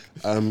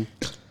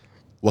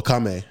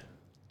 Wakame.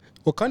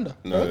 Wakanda.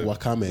 No.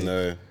 Wakame.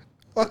 No.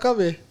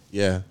 Wakabe.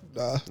 Yeah.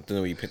 Nah. I don't know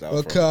where you picked that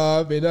up from.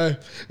 Wakabe. No.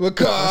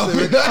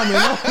 Wakabe.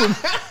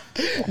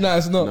 No,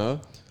 it's not. No.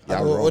 Yeah,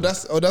 Yeah, or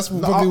that's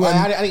probably when.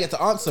 I didn't get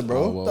to answer,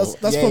 bro. Oh, well.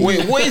 That's Yeah, probably.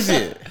 Wait, what is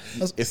it?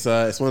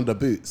 It's one of the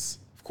boots.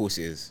 Of course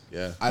it is.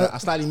 Yeah. I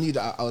slightly knew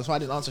that. That's why I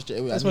didn't answer straight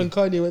away. That's when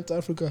Kanye went to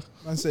Africa.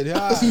 I said,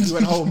 yeah, he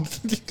went home.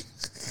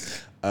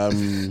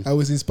 I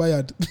was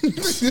inspired.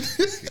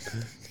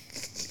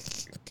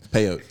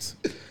 Peyote.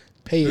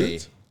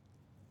 Payote.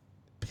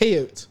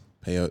 Payote.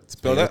 Peyote.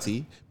 Spell that.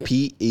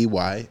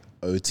 Peyote.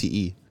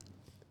 PEYOTE.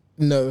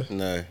 No.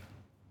 No.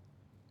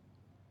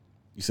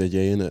 You said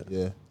yeah, innit?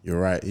 Yeah. You're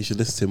right. You should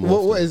listen to him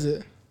more. What is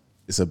it?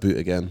 It's a boot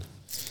again.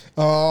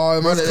 Oh,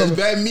 it must come.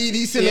 bare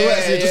meaty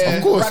silhouettes. Yeah, just yeah.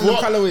 of course. Random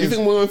You colorways.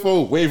 think we're going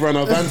for Wave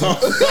Runner, Banter?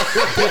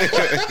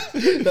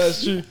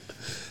 That's true.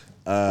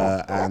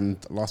 And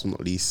last but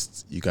not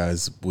least, you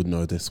guys would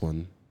know this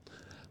one.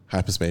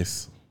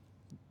 Hyperspace.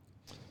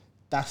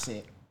 That's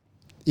it.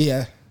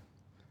 Yeah.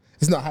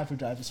 It's not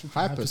hyperdrive. It's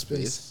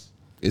hyperspace.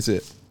 Is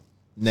it?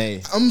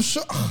 Nay. I'm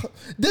sure.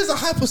 There's a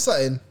hyper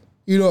something.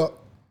 You know.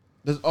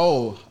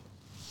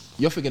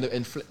 You're thinking of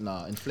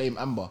Inflame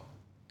Amber.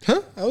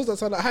 Huh? How was that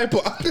sound like hyper?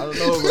 I don't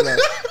know, brother.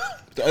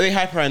 The only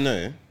hyper I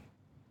know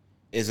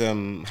is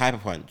Hyper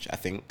Punch, I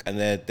think, and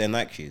they're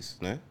Nike shoes.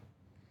 No,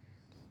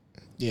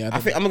 Yeah. I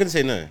think I'm gonna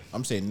say no.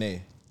 I'm saying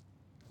nay.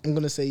 I'm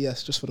gonna say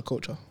yes, just for the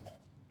culture.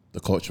 The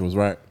culture was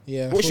right.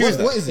 Yeah. What shoe is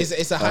that? What is it?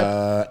 It's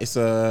a It's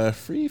a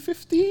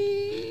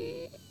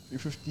 350.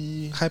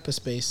 350.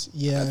 hyperspace.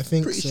 Yeah, I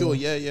think Pretty so. sure.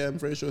 Yeah. I'm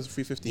pretty sure it's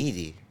 350.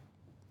 Needy.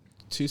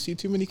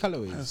 Too many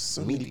colorways. There's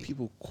so many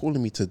people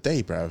calling me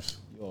today, bruv.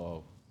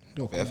 Yo.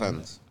 Bare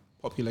fans.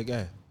 Popular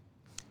guy.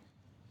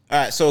 All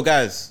right, so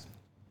guys,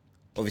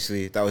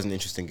 obviously that was an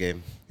interesting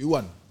game. Who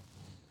won?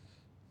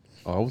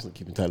 Oh, I wasn't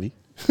keeping tally.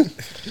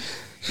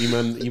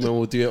 E-man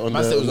will do it on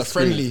Man the said it was on a the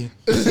screen.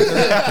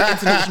 friendly.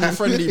 International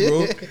friendly,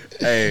 bro.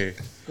 Hey.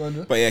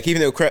 But yeah,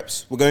 keeping it with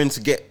crepes, we're going to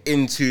get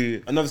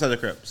into another side of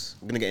crepes.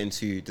 We're going to get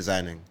into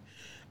designing.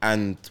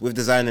 And with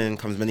designing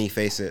comes many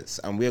facets,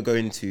 and we are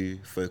going to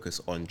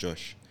focus on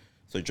Josh.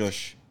 So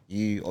Josh,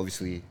 you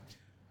obviously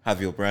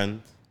have your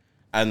brand,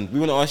 and we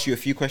want to ask you a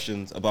few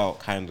questions about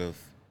kind of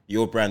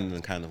your brand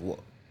and kind of what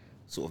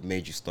sort of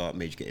made you start,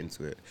 made you get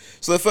into it.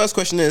 So the first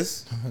question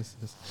is,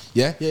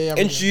 Yeah.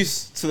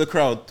 introduce to the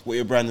crowd what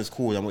your brand is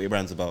called and what your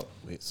brand's about.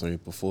 Wait, sorry,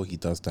 before he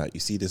does that, you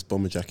see this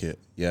bomber jacket,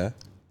 yeah?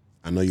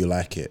 I know you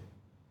like it,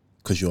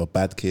 because you're a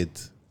bad kid.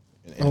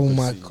 Oh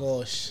my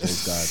gosh.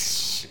 Thank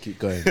God. Keep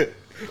going.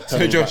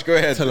 So Josh, go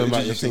ahead. Tell them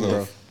about your Introduce thing, bro.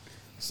 yourself.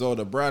 So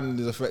the brand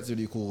is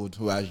effectively called,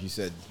 who, as you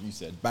said,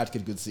 Bad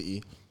Kid, Good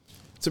City.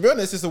 To be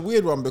honest, it's a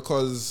weird one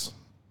because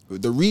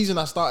the reason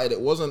I started it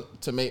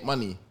wasn't to make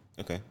money.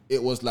 Okay.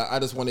 It was like I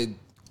just wanted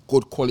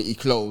good quality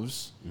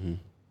clothes, and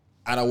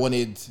I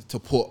wanted to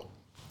put.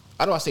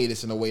 How do I say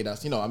this in a way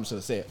that's, I'm just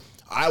gonna say it.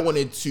 I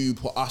wanted to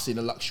put us in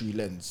a luxury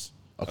lens.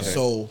 Okay.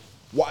 So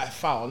what I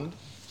found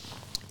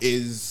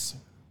is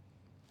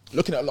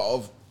looking at a lot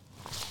of,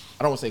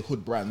 I don't want to say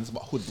hood brands,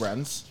 but hood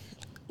brands.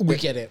 We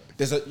get it.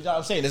 There's a, you know what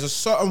I'm saying? There's a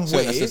certain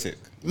Certain way. aesthetic.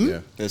 Yeah.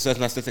 There's a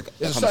certain aesthetic. that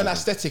There's a comes certain with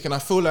it. aesthetic, and I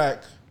feel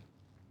like,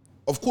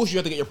 of course, you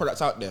have to get your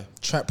products out there.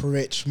 Trap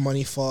rich,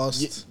 money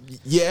fast.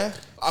 Yeah,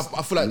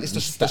 I feel like it's the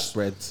Stack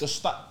bread. The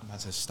stack. Man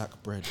says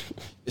stack bread.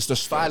 It's the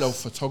style of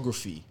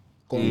photography.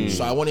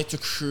 So I wanted to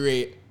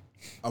create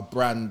a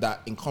brand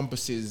that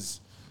encompasses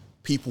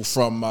people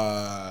from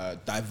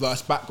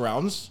diverse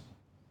backgrounds,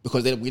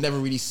 because we never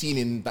really seen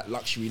in that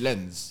luxury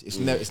lens. It's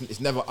never it's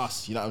never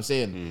us. You know what I'm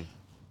saying?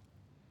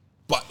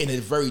 But in a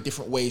very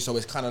different way. So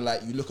it's kind of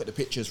like, you look at the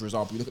pictures, for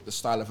example, you look at the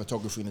style of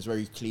photography, and it's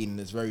very clean, and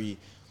it's very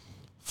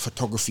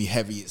photography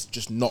heavy. It's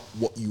just not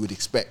what you would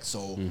expect.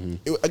 So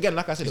again,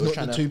 like I said, It's it was not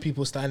trying the to, two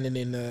people standing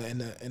in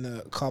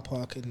a car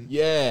park and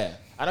yeah.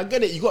 And I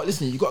get it. You got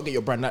to get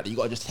your brand out there. You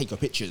got to just take your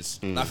pictures.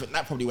 And I think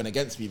that probably went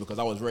against me because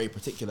I was very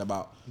particular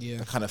about the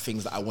kind of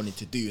things that I wanted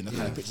to do and the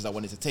kind of pictures I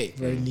wanted to take.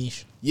 very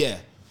niche. Yeah.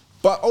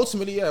 But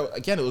ultimately, yeah,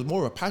 again, it was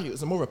more of a passion. It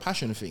was more of a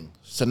passion thing.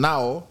 So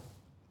now,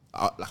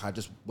 I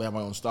just wear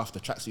my own stuff. The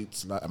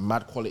tracksuits, like, are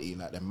mad quality,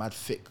 like, they're mad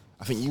thick.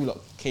 I think you lot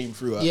came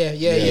through it. Yeah.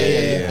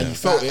 And you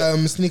felt it.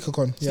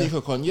 SneakerCon. Yeah.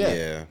 SneakerCon,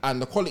 yeah.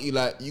 And the quality,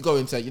 like, you go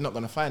into, you're not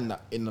going to find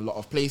that in a lot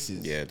of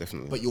places. Yeah,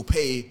 definitely. But you'll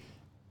pay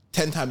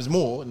 10 times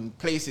more in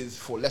places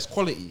for less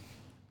quality.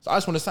 So I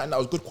just wanted something that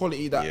was good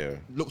quality, that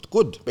looked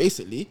good,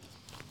 basically.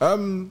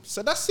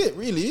 So that's it,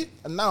 really.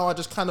 And now I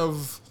just kind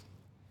of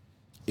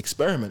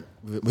experiment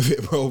with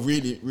it, bro.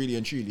 Really, really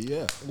and truly,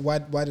 yeah. Why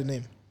the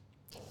name?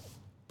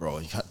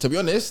 Bro, to be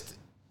honest,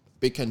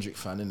 big Kendrick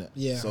fan, innit?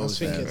 Yeah, so I was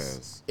thinking.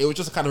 it was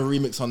just a kind of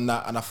remix on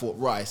that, and I thought,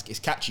 right, it's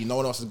catchy. No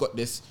one else has got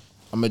this.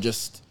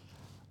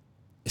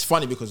 It's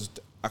funny because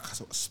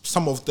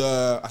some of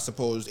the, I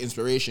suppose,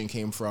 inspiration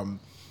came from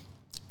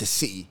the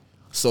city.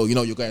 So,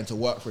 you're going to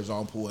work, for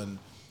example, and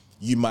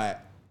you might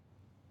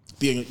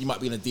be in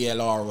a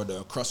DLR or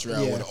the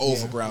Crossrail or the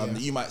Overground. yeah.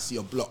 You might see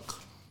a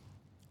block,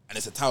 and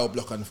it's a tower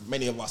block, and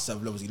many of us have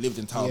obviously lived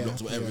in tower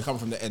blocks, whatever. We come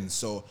from the end,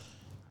 so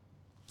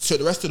to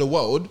the rest of the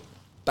world,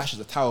 that's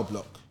just a tower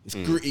block. It's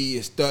gritty,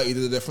 it's dirty.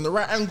 From the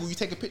right angle, you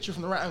take a picture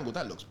from the right angle,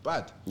 that looks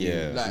bad.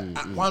 Yeah. Like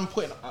at one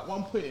point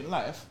in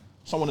life,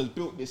 someone has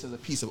built this as a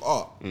piece of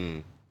art,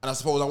 and I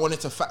suppose I wanted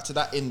to factor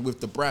that in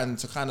with the brand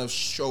to kind of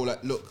show,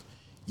 like, look,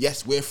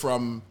 yes, we're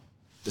from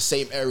the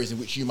same areas in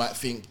which you might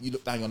think you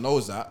look down your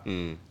nose at,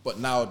 but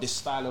now this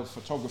style of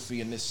photography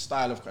and this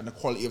style of and the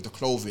quality of the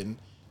clothing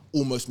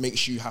almost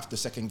makes you have to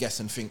second guess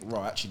and think,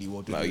 right, actually,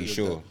 well, Are you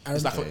sure?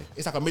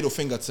 It's like a middle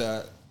finger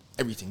to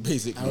everything,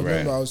 basically. I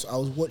remember I was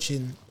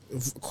watching,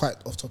 quite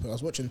off topic, I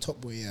was watching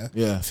Top Boy,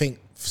 Yeah. I think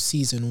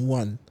season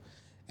 1.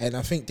 And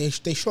I think they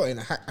shot in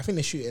I think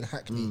they shoot in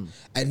Hackney.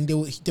 And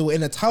they were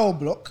in a tower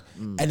block,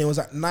 and it was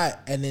at night,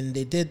 and then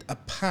they did a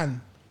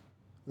pan,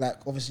 like,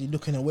 obviously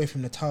looking away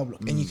from the tower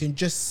block, and you can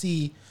just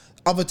see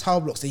other tower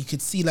blocks, that you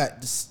could see,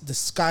 like, the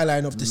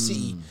skyline of the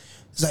city.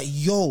 It's like,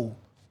 yo,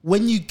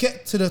 when you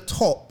get to the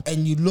top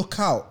and you look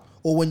out,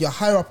 or when you're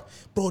higher up,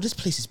 bro, this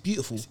place is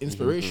beautiful. It's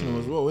inspirational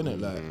as well, isn't it?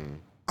 Like,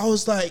 I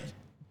was like,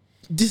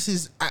 this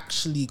is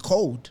actually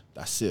cold.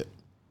 that's it.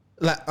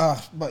 Like,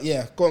 but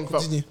yeah, go on,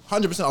 continue.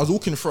 100%. I was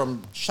walking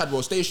from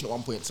Shadwell Station at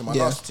one point to my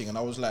last thing, and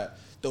I was like,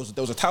 there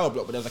was a tower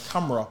block, but there was a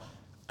camera,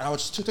 and I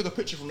just took a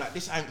picture from, like,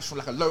 this angle, from,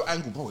 like, a low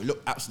angle, bro. It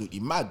looked absolutely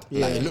mad.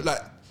 Like, it looked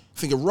like,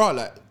 thinking, raw,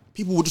 like,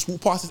 people would just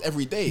walk past this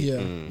every day.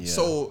 Yeah.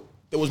 So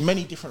there was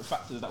many different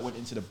factors that went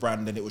into the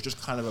brand, and it was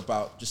just kind of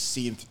about just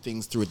seeing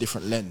things through a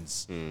different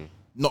lens.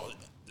 Not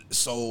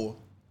so.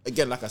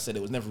 Again, like I said,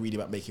 it was never really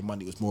about making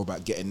money. It was more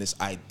about getting this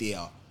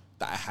idea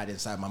that I had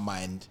inside my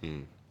mind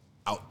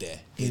out there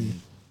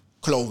in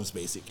clothes,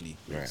 basically.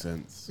 Makes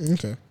sense.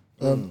 Okay.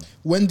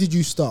 When did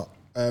you start?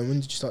 When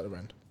did you start the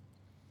brand?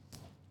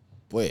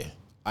 Boy,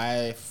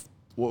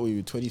 what were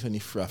we,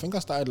 2023? I think I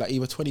started like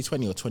either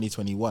 2020 or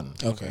 2021.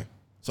 Okay.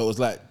 So it was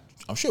like,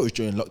 I'm sure it was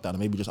during lockdown or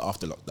maybe just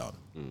after lockdown.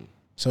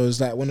 So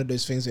it's like one of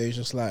those things where it's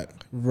just like,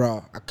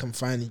 rah, I can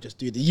finally just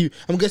do it.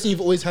 I'm guessing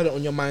you've always had it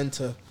on your mind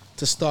to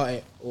start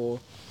it, or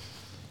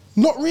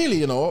Not really,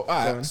 you know.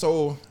 Alright,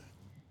 so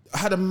I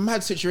had a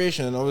mad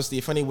situation, and obviously,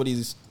 if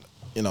anybody's,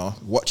 you know,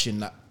 watching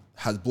that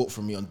has bought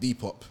from me on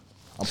Depop,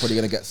 I'm probably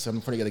gonna get some,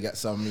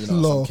 you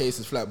know, some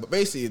cases flat. But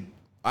basically,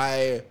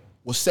 I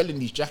was selling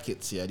these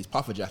jackets, these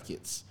puffer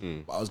jackets,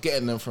 but I was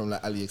getting them from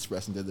like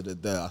AliExpress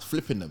and I was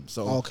flipping them.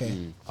 So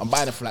I'm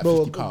buying them for like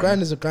 £50.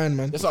 Grand is a grand,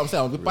 man. That's what I'm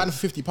saying. I'm buying them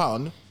for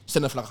 £50,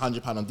 selling them for like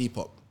 £100 on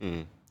Depop.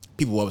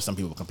 Some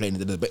people were complaining,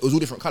 but it was all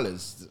different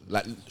colours,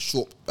 like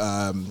short,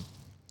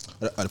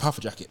 the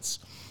puffer jackets.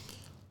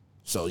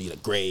 So, you know,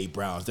 grey,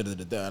 browns,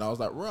 and I was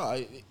like,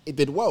 right, it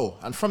did well.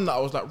 And from that, I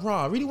was like,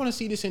 right, I really want to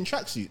see this in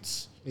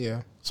tracksuits.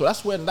 Yeah. So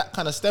that's when that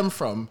kind of stemmed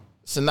from.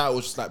 So now it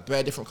was just like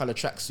bare different colour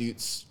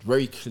tracksuits,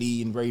 very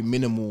clean, very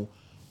minimal.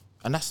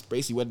 And that's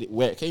basically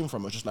where it came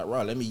from. It was just like,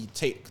 right, let me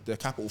take the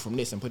capital from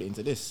this and put it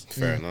into this.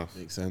 Fair enough.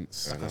 Makes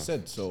sense. Like I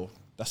said, so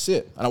that's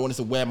it. And I wanted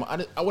to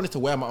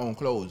wear my own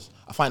clothes.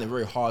 I find it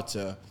very hard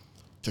to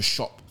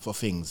shop for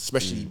things,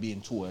 especially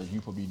being tall, as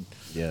you probably...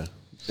 Yeah.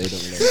 They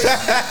don't relate.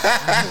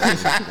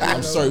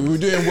 I'm sorry, we were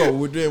doing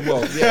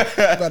well.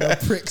 Yeah. Brother,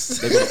 pricks.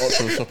 They got an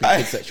option of shopping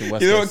kids section.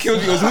 You know what killed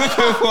me? I was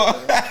looking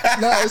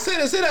for. No,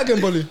 say that again,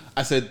 Bolly.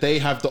 I said they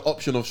have the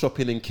option of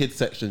shopping in kids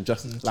section,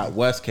 just like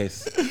worst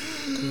case.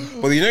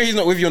 Well, you know he's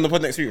not with you on the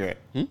pod next week, right?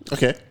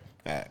 Okay.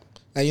 Alright.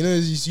 And you know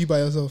it's just you by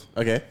yourself.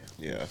 Okay.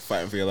 Yeah,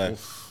 fighting for your life.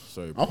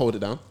 Sorry, I'll hold it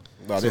down.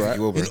 No, I don't think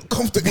you will, bro. You're not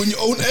comfortable in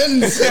your own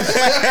ends.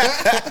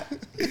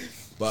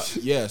 But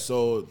yeah,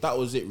 so that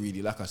was it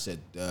really. Like I said,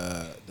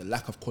 the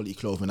lack of quality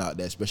clothing out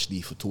there,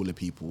 especially for taller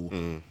people.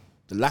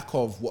 The lack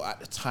of what at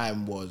the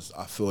time was,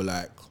 I feel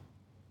like,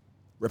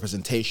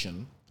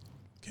 representation.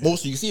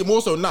 Most you can see it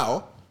more so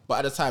now,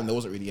 but at the time there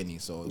wasn't really any.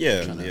 So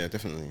Yeah,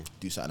 definitely.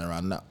 do something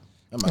around that.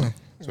 Yeah, man.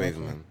 It's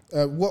waving, man.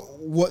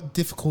 What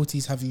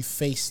difficulties have you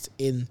faced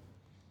in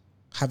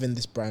having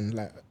this brand,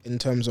 like in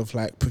terms of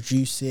like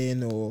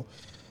producing or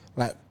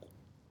like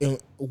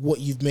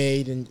what you've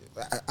made? And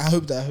I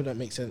hope that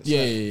makes sense.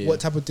 Yeah. What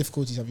type of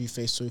difficulties have you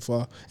faced so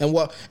far, and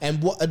what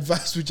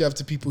advice would you have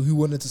to people who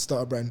wanted to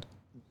start a brand?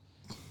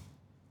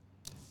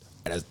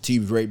 And there's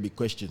two very big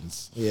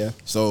questions. Yeah.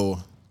 So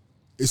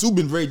it's all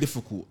been very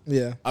difficult.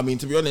 Yeah. I mean,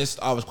 to be honest,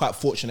 I was quite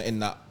fortunate in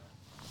that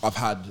I've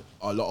had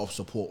a lot of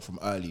support from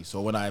early.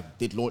 So when I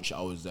did launch it,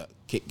 I was at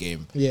Kick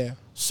Game. Yeah.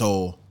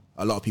 So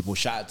a lot of people,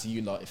 shout out to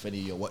you lot, if any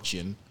of you are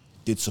watching,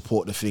 did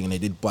support the thing and they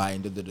did buy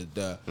and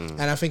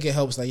And I think it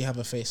helps that you have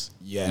a face.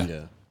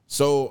 Yeah.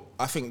 So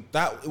I think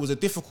that it was a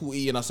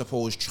difficulty, and I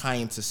suppose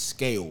trying to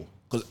scale,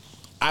 because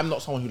I'm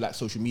not someone who likes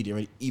social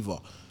media either.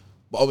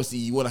 But obviously,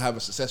 you want to have a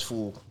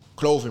successful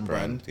clothing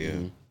brand. Yeah.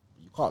 You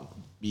can't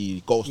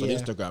be ghost on Yeah.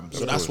 Instagram.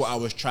 So that's what I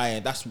was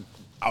trying.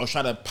 I was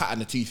trying to pattern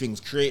the two things,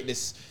 create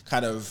this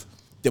kind of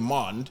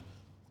demand,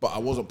 but I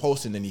wasn't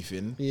posting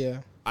anything.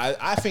 Yeah.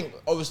 I think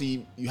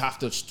obviously you have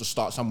to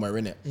start somewhere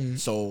in it.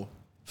 So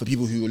for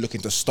people who are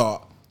looking to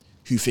start,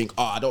 who think,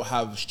 I don't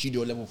have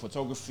studio level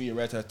photography,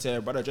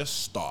 brother,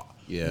 just start.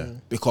 Yeah.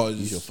 Because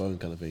Use your phone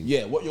kind of thing.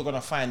 Yeah, what you're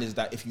gonna find is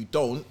that if you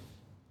don't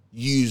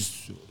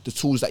use the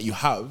tools that you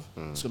have,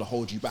 it's gonna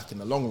hold you back in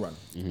the long run.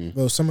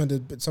 Well, some of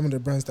the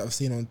brands that I've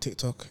seen on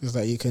TikTok is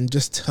that you can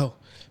just tell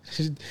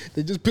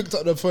they just picked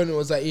up the phone and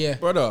was like, yeah,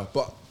 Brother,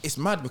 but it's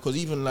mad because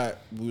even like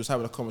we was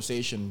having a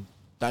conversation,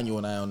 Daniel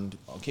and I on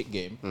Kick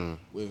Game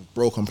with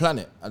Broken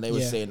Planet, and they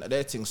were saying that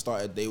their thing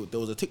started. There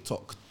was a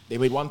TikTok. They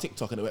made one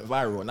TikTok and it went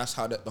viral, and that's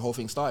how the whole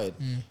thing started.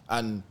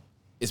 And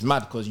it's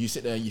mad because you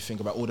sit there and you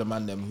think about all the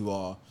man them who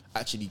are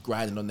actually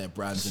grinding on their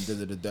brands and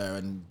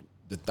and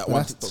that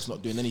one TikTok's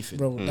not doing anything.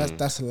 bro,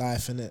 that's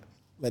life, innit?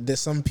 Like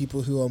there's some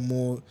people who are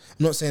more.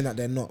 I'm not saying that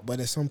they're not, but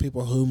there's some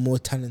people who are more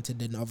talented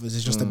than others.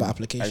 It's just about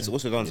application. And it's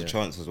also down to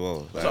chance as well.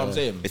 Like, That's what I'm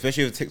saying.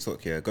 Especially with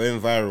TikTok,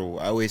 going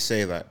viral. I always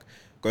say like,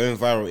 going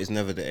viral is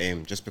never the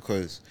aim. Just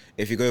because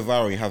if you go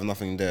viral and you have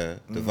nothing there,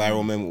 the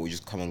viral moment will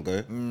just come and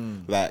go.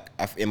 Like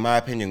in my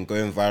opinion,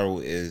 going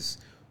viral is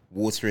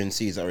watering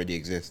seeds that already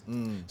exist.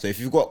 So if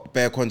you've got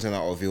bare content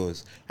out of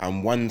yours,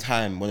 and one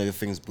time one of the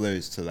things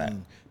blows to like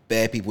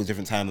bare people's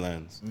different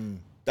timelines.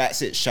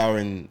 That's it,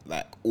 showering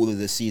like all of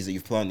the seeds that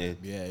you've planted,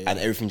 and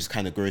everything just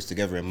kind of grows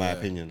together, in my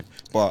opinion.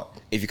 But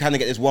if you kind of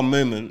get this one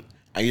moment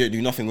and you don't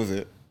do nothing with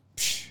it,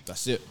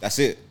 That's it. That's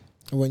it.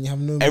 When you have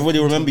no, Everybody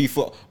remember you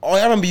for. Oh,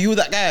 I remember you,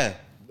 that guy.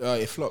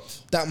 It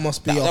flopped. that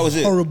must be That was a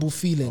it. horrible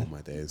feeling.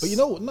 My days. But you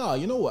know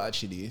what?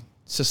 Actually,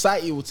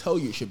 society will tell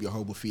you it should be a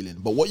horrible feeling,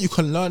 but what you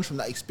can learn from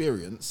that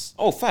experience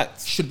Oh,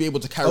 facts. should be able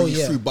to carry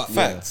you through. But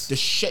Facts. the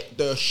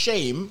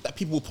shame that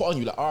people will put on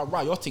you, like,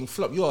 right, your thing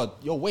flop,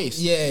 your waste.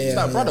 It's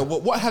Yeah, like, brother,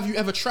 what have you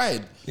ever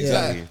tried? Yeah. It's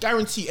like,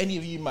 guarantee any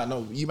of you man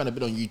have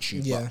been on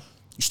YouTube. Yeah. But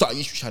you start a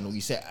YouTube channel,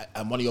 you say,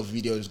 and one of your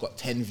videos got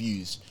 10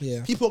 views.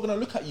 Yeah. People are gonna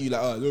look at you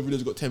like, oh, your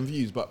video's got 10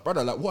 views. But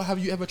brother, like, what have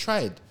you ever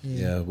tried?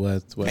 Yeah,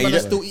 word. Brother,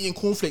 still eating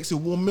cornflakes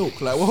with warm milk.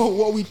 Like, what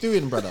are we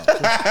doing, brother?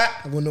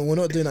 We're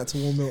not doing that to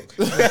warm milk.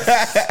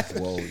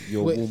 Well,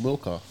 you're Wait. a warm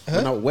milker.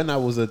 When I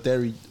was a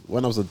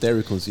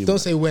dairy consumer, Don't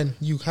say when.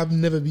 You have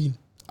never been.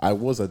 I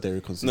was a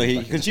dairy consumer. No, he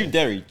back in the consumed day.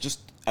 dairy. Just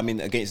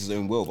against his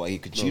own will, but he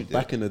consumed it.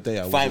 Back in the day,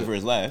 I fighting was for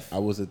his life. I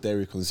was a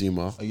dairy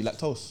consumer. Are you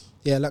lactose?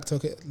 Yeah,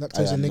 lactose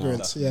I am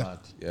intolerance. now. Yeah. Mad.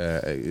 Yeah,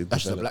 it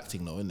That's just a developed. black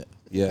thing, though, isn't it?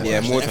 Yeah, Yeah,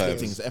 more It's an ethnic times.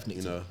 thing, it's an ethnic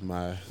You thing.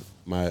 know,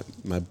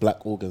 my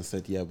black organ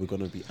said, "Yeah, we're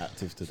gonna be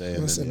active today,"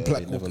 and What's then them they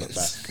black never looked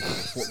organs?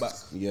 back. What back?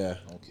 Yeah,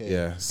 Okay.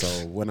 yeah. So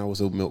when I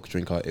was a milk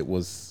drinker, it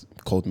was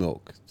cold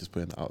milk. Just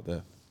putting it out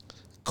there.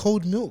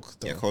 Cold milk,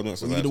 though. Yeah, cold milk's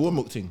So you do the warm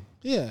milk thing.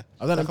 Yeah.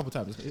 I've done it a couple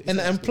times. It's And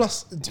nice.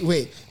 plus,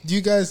 wait, do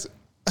you guys?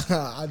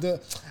 I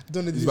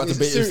don't know. He's about to is it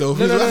bait cereal-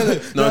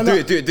 himself. No,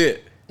 No, do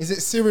it. Is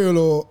it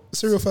cereal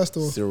first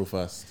or? Cereal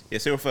first. Yeah,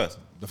 cereal first.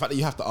 The fact that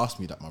you have to ask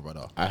me that, my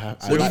brother. I have.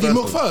 What do you do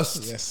milk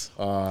first? Yes. It's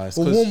Well,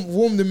 'cause-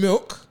 warm the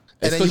milk,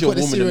 and it's then 'cause you you're put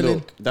the warming the cereal in.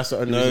 milk. That's the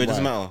only No, reason it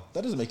doesn't why. matter.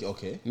 That doesn't make it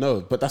okay.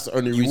 No, but that's the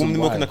only You reason warm the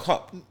milk why. in a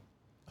cup.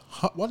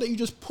 Why don't you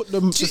just put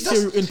the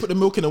cereal in, put the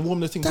milk in, and warm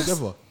the thing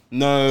together?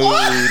 No,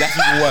 that's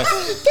even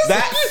worse.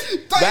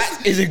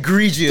 That is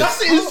egregious.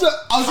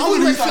 How are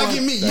you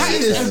flagging me? That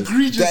is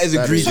egregious. That is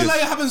egregious. So now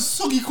you're having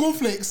soggy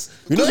cornflakes.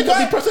 You know you Why- got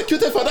to be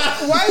prosecuted for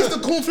that. Why is the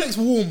cornflakes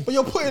warm? But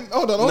you're putting.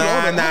 Hold on. Nah.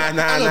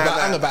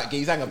 Hang about,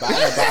 geez. Hang about.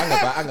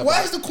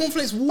 Why is the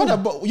cornflakes warm?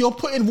 Brother, but you're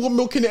putting warm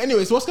milk in it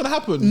anyway, so what's gonna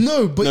happen?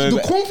 No, but No, the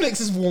but- cornflakes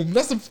is warm.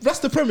 That's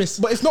the premise.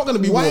 But it's not gonna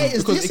be Why warm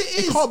is- because yes, it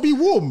it is. can't be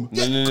warm.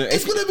 No.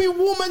 It's gonna be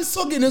warm and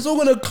soggy, and it's all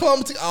gonna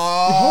clump.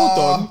 Hold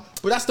on.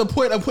 But that's the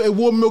point of putting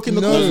warm milk in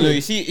the No. corn. No,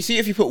 you see,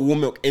 if you put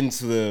warm milk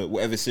into the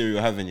whatever cereal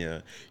you're having,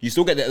 yeah, you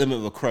still get the element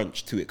of a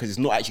crunch to it because it's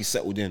not actually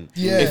settled in.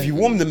 Yeah. If you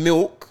warm the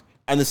milk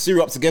and the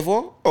cereal up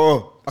together,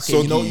 Okay,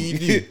 soggy. you know what you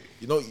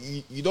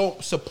do. You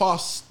don't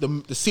surpass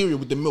the cereal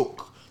with the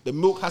milk. The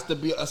milk has to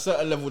be at a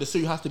certain level. The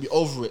cereal has to be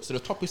over it, so the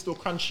top is still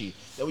crunchy.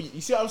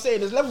 You see what I'm saying?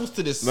 There's levels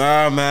to this.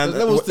 Nah, man. There's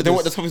levels to Then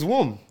what? The this. top is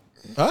warm.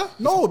 Huh?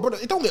 No, brother,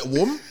 it don't get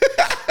warm.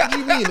 What do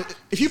you mean?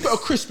 If you put a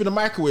crisp in a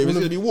microwave, it's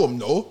gonna be warm.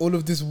 No, All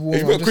of this warm. If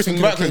you put a I'm crisp just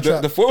in the thinking of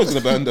microwave, the K-Trap. foil's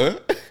gonna burn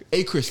though.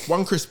 a crisp,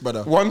 one crisp,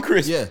 brother. One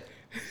crisp. Yeah,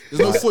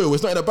 there's no foil.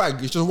 It's not in a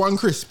bag. It's just one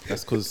crisp.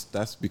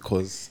 That's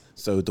because.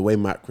 So the way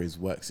microwaves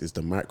works is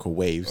the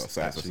microwaves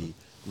sorry. actually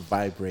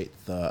vibrate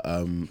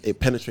the it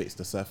penetrates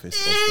the surface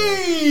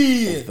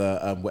of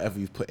the whatever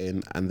you put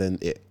in, and then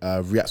it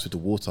reacts with the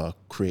water,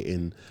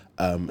 creating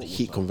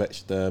heat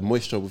convection, the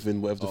moisture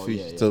within whatever the food.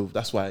 yeah. So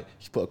that's why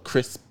you put a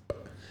crisp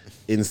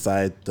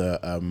inside the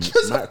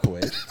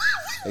microwave,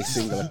 a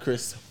singular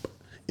crisp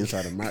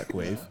inside a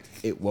microwave.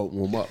 It won't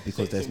warm up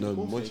because there's no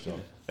moisture.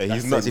 Hey,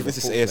 That's he's nuts. same If with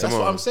this the is full- ASMR. That's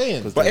what I'm saying.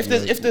 Because But if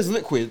there's there's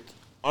liquid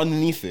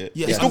underneath it,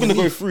 Yeah, it's still gonna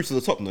go underneath. through to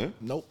the top, no?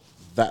 Nope.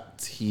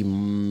 That he.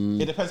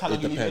 It depends how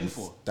long you leave it in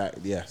for. That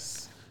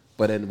yes,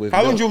 but then with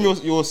How long do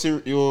milk, you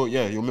warm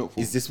your milk for?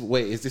 Is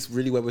this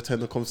really where we're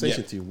turning the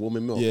conversation Yeah. to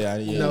warming milk?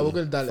 No, we're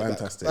gonna dial it back.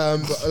 Fantastic.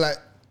 But like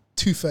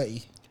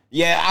 2:30.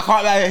 Yeah, I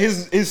can't lie.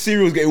 His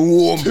cereal's getting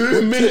warm.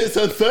 2 minutes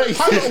and 30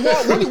 seconds.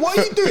 What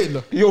are you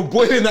doing? You're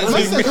boiling that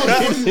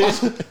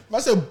thing. I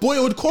said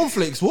boiled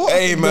cornflakes. What?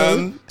 Hey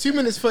man, 2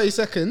 minutes 30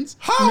 seconds.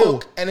 How?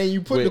 Milk, and then you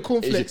put Wait, the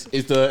cornflakes.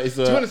 Is To be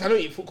the honest, I don't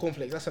eat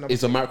cornflakes. That's another.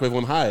 is the microwave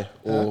on high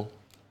or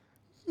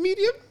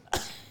medium.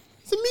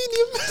 It's a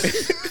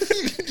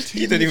medium.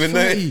 you don't even know.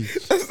 30.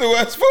 That's the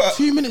worst part.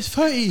 2 minutes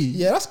 30.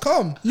 Yeah, that's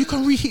calm. You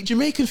can reheat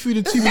Jamaican food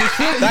in 2 minutes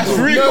 30. That's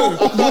real.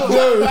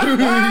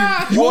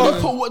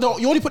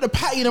 You only put the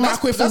patty in the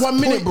microwave for 1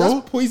 minute, bro.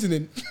 That's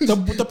poisoning.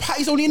 The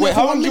patty's only in Wait, there for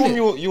how 1 long do you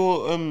minute. warm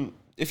your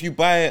if you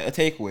buy a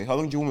takeaway? How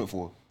long do you warm it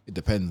for? It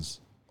depends.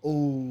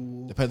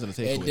 Oh, Depends on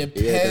the it takeaway.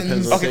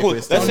 depends. on- Okay, cool.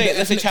 Let's Let's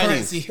say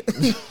Chinese.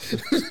 Currency.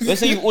 Let's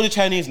say you order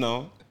Chinese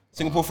now,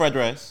 Singapore fried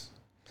rice,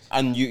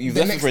 and you've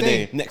The left it next for a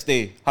day. day. Next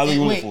day, how long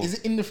you want it Wait, for? is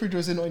it in the fridge or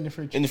is it not in the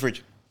fridge? In the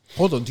fridge.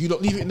 Hold on, do you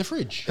not leave it in the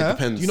fridge? Huh?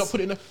 depends. Do you not put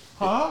it in the...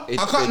 Huh? It-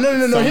 I can't.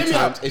 it- No. Hear me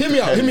out. sometimes it Hear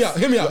me out. depends.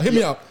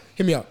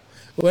 Hear me out.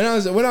 When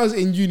I was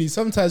in uni,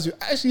 sometimes you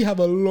actually have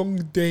a long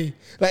day.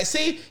 Like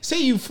say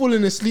you've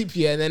fallen asleep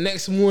here, and the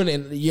next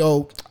morning,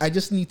 yo, I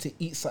just need to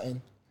eat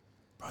something.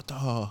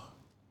 Brother.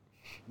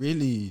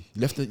 Really?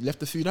 Left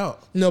the food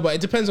out? No, but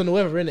it depends on the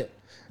weather, innit?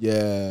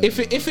 Yeah. If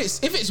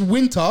it's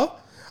winter,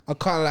 I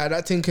can't lie,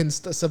 that thing can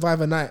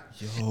survive a night.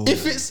 Yo.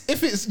 If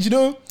it's you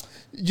know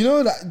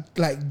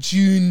like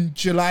June,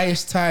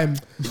 July-ish time,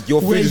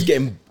 Your food where is you-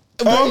 getting.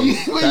 when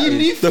you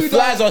leave The food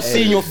flies out, are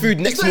seeing your food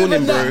it's next not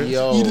morning, even that. bro.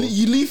 Yo.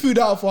 You leave food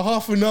out for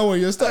half an hour,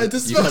 you're starting to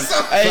smell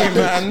something. Hey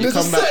man, There's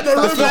a come back. certain The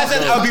aroma. flies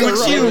said I'll be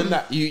with you.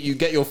 That you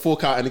get your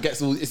fork out and it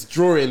gets all it's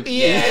drawing.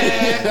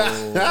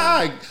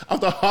 Yeah.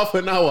 After half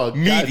an hour.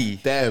 Meaty.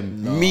 God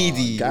damn.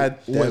 Meaty. God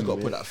damn. Always got to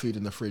man. put that food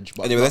in the fridge.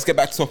 But Anyway, let's get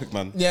back to topic,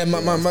 man. Yeah,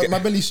 my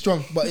belly's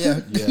strong, but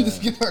yeah.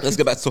 Let's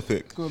get back to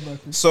topic. Go back.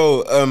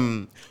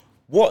 So,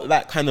 what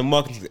like kind of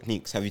marketing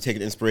techniques have you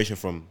taken inspiration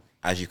from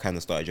as you kind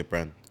of started your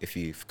brand? If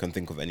you can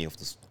think of any of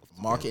this.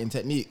 marketing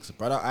techniques,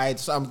 brother.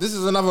 This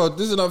is another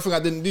thing I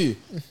didn't do.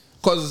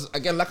 Because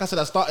again, like I said,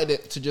 I started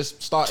it to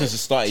just start Just to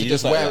start it. to You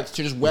just just wear like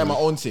to just wear my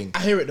own thing.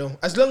 I hear it though.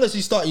 As long as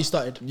you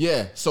started.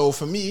 Yeah. So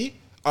for me,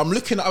 I'm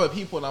looking at other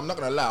people, and I'm not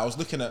gonna lie. I was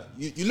looking at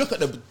you look at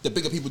the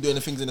bigger people doing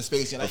the things in the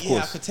space. You're like, yeah,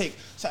 I could take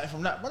something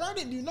from that, but I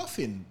didn't do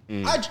nothing.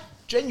 I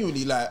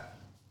genuinely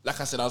like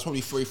I said, I was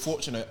probably very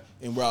fortunate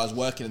in where I was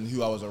working and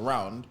who I was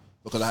around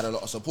because I had a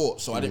lot of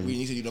support. So I didn't really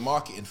need to do the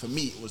marketing. For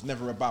me, it was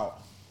never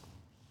about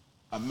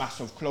a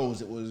mass of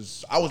clothes.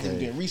 I wasn't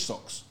even doing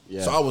restocks.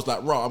 Yeah. So I was like,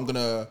 I'm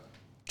gonna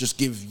just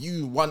give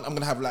you one. I'm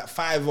gonna have like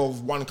 5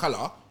 of one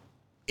color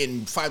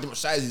in 5 different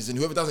sizes, and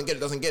whoever doesn't get it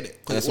doesn't get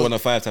it. That's 1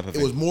 of 5 type of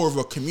thing. It was more of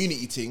a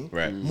community thing,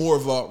 Right. More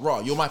of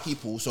a you're my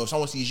people. So if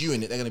someone sees you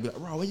in it, they're gonna be like,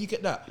 where you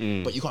get that?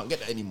 But you can't get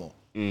that anymore.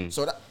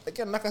 So that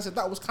again, like I said,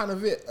 that was kind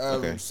of it.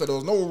 So there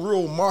was no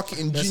real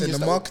marketing Listen, genius.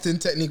 the marketing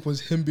technique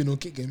was him being on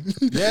Kick Game.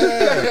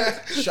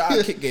 Yeah, shout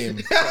out Kick Game.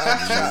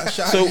 Shout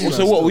So out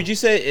so what would you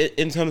say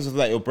in terms of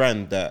like your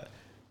brand that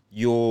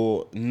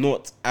you're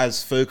not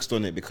as focused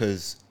on it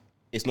because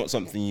it's not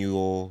something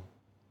you're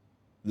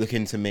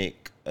looking to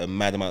make a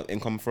mad amount of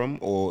income from,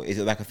 or is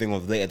it like a thing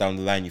of later down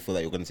the line you feel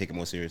like you're going to take it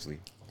more seriously?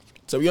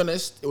 To be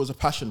honest, it was a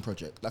passion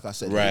project. Like I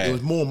said, Right. it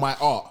was more my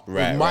art.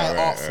 Right, It was my right,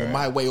 art right, for right.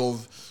 my way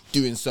of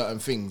doing certain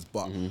things.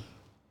 But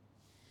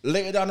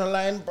later down the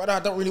line, brother, I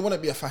don't really want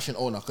to be a fashion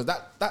owner because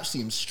that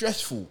seems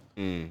stressful.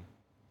 And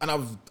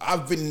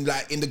I've been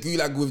like in the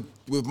gulag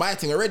with my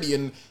thing already,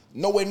 and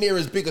nowhere near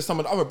as big as some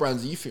of the other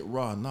brands. And you think,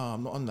 I'm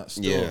not on that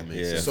still.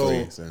 Yeah, So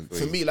makes sense.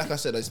 for me, like I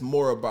said, it's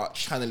more about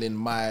channeling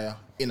my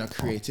inner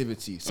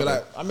creativity. So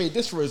like I made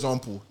this for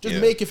example,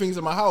 just making things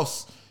in my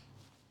house.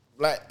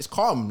 Like it's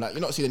calm. Like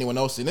you're not seeing anyone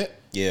else in it.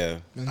 Yeah.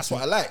 That's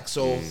what I like.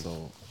 So,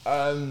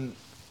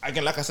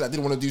 again, like I said, I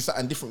didn't want to do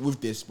something different with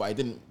this, but it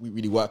didn't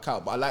really work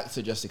out. But I like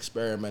to just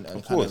experiment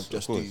and kind of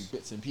just do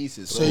bits and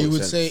pieces. So you would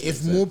sense, say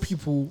makes if more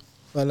people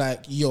are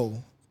like,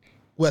 yo,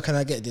 where can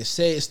I get this?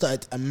 Say it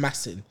started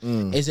amassing.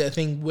 Is it a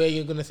thing where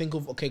you're gonna think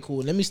of, okay,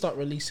 cool, let me start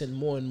releasing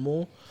more and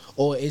more,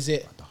 or is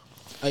it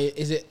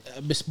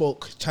a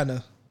bespoke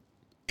channel?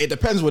 It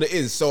depends what it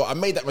is. So I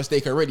made that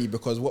mistake already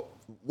because what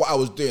I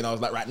was doing, I was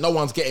like, right, no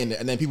one's getting it,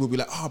 and then people would be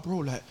like, oh, bro,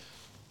 like,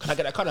 can I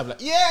get that color? I'm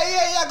like, yeah,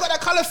 I got that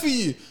color for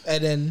you.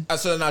 And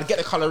so then I'd get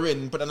the color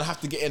in, but then I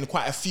have to get in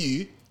quite a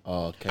few.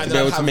 Okay. And To be then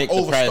able I'd to have make the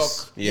overstock.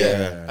 price. Yeah.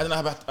 Yeah. And then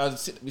I'd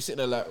be sitting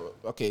there like,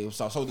 okay,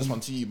 so I sold this one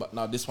to you, but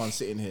now this one's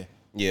sitting here.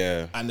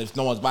 Yeah. And if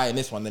no one's buying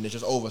this one, then it's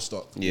just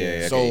overstock.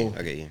 Yeah. So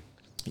I get you.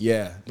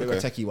 yeah, bit of a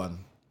Okay. techie one.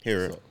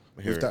 Hear it.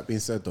 Hear With it. that being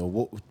said, though,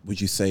 what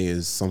would you say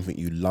is something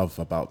you love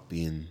about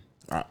being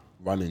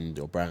running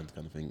your brand,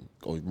 kind of thing,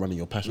 or running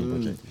your passion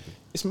project?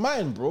 It's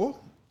mine, bro.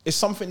 It's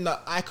something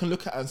that I can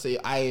look at and say,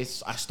 I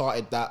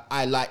started that.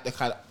 I like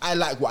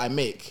what I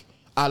make.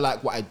 I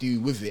like what I do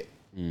with it.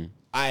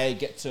 I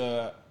get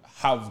to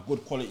have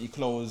good quality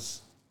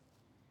clothes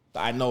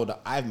that I know that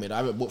I've made. I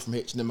haven't bought from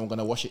H&M. I'm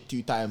gonna wash it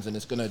 2 times and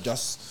it's gonna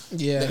just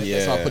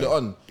that's how I put it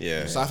on.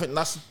 Yeah. So I think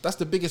that's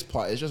the biggest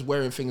part. It's just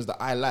wearing things that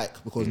I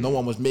like because no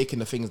one was making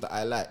the things that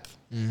I like.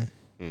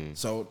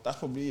 So that's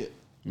probably it.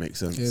 Makes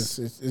sense. Yes,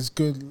 it's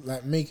good.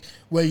 Like make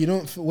where you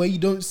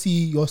don't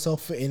see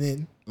yourself fitting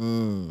in.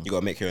 You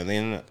gotta make your own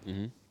lane,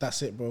 innit?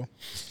 That's it, bro.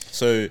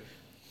 So,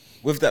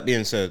 with that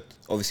being said,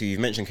 obviously you've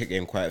mentioned Kick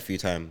Game quite a few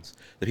times.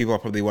 The people are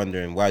probably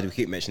wondering why do we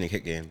keep mentioning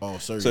Kick Game? Oh,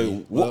 sorry. So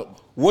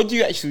what do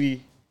you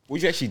actually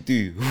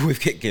do with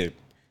Kick Game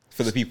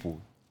for the people?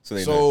 So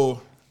they know.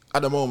 So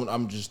at the moment,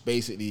 I'm just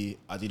basically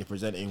I do the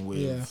presenting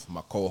with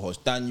my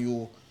co-host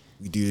Daniel.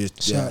 We do this.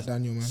 Shout out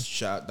Daniel, man.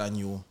 Shout out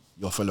Daniel,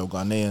 your fellow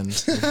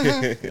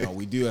Ghanaians. You know,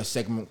 we do a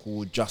segment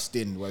called Just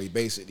In where we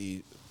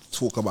basically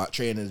talk about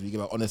trainers. We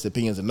give our honest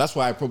opinions, and that's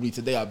why probably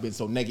today I've been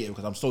so negative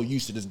because I'm so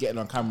used to just getting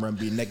on camera and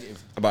being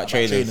negative About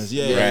trainers.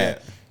 Yeah, Right.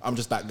 I'm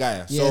just that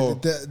guy. Yeah, So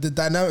the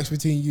dynamics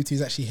between you two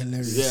is actually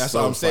hilarious. yeah, that's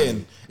what I'm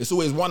saying. It's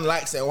always one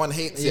likes it and one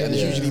hates it, and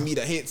it's usually me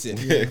that hates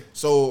it.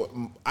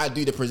 So I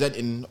do the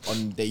presenting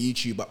on their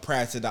YouTube, but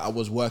prior to that, I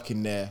was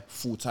working there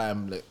full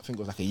time. Like, I think it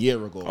was like a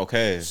year ago.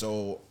 Okay.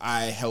 So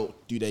I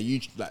helped do their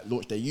YouTube, like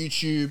launch their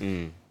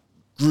YouTube,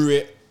 grew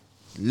it,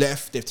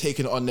 left. They've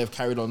taken it on. They've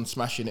carried on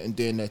smashing it and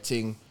doing their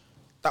thing.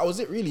 That was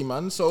it, really,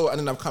 man. So and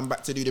then I've come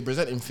back to do the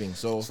presenting thing.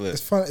 So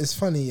It's fun. It's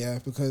funny, yeah,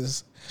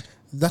 because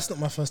that's not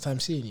my first time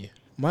seeing you.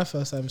 My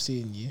first time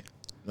seeing you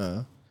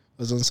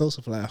was on Soul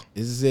Supplier.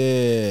 is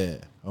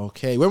it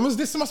okay? When was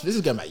this? This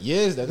is going back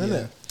years, then, isn't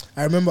it?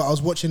 I remember I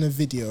was watching a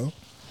video.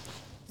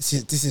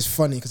 This is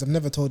funny because I've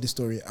never told this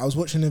story. I was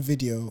watching a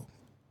video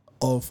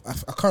of I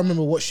can't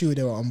remember what shoe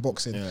they were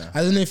unboxing. Yeah.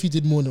 I don't know if you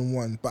did more than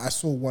one, but I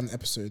saw one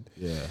episode.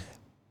 Yeah.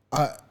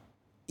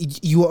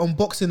 You were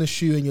unboxing a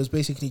shoe and you was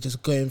basically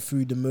just going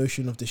through the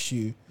motion of the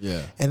shoe.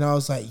 Yeah. And I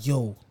was like,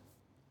 yo,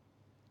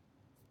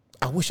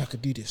 I wish I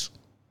could do this.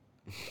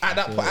 At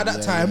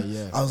that time,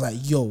 I was like,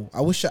 yo,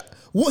 I wish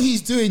what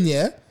he's doing,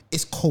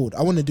 is cold.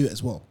 I want to do it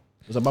as well.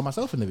 Was I by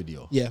myself in the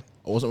video? Yeah.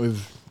 I wasn't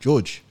with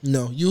George.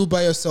 No, you were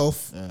by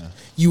yourself. Yeah.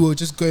 You were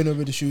just going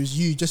over the shoes.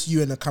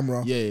 You and the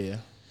camera. Yeah.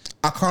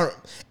 I can't.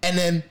 And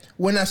then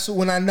when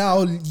I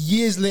now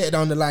years later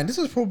down the line, this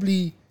was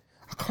probably,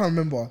 I can't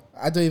remember.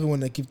 I don't even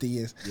want to give the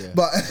years. Yeah.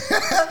 But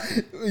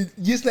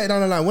years later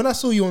down the line, when I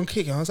saw you on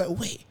Kick, I was like,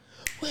 wait,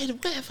 where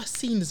have I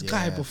seen this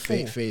guy before?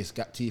 Fake face,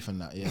 gap teeth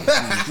and that, yeah.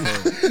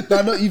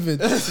 No, not even.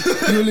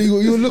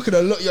 You were looking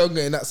a lot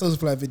younger in that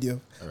Soulsupply video.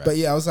 Right. But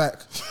yeah, I was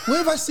like, where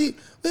have I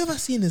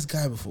seen this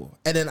guy before?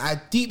 And then I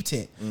deeped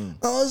it.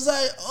 I was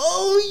like,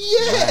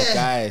 oh yeah. That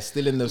guy,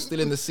 still in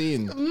the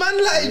scene.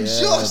 Man like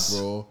Josh.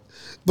 Bro.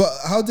 But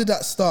how did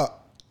that start?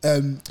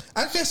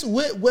 I guess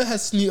where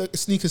has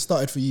sneakers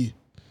started for you?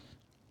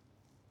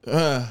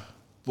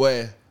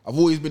 Boy, I've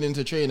always been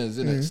into trainers,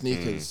 innit?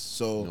 Sneakers.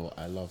 So You know what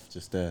I love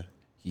just there?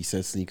 He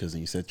said sneakers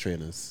and you said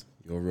trainers.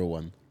 You're a real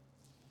one.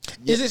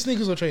 Is it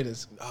sneakers or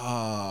trainers?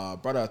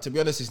 Brother, to be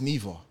honest, it's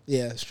neither.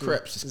 Yeah, it's true.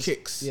 Crepes, it's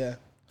kicks. Yeah.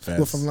 Fairs.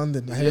 We're from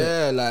London. I hear it.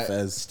 Yeah, like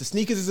Fairs. the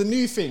sneakers is a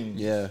new thing.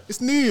 Yeah. It's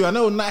new. I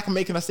know Nike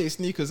making us say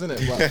sneakers,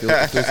 innit? But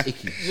It feels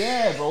icky.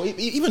 yeah, bro.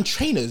 Even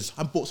trainers.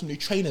 I bought some new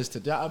trainers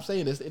today. You know what I'm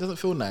saying it doesn't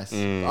feel nice.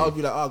 I would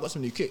be like, I got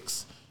some new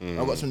kicks. I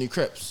got some new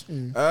crepes.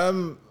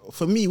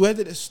 For me, where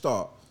did it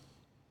start?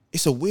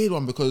 It's a weird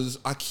one because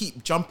I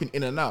keep jumping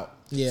in and out.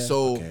 Yeah.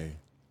 So Okay.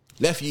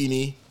 left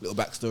uni. Little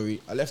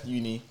backstory. I left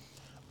uni.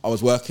 I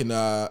was working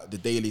the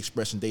Daily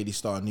Express and Daily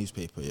Star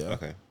newspaper. Yeah.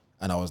 Okay.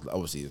 And I was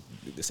obviously,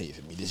 this ain't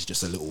for me. This is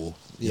just a little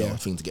Yeah.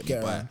 thing to get me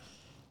Get by. around.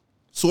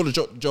 Saw the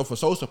job for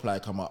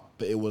Soulsupply come up,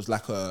 but it was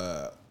like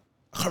I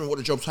can't remember what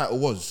the job title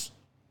was.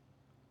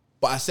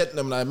 But I sent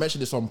them, and I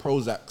mentioned this on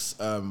Prozac's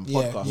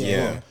podcast. Yeah.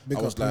 Yeah. Big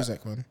I up was like,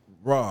 Prozac, man.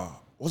 rah,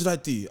 what did I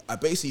do? I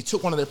basically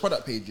took one of their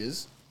product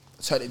pages,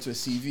 turned it into a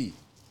CV.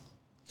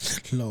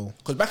 Low.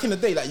 Because back in the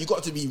day, like you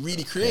got to be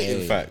really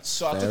creative. Hey, facts.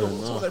 So I took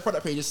one of their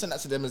product pages, sent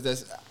that to them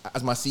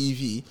as my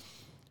CV.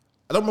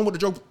 I don't remember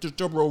what the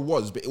job role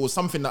was, but it was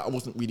something that I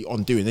wasn't really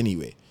on doing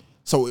anyway.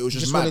 So it was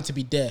just Just mad. wanted to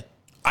be there.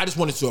 I just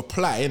wanted to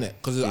apply, innit?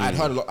 Because I'd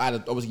heard a lot. I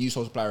had obviously used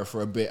Soulsupply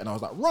for a bit, and I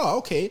was like, "Raw,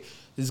 okay,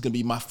 this is gonna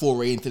be my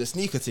foray into the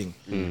sneaker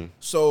thing."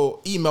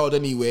 So emailed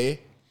anyway,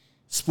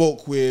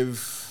 spoke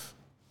with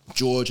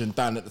George and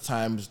Dan at the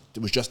time. It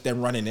was just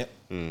them running it,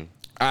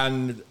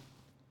 and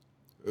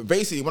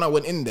basically when I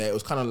went in there, it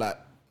was kind of like,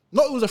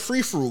 not it was a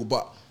free for all,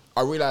 but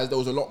I realized there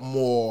was a lot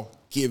more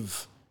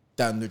give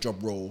than the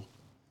job role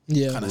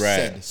Yeah. kind of Right,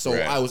 said. So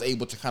right. I was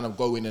able to kind of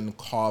go in and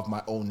carve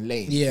my own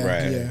lane. Yeah.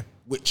 Right. Yeah.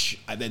 Which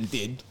I then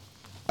did.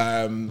 So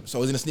I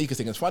was in a sneakers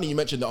thing. It's funny you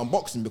mentioned the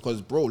unboxing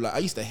because, bro, like I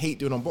used to hate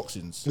doing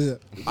unboxings. Yeah.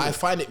 I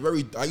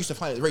used to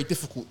find it very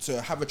difficult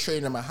to have a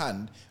trainer in my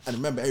hand and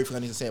remember everything I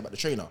need to say about the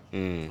trainer.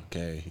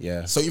 Okay,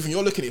 yeah. So even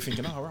you're looking at it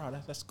thinking, oh, wow,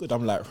 that's good.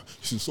 I'm like,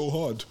 this is so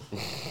hard.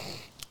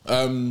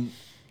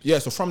 Yeah,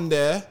 so from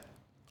there,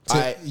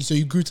 So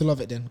you grew to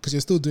love it then, because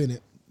you're still doing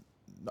it.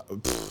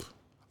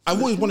 I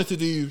always wanted to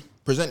do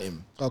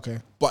presenting. Okay.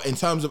 But in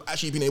terms of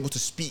actually being able to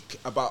speak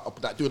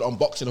about that, doing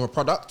unboxing of a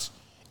product,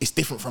 it's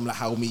different from like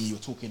how you're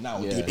talking now.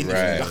 Yeah, Doing interviews.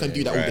 right, I can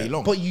do that all day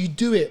long. But you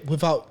do it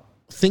without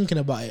thinking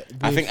about it.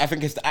 I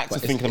think it's the act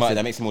of thinking it's about a- it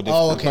that makes it more Oh,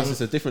 difficult. okay. Plus,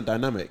 it's a different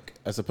dynamic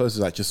as opposed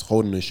to like just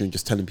holding the shoe and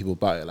just telling people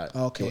about it. Like,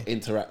 Okay. you're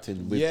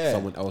interacting with Yeah.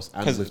 someone else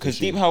and with the Because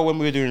shoe. deep how when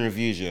we were doing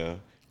reviews, yeah,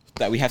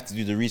 that we have to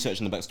do the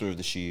research on the backstory of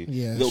the shoe,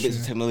 Yeah, little bits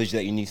sure. of technology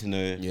that you need to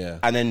know, Yeah.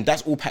 and then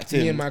that's all packed Me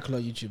in. and Michael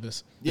are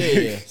YouTubers.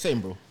 yeah.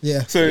 Same, bro.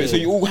 Yeah. So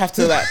you all have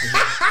to like,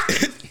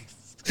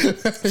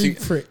 You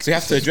prick. so you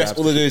have to address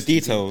all of those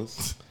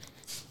details,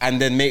 and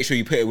then make sure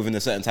you put it within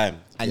a certain time.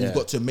 And Yeah. you've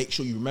got to make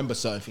sure you remember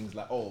certain things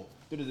like, oh,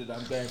 I'm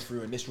going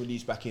through and this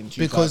released back in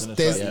 2013. Because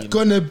there's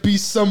gonna be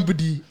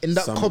somebody in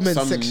that comment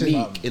some section.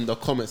 meek in the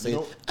comments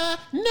saying,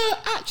 no,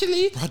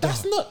 actually,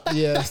 that's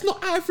not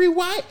ivory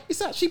white.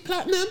 It's actually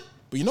platinum.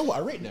 But you know what?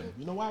 I rate them.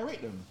 You know why I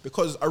rate them?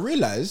 Because I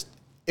realized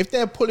if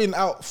they're pulling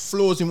out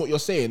flaws in what you're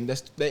saying,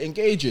 they're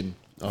engaging.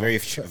 Very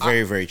true.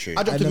 I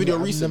dropped a video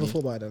I've recently. never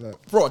thought about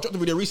that. Bro, I dropped a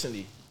video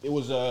recently. It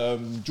was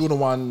Jordan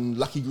 1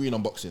 Lucky Green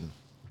unboxing.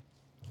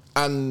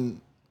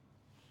 And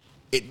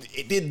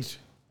it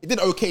did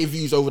okay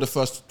views over the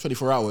first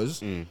 24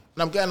 hours. And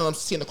I'm getting and I'm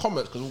seeing the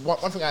comments because one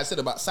thing I said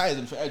about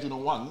sizing for Air Jordan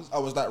 1s, I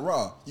was like,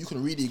 rah, you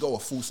can really go a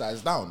full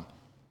size down.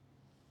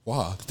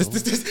 Wow. This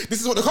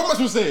is what the comments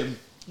were saying.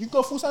 You can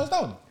go full size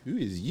down. who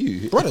is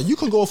you? Brother, you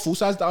can go a full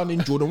size down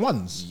in Jordan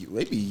 1s.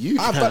 Maybe you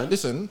I can.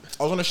 listen,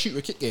 I was on a shoot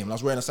with Kick game and I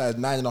was wearing a size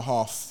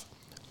 9.5.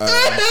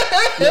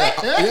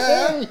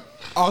 Yeah.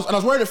 I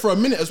was wearing it for a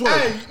minute as well.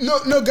 Hey,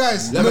 no,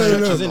 guys. No, Leather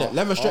no, stretches no. in it.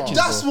 Leather stretches.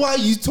 That's bro. why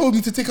you told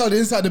me to take out the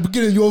inside at the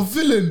beginning. You're a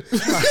villain.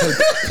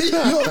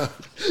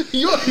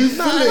 you're a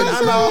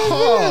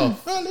villain.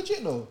 No,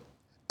 legit though.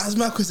 As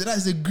Michael said, that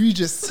is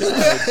egregious.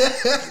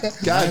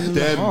 God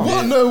damn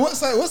What? it. No, what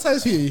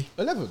size for you?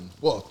 11.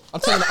 What? I'm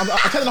 10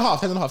 and a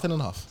half.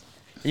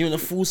 And you want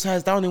a full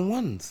size down in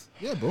ones?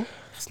 Yeah, bro.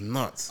 That's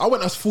nuts. I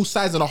went a full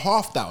size and a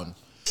half down.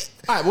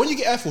 Alright, when you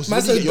get Air Force,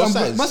 Man you get said, your I'm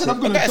size.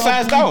 gonna Get a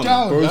size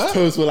down. Bro's Huh?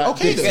 toes were like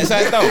Okay, this. Get a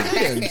size down.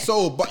 then.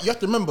 So, but you have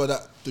to remember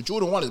that the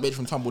Jordan 1 is made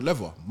from tumbled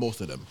leather,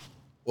 most of them.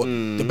 Or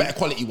the better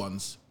quality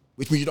ones,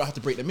 which means you don't have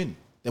to break them in.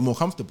 They're more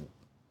comfortable.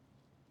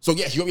 So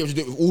yes, you won't be able to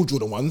do it with all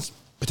Jordan 1s,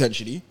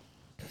 potentially.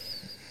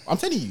 I'm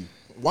telling you,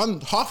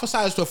 half a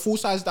size to a full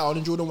size down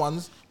in Jordan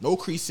 1s, no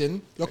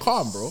creasing, you're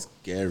calm, bro.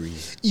 Scary.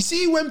 You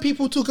see, when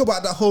people talk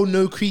about that whole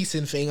no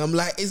creasing thing, I'm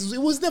like, it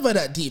was never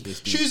that deep.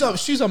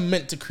 Shoes are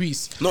meant to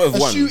crease. Not with a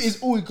ones. shoe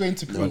is always going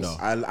to crease. No,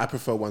 I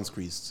prefer ones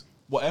creased.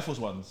 What Air Force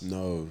 1s?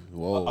 No,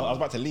 whoa. I was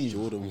about to leave.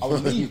 Jordan I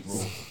would leave,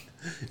 bro.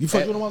 You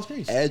prefer Jordan 1s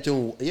crease? Air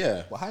Jordan,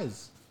 yeah, What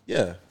highs?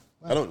 yeah.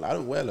 I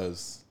don't wear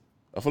those.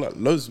 I feel like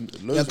lows.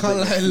 I can't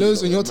lie,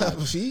 lows on your type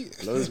of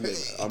feet. Lows,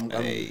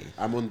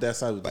 I'm on their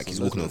side with Like this. he's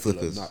Lows walking on make me look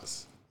flippers.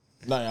 nuts.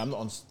 No, I'm not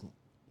on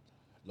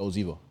lows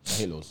either. I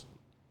hate lows.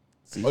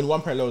 Only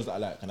one pair of lows that I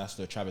like, and that's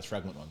the Travis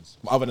Fragment ones.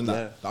 But other than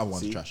that, the other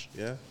one's See? trash.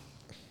 Yeah,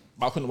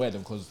 But I couldn't wear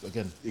them because,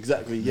 again,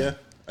 exactly. Yeah,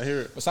 I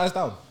hear it. but size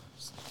down.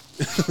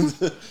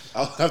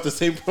 I'll have the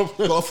same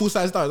problem. Got a full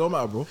size down, it don't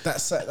matter, bro. That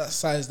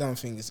size down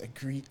thing is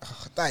agreed.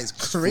 That is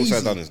Full crazy.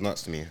 size down is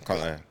nuts to me. Can't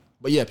lie.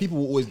 But yeah, people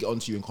will always get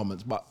onto you in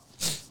comments, but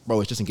bro,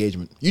 it's just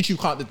engagement. YouTube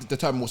can't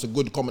determine what's a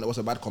good comment and what's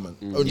a bad comment.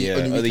 Only You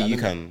innit?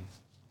 can.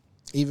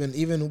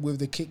 Even with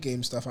the kick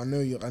game stuff, I know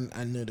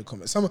I know the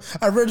comments.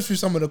 I read through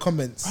some of the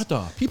comments.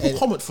 Brother, people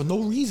comment for no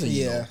reason.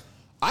 You Yeah. know?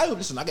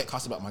 I get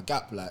cussed about my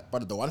gap. Like,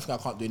 brother, the one thing I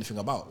can't do anything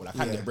about. Well, I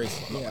can't Yeah. get braces.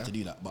 I'm not about to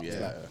do that. But Yeah.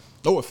 like,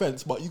 no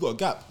offense, but you got a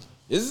gap.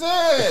 Is it?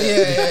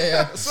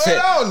 Yeah. Slow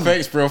down.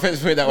 Thanks, bro. Thanks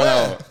for putting that one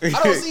out. I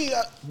don't see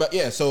that. But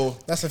yeah, so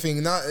That's the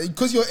thing now,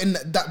 because you're in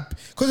that.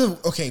 Because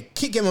of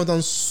kick game have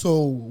done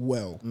so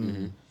well,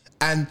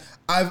 and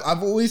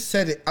I've always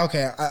said it.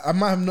 Okay, I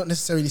might have not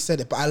necessarily said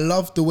it, but I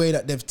love the way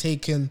that they've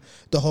taken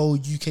the whole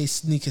UK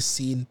sneaker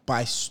scene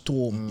by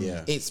storm.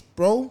 Yeah. It's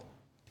bro.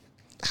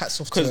 Hats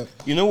off Because to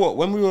you know what?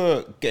 When we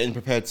were getting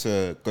prepared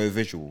to go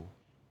visual,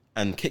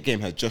 and Kick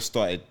Game had just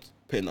started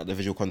putting up the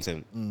visual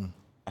content,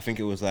 I think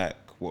it was like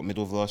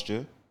middle of last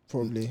year.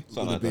 probably. Something would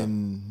have like that.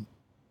 been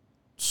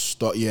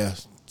start.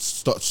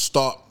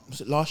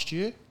 Was it last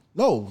year?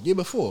 No, year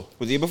before.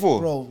 Was it year before?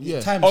 Bro, Yeah.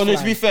 time's Oh no! To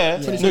flying. be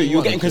fair, Yeah. no, you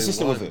were getting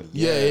consistent with it.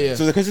 Yeah.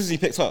 So the consistency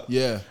picked up.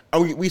 Yeah.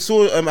 And we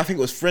saw. I think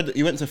it was Fred.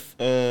 You went to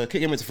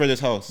Kick Game went to Fred's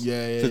house.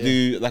 Yeah, To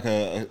do like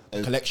a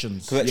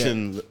Collections.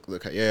 collection.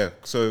 Yeah.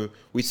 So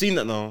we've seen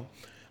that now,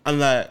 and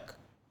like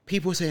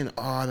people saying,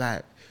 oh,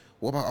 like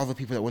what about other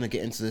people that want to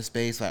get into the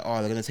space? Like, oh,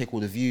 they're gonna take all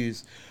the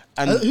views.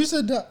 And Who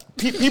said that?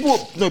 people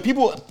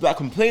that are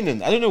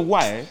complaining. I don't know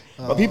why,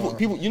 but people.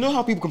 You know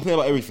how people complain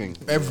about everything.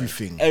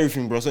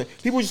 Everything, bro. So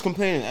people just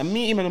complaining, and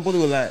me, Iman, and Bolly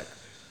were like,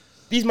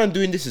 "These man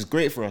doing this is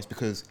great for us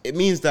because it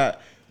means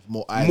that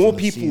More eyes more on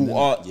the scene, people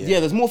innit? are. Yeah.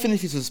 There's more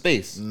affinity to the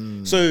space.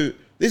 So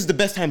this is the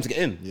best time to get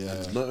in. Yeah.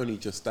 Not only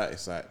just that,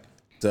 it's like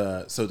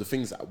the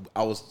things that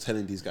I was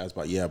telling these guys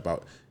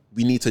about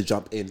we need to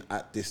jump in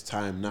at this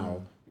time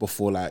now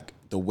before like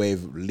the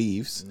wave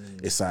leaves.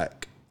 It's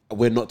like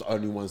we're not the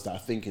only ones that are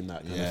thinking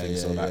that kind of thing.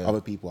 So like other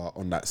people are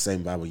on that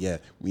same vibe. Yeah,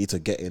 we need to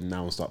get in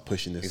now and start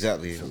pushing this.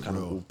 Exactly. So kind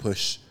of all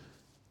push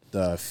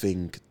the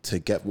thing to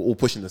get. We're all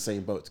pushing the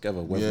same boat together,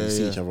 whether we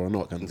see each other or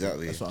not. Kind of thing.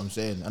 Exactly. That's what I'm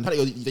saying. And the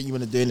fact that you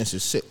want to doing this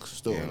is sick.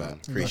 Still, Yeah, man.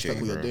 like, Appreciate respect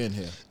it, what you're bro. doing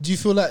here. Do you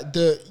feel like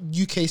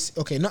the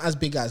UK, not as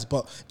big as,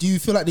 but do you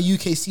feel like the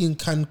UK scene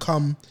can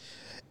come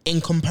in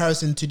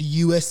comparison to the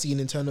US scene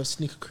in terms of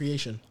sneaker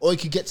creation? Or it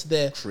could get to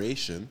their,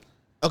 Creation.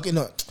 okay,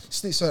 no,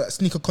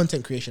 sneaker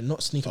content creation,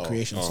 not sneaker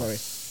creation, sorry.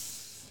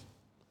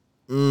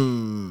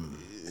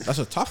 That's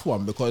a tough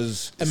one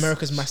because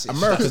America's massive.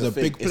 America's a That's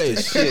the big thing,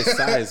 it's place. the sheer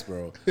size,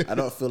 bro. I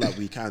don't feel like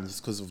we can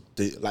just because of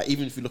the like.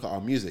 Even if you look at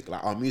our music,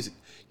 like our music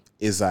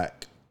is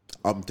like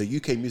the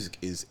UK music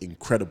is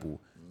incredible,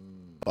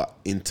 but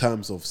in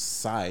terms of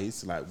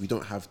size, like we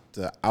don't have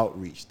the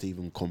outreach to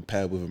even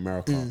compare with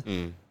America.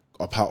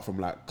 Apart from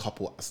like a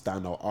couple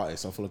standout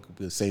artists, I feel like it would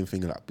be the same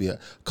thing. Like be a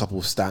couple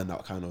of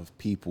standout kind of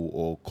people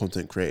or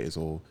content creators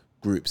or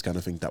groups kind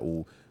of thing that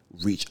will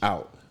reach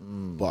out,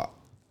 but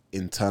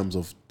in terms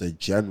of the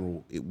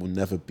general, it will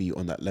never be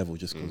on that level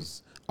just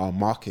because our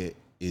market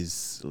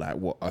is like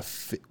what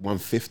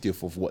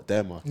 1/50th of what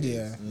their market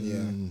is.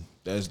 Yeah.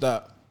 There's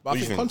that. But I do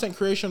you think think? content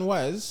creation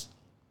wise,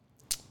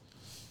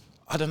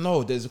 I don't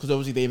know. There's because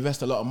obviously they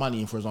invest a lot of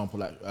money in, for example,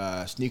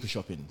 like sneaker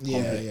shopping.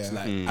 Yeah, complex,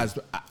 yeah.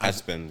 Like Ad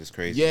spend is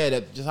crazy. yeah,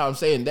 that just how I'm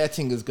saying. Their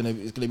thing is gonna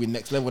be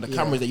next level. The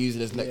cameras they use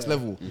is next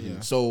level.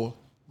 So,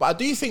 but I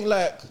do think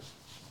like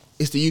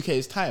it's the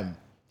UK's time.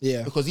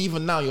 Yeah. Because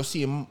even now you're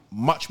seeing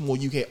much more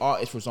UK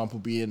artists, for example,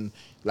 being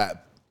like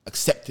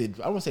accepted.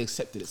 I don't want to say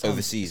accepted. It sounds,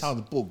 Overseas. It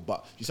sounds bug,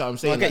 but you see what I'm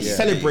saying? I get Like, you.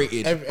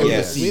 celebrated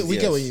overseas. We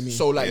get what you mean.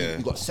 So like Yeah.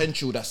 you got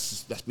Central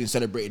that's been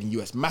celebrated in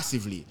US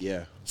massively.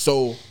 Yeah.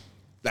 So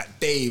like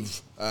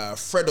Dave,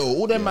 Fredo,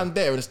 all them man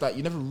there, and it's like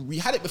we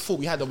had it before.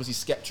 We had obviously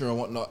Skepta and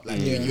whatnot like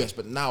in the US,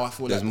 but now I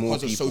feel There's like more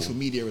because of people. social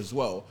media as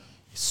well,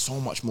 it's so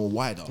much more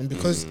wider. And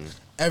because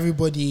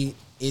everybody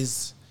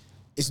is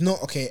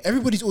not okay.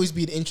 Everybody's always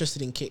been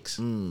interested in kicks,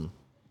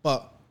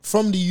 but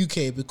from the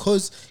UK,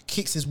 because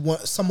kicks is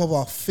some of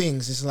our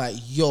things. It's like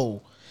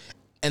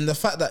and the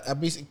fact that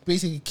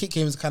basically kick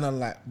game is kind of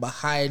like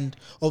behind,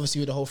 obviously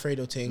with the whole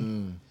Fredo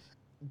thing.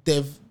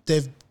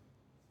 They've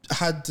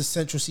had the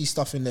Central C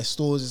stuff in their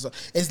stores.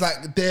 It's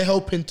like they're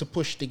helping to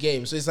push the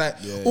game. So it's like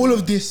all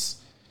of this,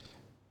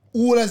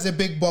 all as a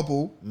big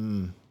bubble.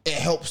 It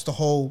helps the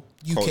whole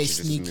UK Culture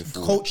just sneak move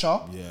forward. culture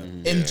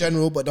in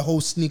general, but the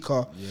whole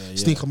sneaker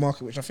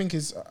market, which I think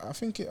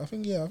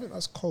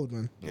that's cold,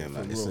 man. Yeah,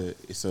 man.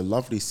 It's a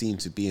lovely scene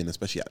to be in,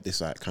 especially at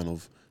this like kind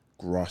of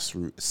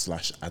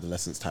grassroots /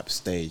 adolescence type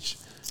stage.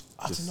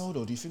 I don't know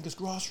though. Do you think it's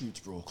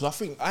grassroots, bro?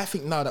 Because I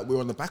think now that we're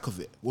on the back of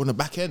it, we're on the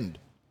back end.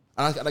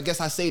 And I guess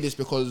I say this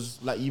because,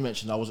 like you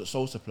mentioned, I was at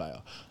Soul Supplier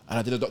and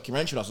I did a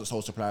documentary when I was at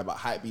Soul Supplier about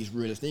Hypebeast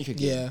Real Sneaker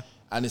Game. Yeah.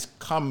 And it's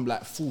come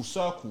like full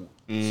circle.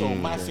 So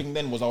my thing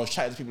then was I was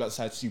chatting to people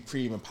outside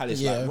Supreme and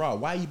Palace, like, bro,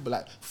 why are you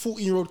like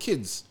 14-year-old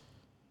kids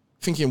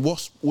thinking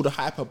what's all the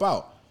hype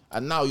about?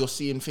 And now you're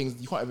seeing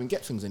things, you can't even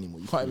get things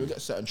anymore. You can't even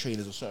get certain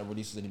trainers or certain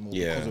releases anymore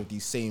because of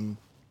these same,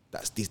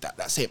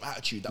 that same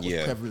attitude that was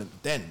prevalent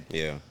then.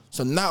 Yeah.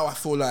 So now I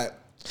feel like,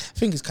 I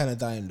think it's kind of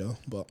dying though,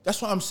 but Mm. that's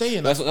what I'm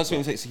saying. That's what I'm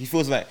saying. So he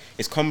feels like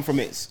it's come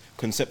from its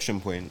conception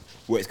point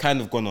where it's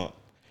kind of gone up,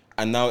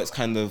 and now it's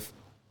kind of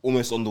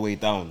almost on the way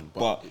down.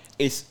 But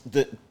it's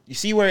you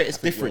see where it's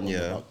different, We're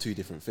on yeah. about two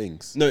different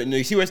things. No,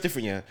 you see where it's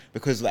different, yeah.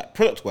 Because like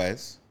product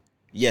wise,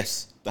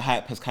 yes, the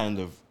hype has kind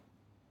of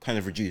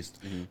reduced.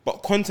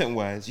 But content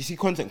wise, you see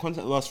content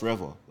lasts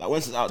forever. Like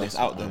once it's out there, it's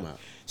out there.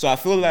 So I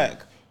feel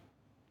like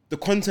the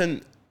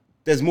content,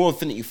 there's more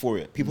affinity for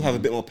it. People have a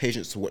bit more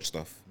patience to watch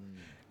stuff.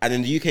 And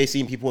in the UK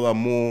scene, people have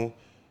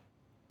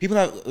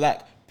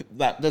like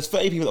there's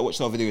 30 people that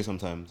watch our videos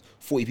sometimes,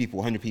 40 people,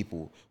 100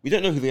 people. We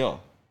don't know who they are.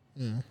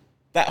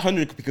 That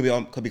 100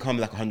 could become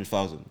like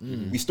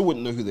 100,000. We still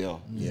wouldn't know who they are.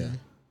 Yeah.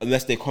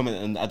 Unless they comment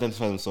and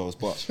identify themselves.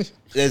 But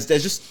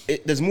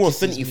there's more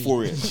affinity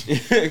for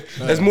it.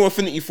 There's more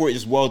affinity for it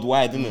just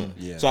worldwide, isn't it?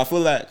 Yeah. So I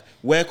feel like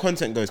where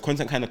content goes,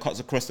 content kind of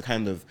cuts across the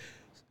kind of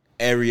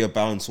area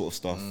bound sort of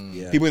stuff.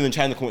 People in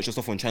China can watch your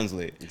stuff on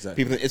Translate.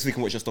 Exactly. People in Italy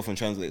can watch your stuff on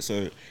Translate.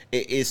 So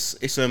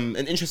it's an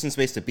interesting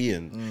space to be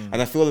in.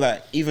 And I feel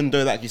like even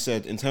though, like you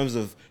said, in terms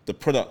of the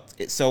product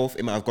itself,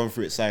 it might have gone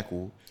through its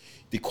cycle,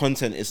 the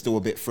content is still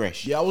a bit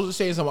fresh. Yeah, I wasn't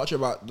saying so much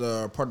about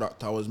the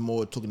product. I was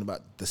more talking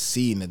about the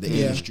scene and the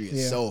industry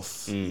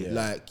itself.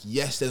 Like,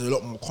 yes, there's a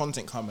lot more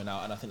content coming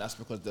out, and I think that's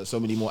because there's so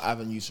many more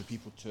avenues for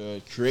people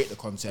to create the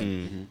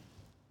content.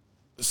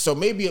 So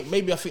maybe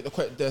I think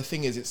the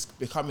thing is it's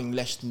becoming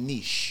less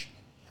niche.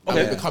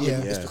 Okay.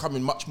 It's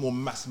becoming much more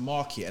mass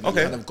market, and it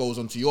kind of goes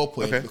on to your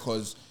point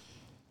because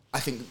I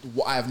think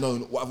what I've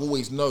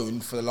always known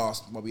for the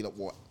last maybe like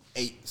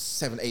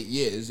 7, 8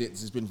 years,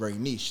 it's been very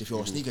niche. If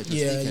you're a sneaker,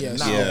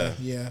 now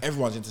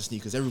everyone's into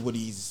sneakers.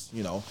 Everybody's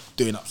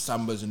doing up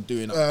Sambas and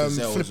doing up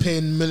Gazelles,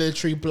 flipping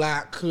military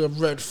black,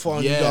 red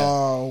Fonda,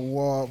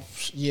 So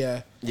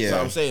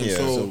I'm saying. Yeah.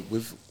 So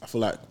I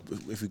feel like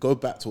if we go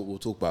back to what we were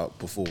talking about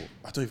before,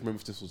 I don't even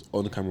remember if this was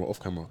on camera or off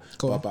camera,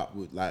 but about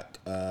with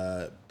like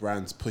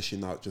brands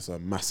pushing out just a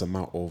mass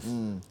amount of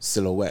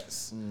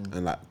silhouettes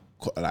and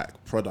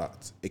like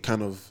product. It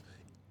kind of,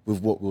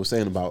 with what we were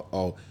saying about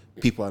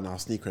people are now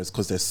sneakers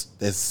because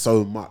there's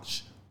so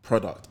much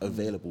product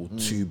available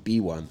to be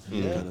one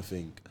kind of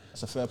thing.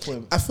 that's a fair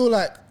point. I feel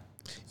like,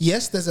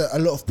 yes, there's a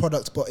lot of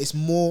product, but it's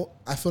more,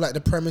 I feel like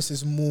the premise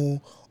is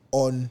more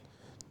on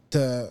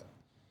the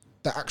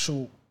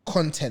actual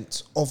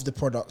content of the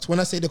product. When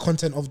I say the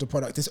content of the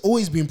product, it's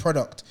always been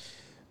product.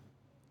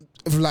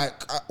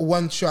 Like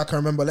one show I can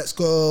remember, let's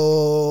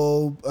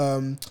go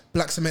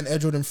Black Cement Air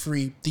Jordan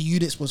 3. The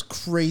units was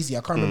crazy.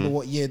 I can't remember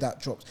what year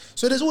that dropped.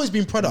 So there's always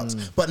been products,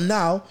 but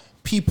now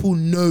people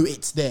know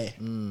it's there.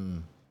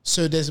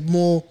 So there's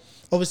more.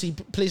 Obviously,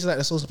 places like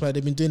the Soul Supply,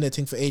 they've been doing their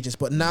thing for ages,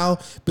 but now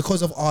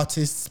because of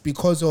artists,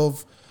 because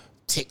of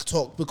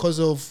TikTok, because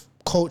of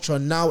culture,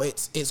 now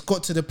it's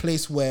got to the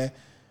place where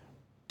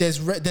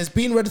there's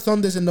been Red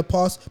Thunders in the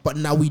past, but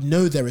now we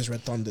know there is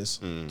Red Thunders.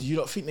 Do you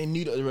not think they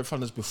knew that there were Red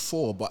Thunders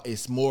before, but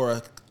it's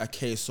more a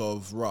case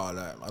of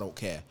I don't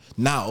care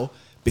now,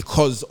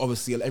 because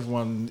obviously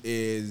everyone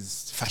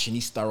is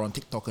fashionista on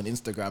TikTok and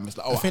Instagram. It's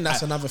like, I think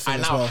that's another thing I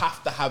as now well.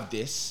 have to have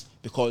this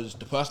because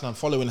the person I'm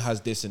following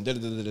has this and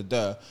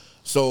da.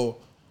 So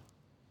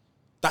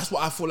that's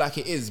what I feel like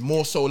it is.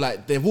 More so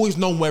like they've always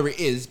known where it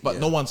is, but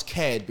no one's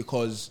cared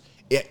because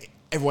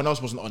everyone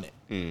else wasn't on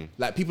it.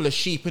 Like people are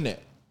sheep, innit?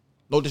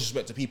 No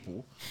disrespect to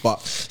people, but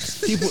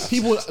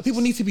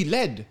people need to be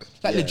led,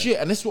 like legit.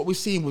 And this is what we're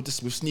seeing with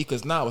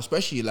sneakers now,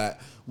 especially like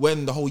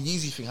when the whole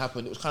Yeezy thing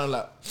happened. It was kind of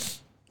like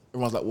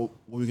everyone's like, "What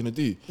are we gonna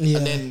do?" Yeah.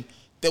 And then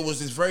there was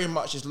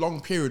this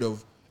long period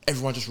of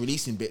everyone just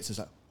releasing bits. It's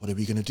like, what are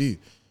we gonna do?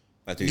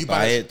 Like, do we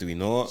buy it? Do we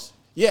not?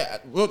 Yeah,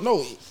 well,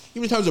 no.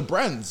 Even in terms of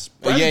brands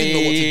Yeah, didn't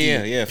know what to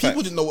do. yeah, People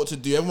facts. didn't know what to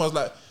do. Everyone's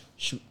like,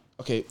 shoot.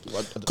 Okay,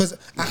 Because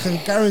I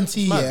can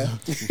guarantee,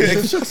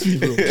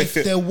 if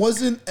there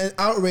wasn't an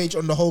outrage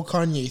on the whole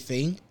Kanye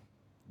thing,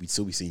 We'd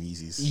still be seeing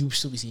Yeezys. you would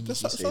still be seeing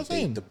That's Yeezys. what I'm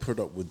saying. The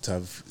product would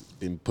have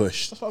been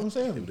pushed. That's what I'm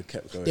saying. It would have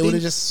kept going. They would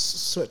have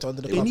just swept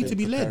under the They carpet. need to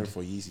be Preparing led.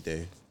 for Yeezy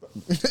Day.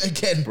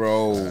 Again.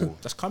 Bro.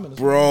 That's coming.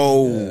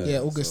 Bro.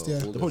 Yeah, August, yeah.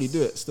 They'll probably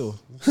do it still.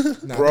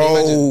 Nah,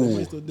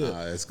 Bro. Still do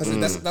it. It's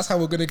That's, that's how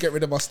we're going to get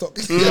rid of our stock.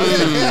 You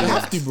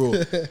have to, bro.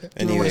 Anyway,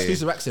 Anyway.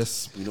 exclusive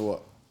access. You know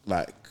what?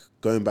 Like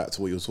going back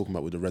to what you were talking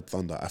about with the Red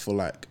Thunder, I feel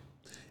like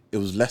it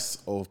was less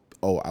of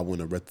oh, I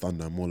want a Red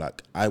Thunder. More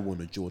like I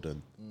want a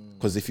Jordan.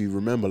 Because if you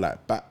remember,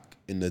 like back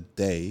in the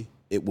day,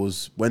 it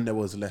was when there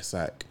was less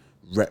like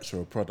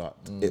retro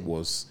product. It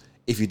was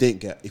if you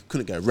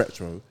couldn't get a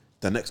retro,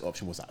 the next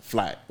option was like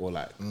Flight or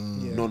like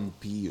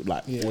non-PE,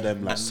 like all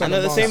them like. And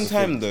at the same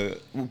time, though,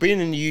 being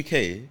in the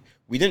UK,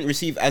 we didn't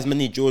receive as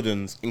many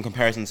Jordans in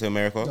comparison to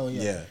America. Oh,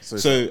 Yeah.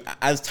 So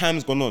as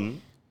time's gone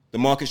on, the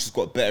market's just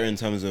got better in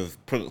terms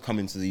of product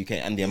coming to the UK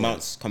and the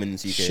amounts coming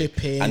into the UK.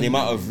 Shipping. And the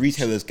amount of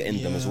retailers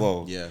getting them as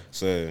well. Yeah.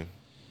 So,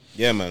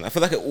 yeah, man. I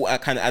feel like it all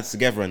kind of adds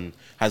together and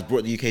has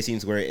brought the UK scene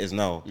to where it is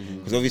now.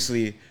 Because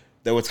obviously,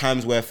 there were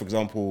times where, for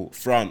example,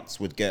 France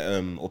would get,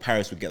 or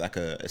Paris would get like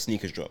a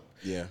sneakers drop.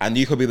 Yeah. And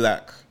you could be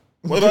like,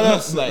 what about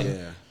us? Like,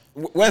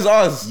 where's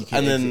ours? And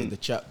And then then, the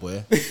chat,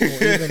 boy.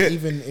 Or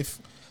even if,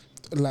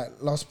 like,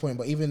 last point,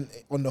 but even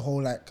on the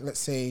whole, like, let's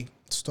say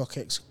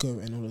StockX, Go,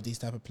 and all of these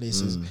type of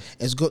places,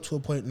 it's got to a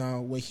point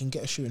now where you can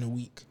get a shoe in a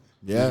week.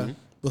 Yeah.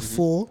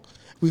 Before,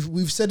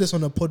 we've said this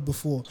on a pod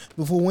before.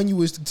 Before, when you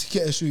was to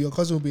get a shoe, your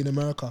cousin would be in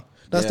America.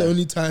 That's the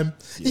only time.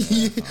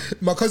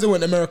 My cousin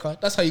went to America.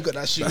 That's how you got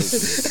that shoe.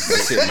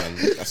 that's it,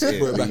 man. That's it.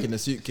 Put it back in the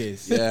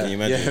suitcase. Can you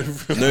imagine?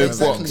 Yeah. No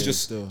Exactly. box,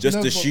 just No the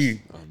box. shoe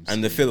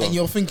and the filler. And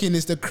you're thinking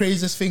it's the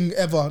craziest thing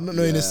ever, not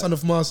knowing it's Son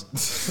of Mars.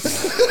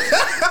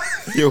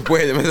 Yo,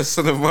 boy, the man's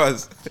son of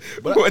Mars.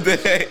 What the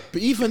heck?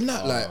 But even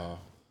that, like,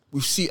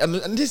 we've seen, and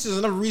this is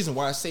another reason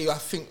why I say I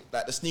think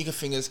that the sneaker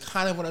thing is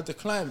kind of on a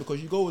decline,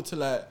 because you go to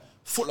like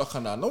Foot Locker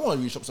now. No one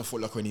really shops at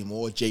Foot Locker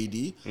anymore. Or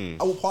JD.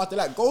 I will part of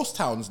like ghost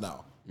towns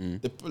now.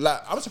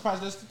 Like, I'm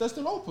surprised they're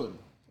still open.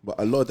 But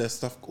a lot of their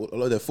stuff, a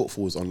lot of their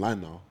footfall is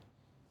online now.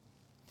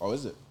 Oh,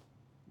 is it?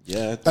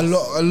 Yeah. A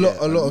lot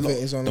of it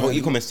is on. The whole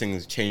e-commerce thing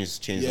has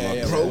changed the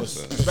market. Bro,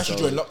 So- especially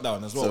during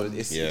lockdown as well. So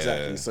it's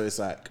exactly. So it's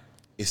like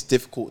it's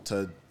difficult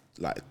to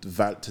like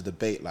to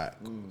debate like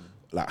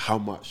how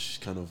much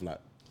kind of like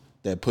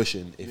they're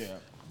pushing if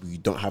we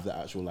don't have the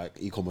actual like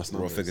e-commerce Raw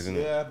numbers. figures,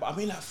 innit? Yeah, but I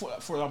mean, like for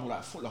example,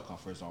 like Foot Locker,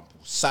 for example,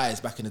 size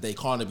back in the day,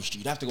 Carnaby Street.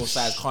 You'd have to go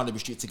size Carnaby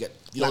Street to get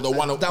the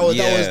one. That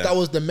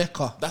was the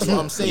mecca. That's what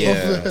I'm saying.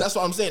 Yeah. That's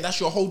what I'm saying. That's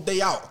your whole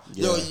day out.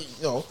 Yeah.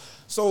 You know.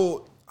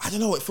 So I don't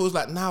know. It feels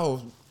like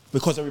now,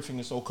 because everything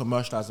is so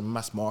commercialized and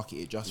mass market,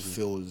 it just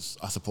feels,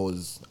 I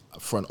suppose,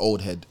 for an old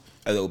head,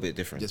 A little bit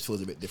different. just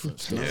feels a bit different.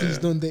 Still. Please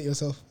don't date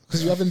yourself,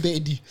 because you haven't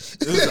dated you.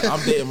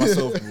 I'm dating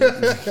myself.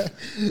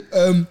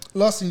 Bro.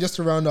 Last thing, just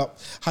to round up,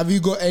 have you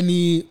got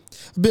any,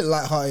 a bit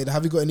lighthearted,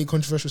 have you got any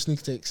controversial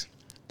sneaker takes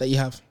that you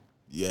have?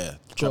 Yeah,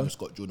 Travis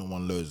Scott Jordan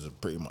 1 lows are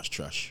pretty much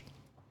trash.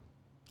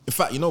 In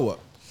fact, you know what?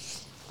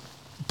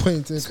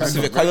 Point to the camera.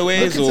 Specific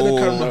colorways Look into the or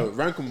camera. No,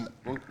 rank them.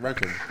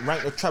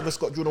 Rank the Travis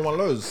Scott Jordan 1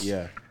 lows.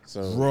 Yeah.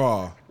 So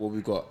Raw. what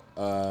we got?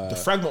 The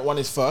fragment one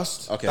is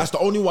first. Okay. That's the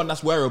only one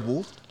that's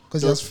wearable.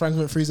 Because there's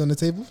fragment freeze on the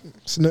table.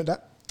 So note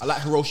that. I like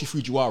Hiroshi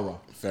Fujiwara.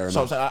 Fair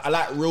So I'm enough. saying I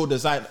like real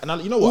design.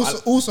 And you know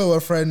what? Also a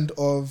friend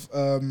of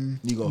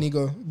Nigo.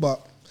 Nigo,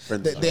 but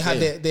Friends. they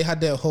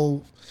had their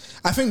whole.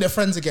 I think they're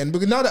friends again,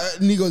 because now that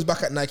Nigo's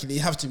back at Nike, they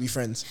have to be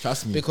friends.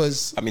 Trust me.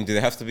 Because I mean, do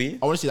they have to be?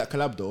 I want to see that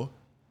collab though.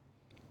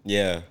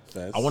 Yeah.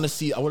 Fairs. I want to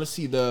see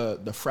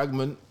the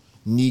fragment,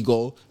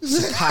 Nigo,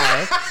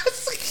 Sakai.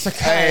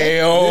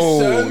 Hey,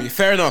 oh,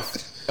 fair enough.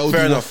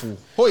 Fair enough.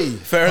 Hoi.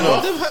 Fair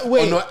enough.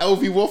 wait, Oh, no,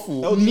 LV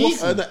waffle.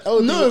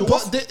 no,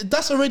 but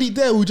that's already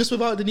there. We're just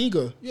without the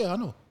Nigo. Yeah, I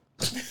know.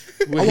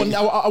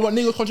 I want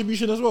Nigo's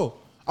contribution as well.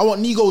 I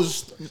want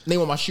Nigo's name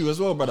on my shoe as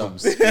well, brother.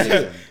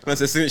 That's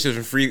a signature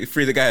from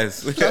free the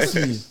guys. Trust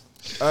me.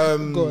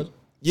 Go on.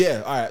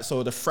 Yeah, all right.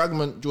 So the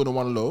fragment Jordan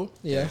 1 low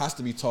has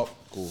to be top.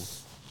 Cool.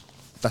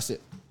 That's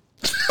it.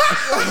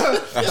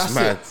 That's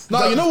mad.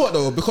 No, you know what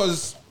though?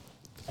 Because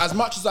as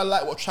much as I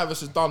like what Travis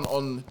has done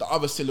on the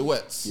other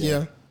silhouettes,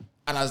 Yeah.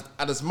 and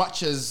as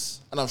much as,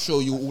 and I'm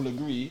sure you all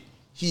agree,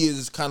 he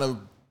has kind of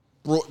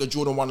brought the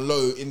Jordan 1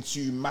 low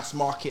into mass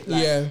market,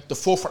 like the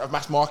forefront of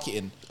mass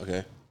marketing.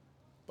 Okay.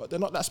 But they're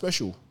not that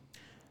special.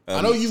 I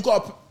know you've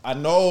got. I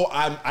know.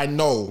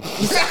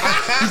 He's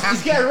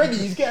getting ready.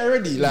 He's getting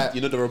ready. Like,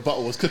 You know the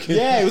rebuttal was cooking.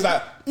 yeah, he was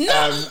like,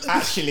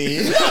 actually,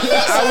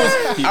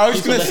 I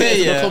was gonna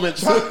say, yeah.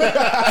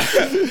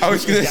 I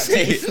was gonna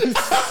say,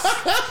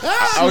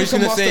 I was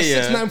gonna say,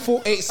 yeah.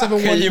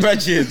 6948711. Can you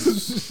imagine?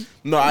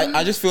 No,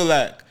 I just feel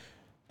like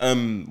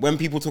when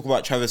people talk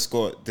about Travis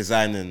Scott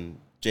designing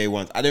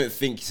J1s, I don't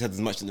think he's had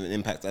as much of an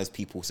impact as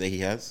people say he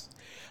has.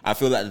 I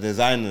feel like the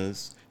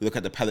designers look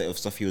at the palette of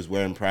stuff he was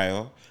wearing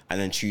prior and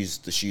then choose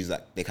the shoes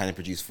that they kind of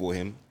produce for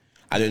him.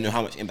 I don't know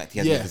how much impact he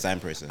has in the design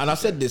process. And I've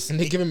said this. And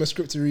they give him a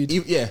script to read.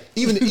 Even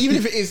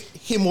if it is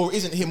him or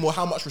isn't him or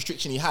how much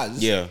restriction he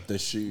has. Yeah. The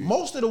shoe.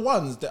 Most of the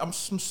ones that I'm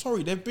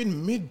sorry, they've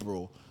been mid,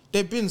 bro.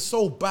 They've been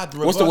so bad.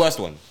 What's the worst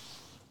one?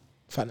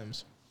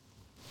 Phantoms.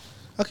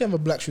 I can have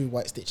a black shoe with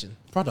white stitching.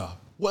 brother?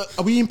 What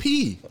are we in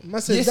PE?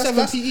 Man said, Year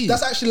 7 PE.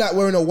 that's actually like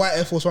wearing a white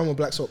Air Force One with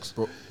black socks.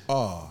 Bro,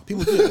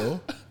 people do it though.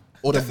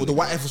 Or the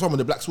white Air Force One with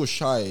the black swoosh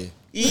shy.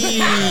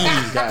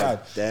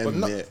 God damn But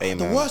not, it. Hey,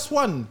 the man. worst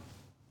one,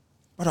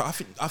 brother, I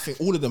think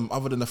all of them,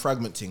 other than the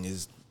fragment thing,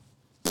 is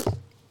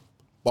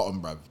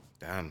bottom, bruv.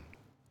 Damn.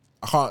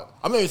 I can't.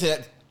 I'm not even saying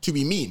that to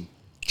be mean.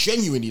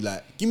 Genuinely,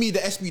 like, give me the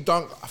SB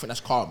Dunk. I think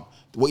that's calm.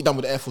 What you done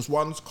with the Air Force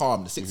Ones,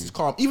 calm. The 6s,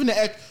 calm. Even the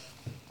Air.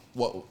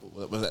 What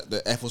was that?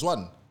 The Air Force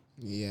One.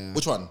 Yeah.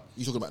 Which one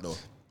you talking about though?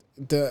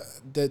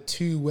 The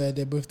two where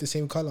they're both the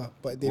same color,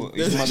 but they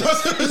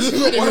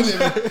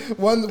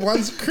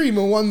one's cream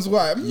and one's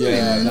white.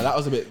 Yeah, no, that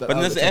was a bit. But then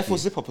there's the Air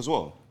Force zip up as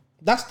well.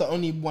 That's the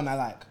only one I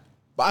like.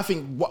 But I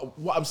think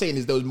what I'm saying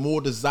is there was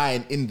more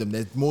design in them.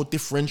 There's more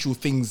differential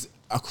things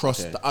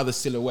across the other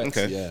silhouettes.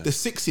 Okay. Yeah. The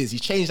 6s, he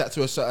changed that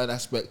to a certain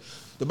aspect.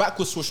 The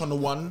backwards swoosh on the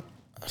one,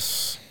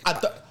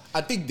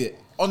 I digged it.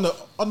 On the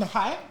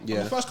high, on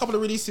the first couple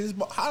of releases,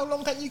 but how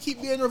long can you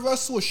keep being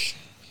reverse swoosh?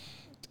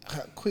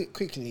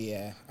 Quickly,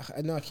 yeah.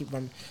 I know I keep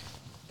running.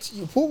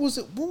 What was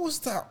it? What was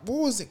that?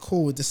 What was it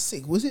called? The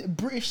 6? Was it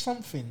British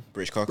something?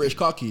 British khaki. British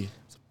khaki.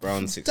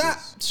 Brown 6s. That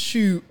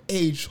shoe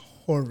aged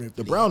horribly.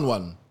 The brown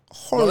one.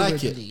 Horribly. I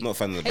like it. Not a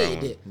fan of the brown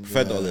Hated one. it.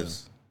 Preferred the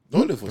olives. The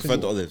olive was Preferred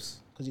the cool. olives.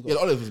 Yeah, the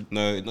olive was.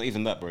 No, not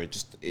even that, bro.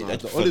 Just I The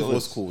prefer olive olives.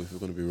 was cool, if you're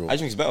going to be real. I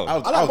think it's better. I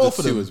like both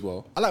of them as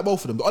well. I like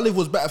both of them. The olive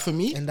was better for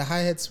me. And the high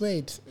head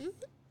suede.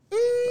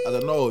 I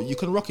don't know. You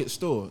can rock it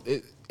still. Got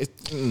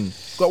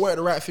to wear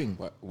the right thing.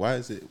 Why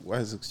is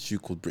a shoe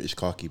called British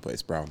khaki but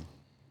it's brown?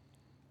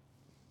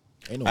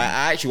 Ain't no I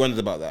actually wondered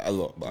about that a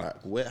lot,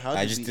 but How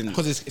I did just we- didn't.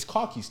 because it's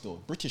khaki still.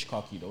 British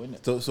khaki though,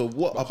 isn't it? So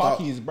what But about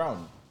khaki is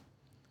brown.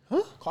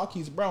 Huh?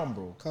 Khaki is brown,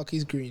 bro.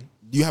 Khaki's green.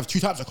 You have two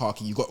types of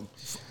khaki. You got,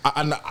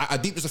 I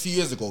deeped this a few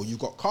years ago. You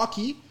got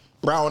khaki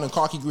brown and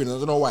khaki green. I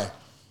don't know why.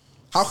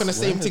 How can the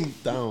same Swear thing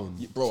down?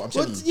 bro? I'm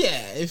telling But you.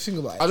 yeah, if you think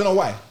about I it. don't know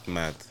why.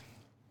 Mad.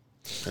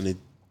 And it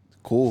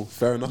cool,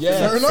 fair enough.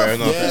 Yeah. Fair enough. Fair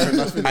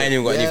enough. Yeah. I ain't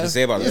even got anything to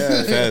say about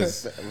that.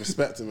 Fairs.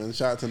 Respect him and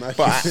shout out to Nike.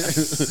 But I,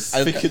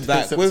 Speaking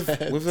like themselves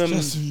ahead.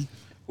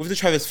 with the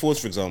Travis Fords,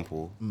 for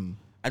example,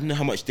 I don't know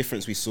how much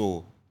difference we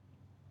saw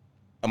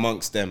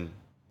amongst them.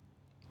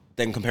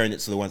 Then comparing it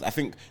to the ones, I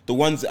think the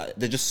ones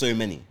they're just so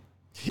many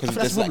because that's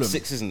there's the like problem.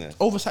 6, isn't there?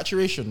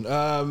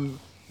 Oversaturation.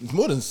 It's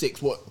more than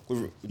 6. What?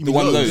 You The mean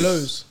one lows?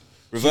 lows.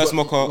 Reverse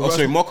mocha.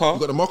 Mocha. You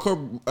got the mocha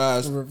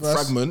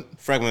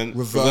fragment,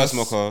 Reverse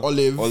mocha.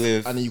 olive,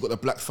 Olive. and then you got the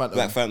black phantom.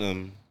 Black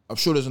Phantom. I'm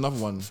sure there's another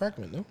one.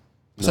 Fragment, no?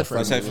 I said I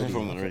fragment. said already.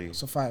 from already.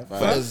 So 5.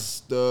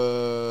 There's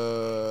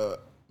the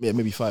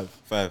maybe 5.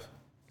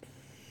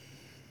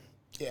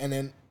 Yeah, and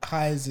then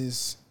highs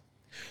is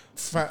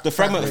The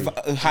fragment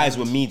highs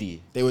were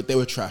meaty. They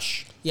were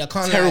trash. Yeah, I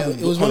can't Terrible lie.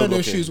 It was one of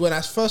those colour shoes when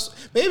I first.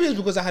 Maybe it's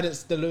because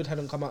the load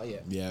hadn't come out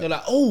yet. Yeah. They're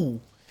like, oh,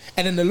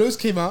 and then the lows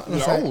came out. And I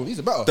was Like, like, oh, these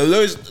are better.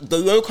 The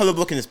low color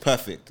blocking is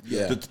perfect.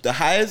 Yeah. The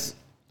highs,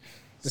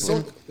 There's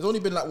only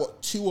been like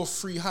what 2 or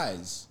 3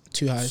 highs.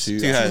 2 highs. Two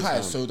Two highs.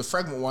 highs. So the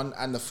fragment one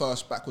and the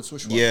first backward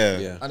swoosh one. Yeah.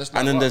 Yeah. And, it's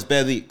And then like, there's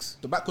bare leaks.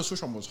 the backward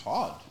swoosh one was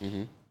hard.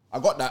 I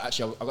got that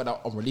actually. I got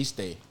that on release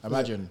day.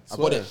 Imagine. I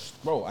got it,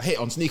 bro. I hit it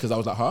on sneakers. I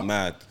was like, huh?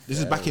 Mad. This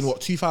is back in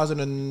what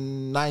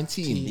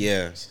 2019.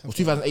 Yeah. Or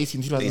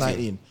 2018,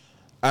 2019.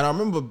 And I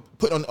remember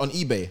putting on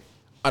eBay.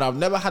 And I've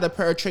never had a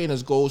pair of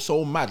trainers go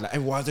so mad. Like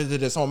everyone,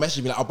 someone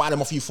messaged me like, I'll buy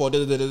them off you for.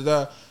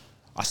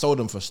 I sold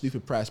them for a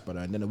stupid price,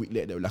 brother. And then a week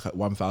later, they were like at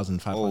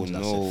 1,500. Oh, I said,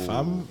 no.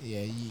 fam,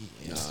 Yeah,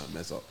 Nah,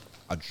 mess up.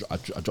 I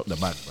dropped the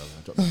bag, brother.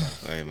 I dropped the bag.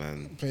 Hey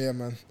man. but yeah,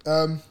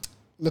 man.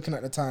 Looking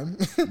at the time,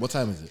 What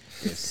time is it?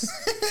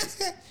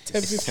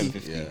 10:50.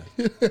 10:50.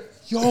 Yeah.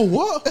 Yo,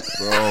 what?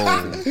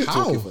 Bro.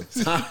 How?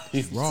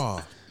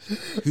 Raw.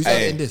 Who's Hey.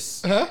 editing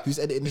this? Who's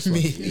editing this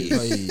Me. one?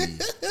 Hey.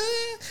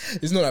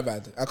 It's not that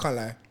bad. I can't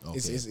lie. Okay.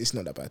 It's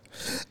not that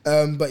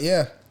bad. But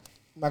yeah,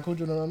 Michael,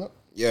 do you want to run up?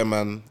 Yeah,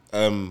 man.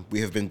 We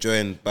have been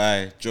joined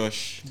by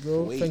Josh,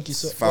 Bro, thank you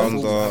so much.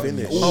 founder.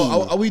 Finish.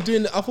 Oh, are we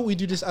doing? I thought we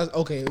do this as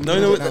okay. we No,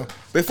 do no. it now.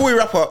 Before we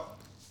wrap up,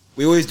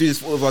 we always do this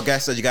for all of our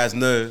guests, as you guys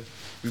know.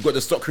 We've got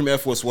the Stock Cream Air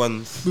Force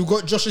Ones, We've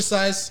got Josh's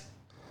size.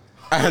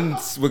 and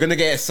we're gonna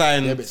get it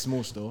signed. They're a bit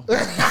small still. I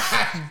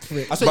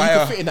said you Buyer.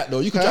 can fit in that though.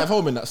 You can drive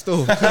home in that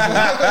still.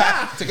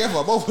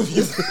 Together, both of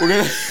you.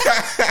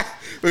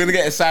 We're gonna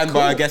get it signed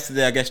by our guest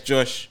today. I guess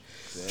Josh.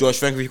 Josh,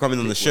 thank you for coming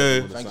on the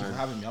show. Thank you for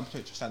having me. I'm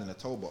just standing in a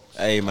toe box.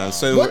 Hey man,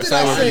 so What did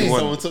I whatever say? you want.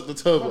 Someone took the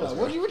turbo.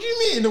 What do you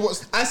mean?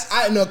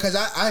 I know because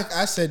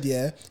I said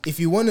yeah. If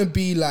you want to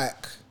be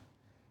like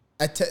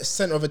a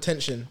center of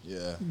attention,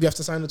 Yeah. you have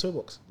to sign the toe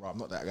box. Bro, I'm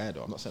not that guy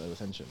though. I'm not centering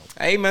attention.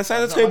 Hey man,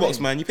 sign the No, toe I box,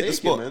 mean, man. You pick the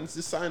Take spot. it, man.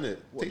 Just sign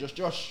it. What, just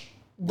Josh?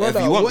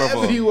 Brother, you want, whatever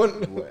brother. you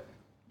want.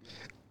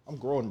 I'm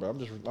grown, bro.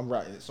 I'm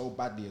writing it so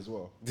badly as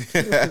well.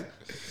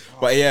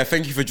 But yeah,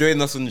 thank you for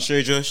joining us on the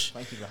show, Josh.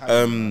 Thank you for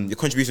having me, Your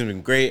contribution has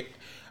been great.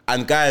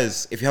 And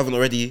guys, if you haven't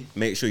already,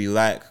 make sure you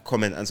like,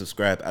 comment, and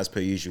subscribe as per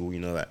usual. You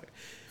know, like,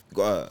 we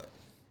gotta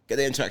get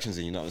the interactions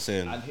in. You know what I'm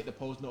saying? And hit the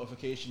post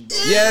notification bell.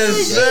 Yes,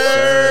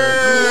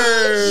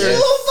 sir.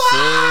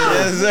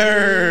 Yes,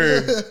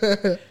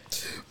 sir.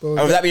 And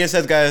with that being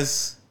said,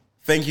 guys,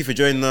 thank you for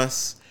joining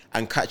us.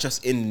 And catch us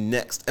in the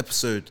next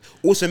episode.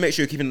 Also, make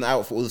sure you're keeping an eye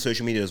out for all the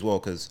social media as well,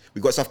 because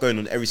we've got stuff going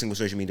on every single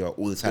social media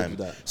all the time.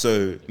 that.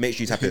 So make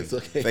sure you tap in. It's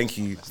okay. Thank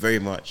you very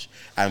much.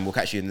 And we'll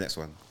catch you in the next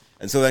one.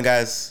 Until then,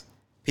 guys,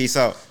 peace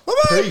out.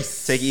 Bye-bye.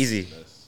 Take it easy.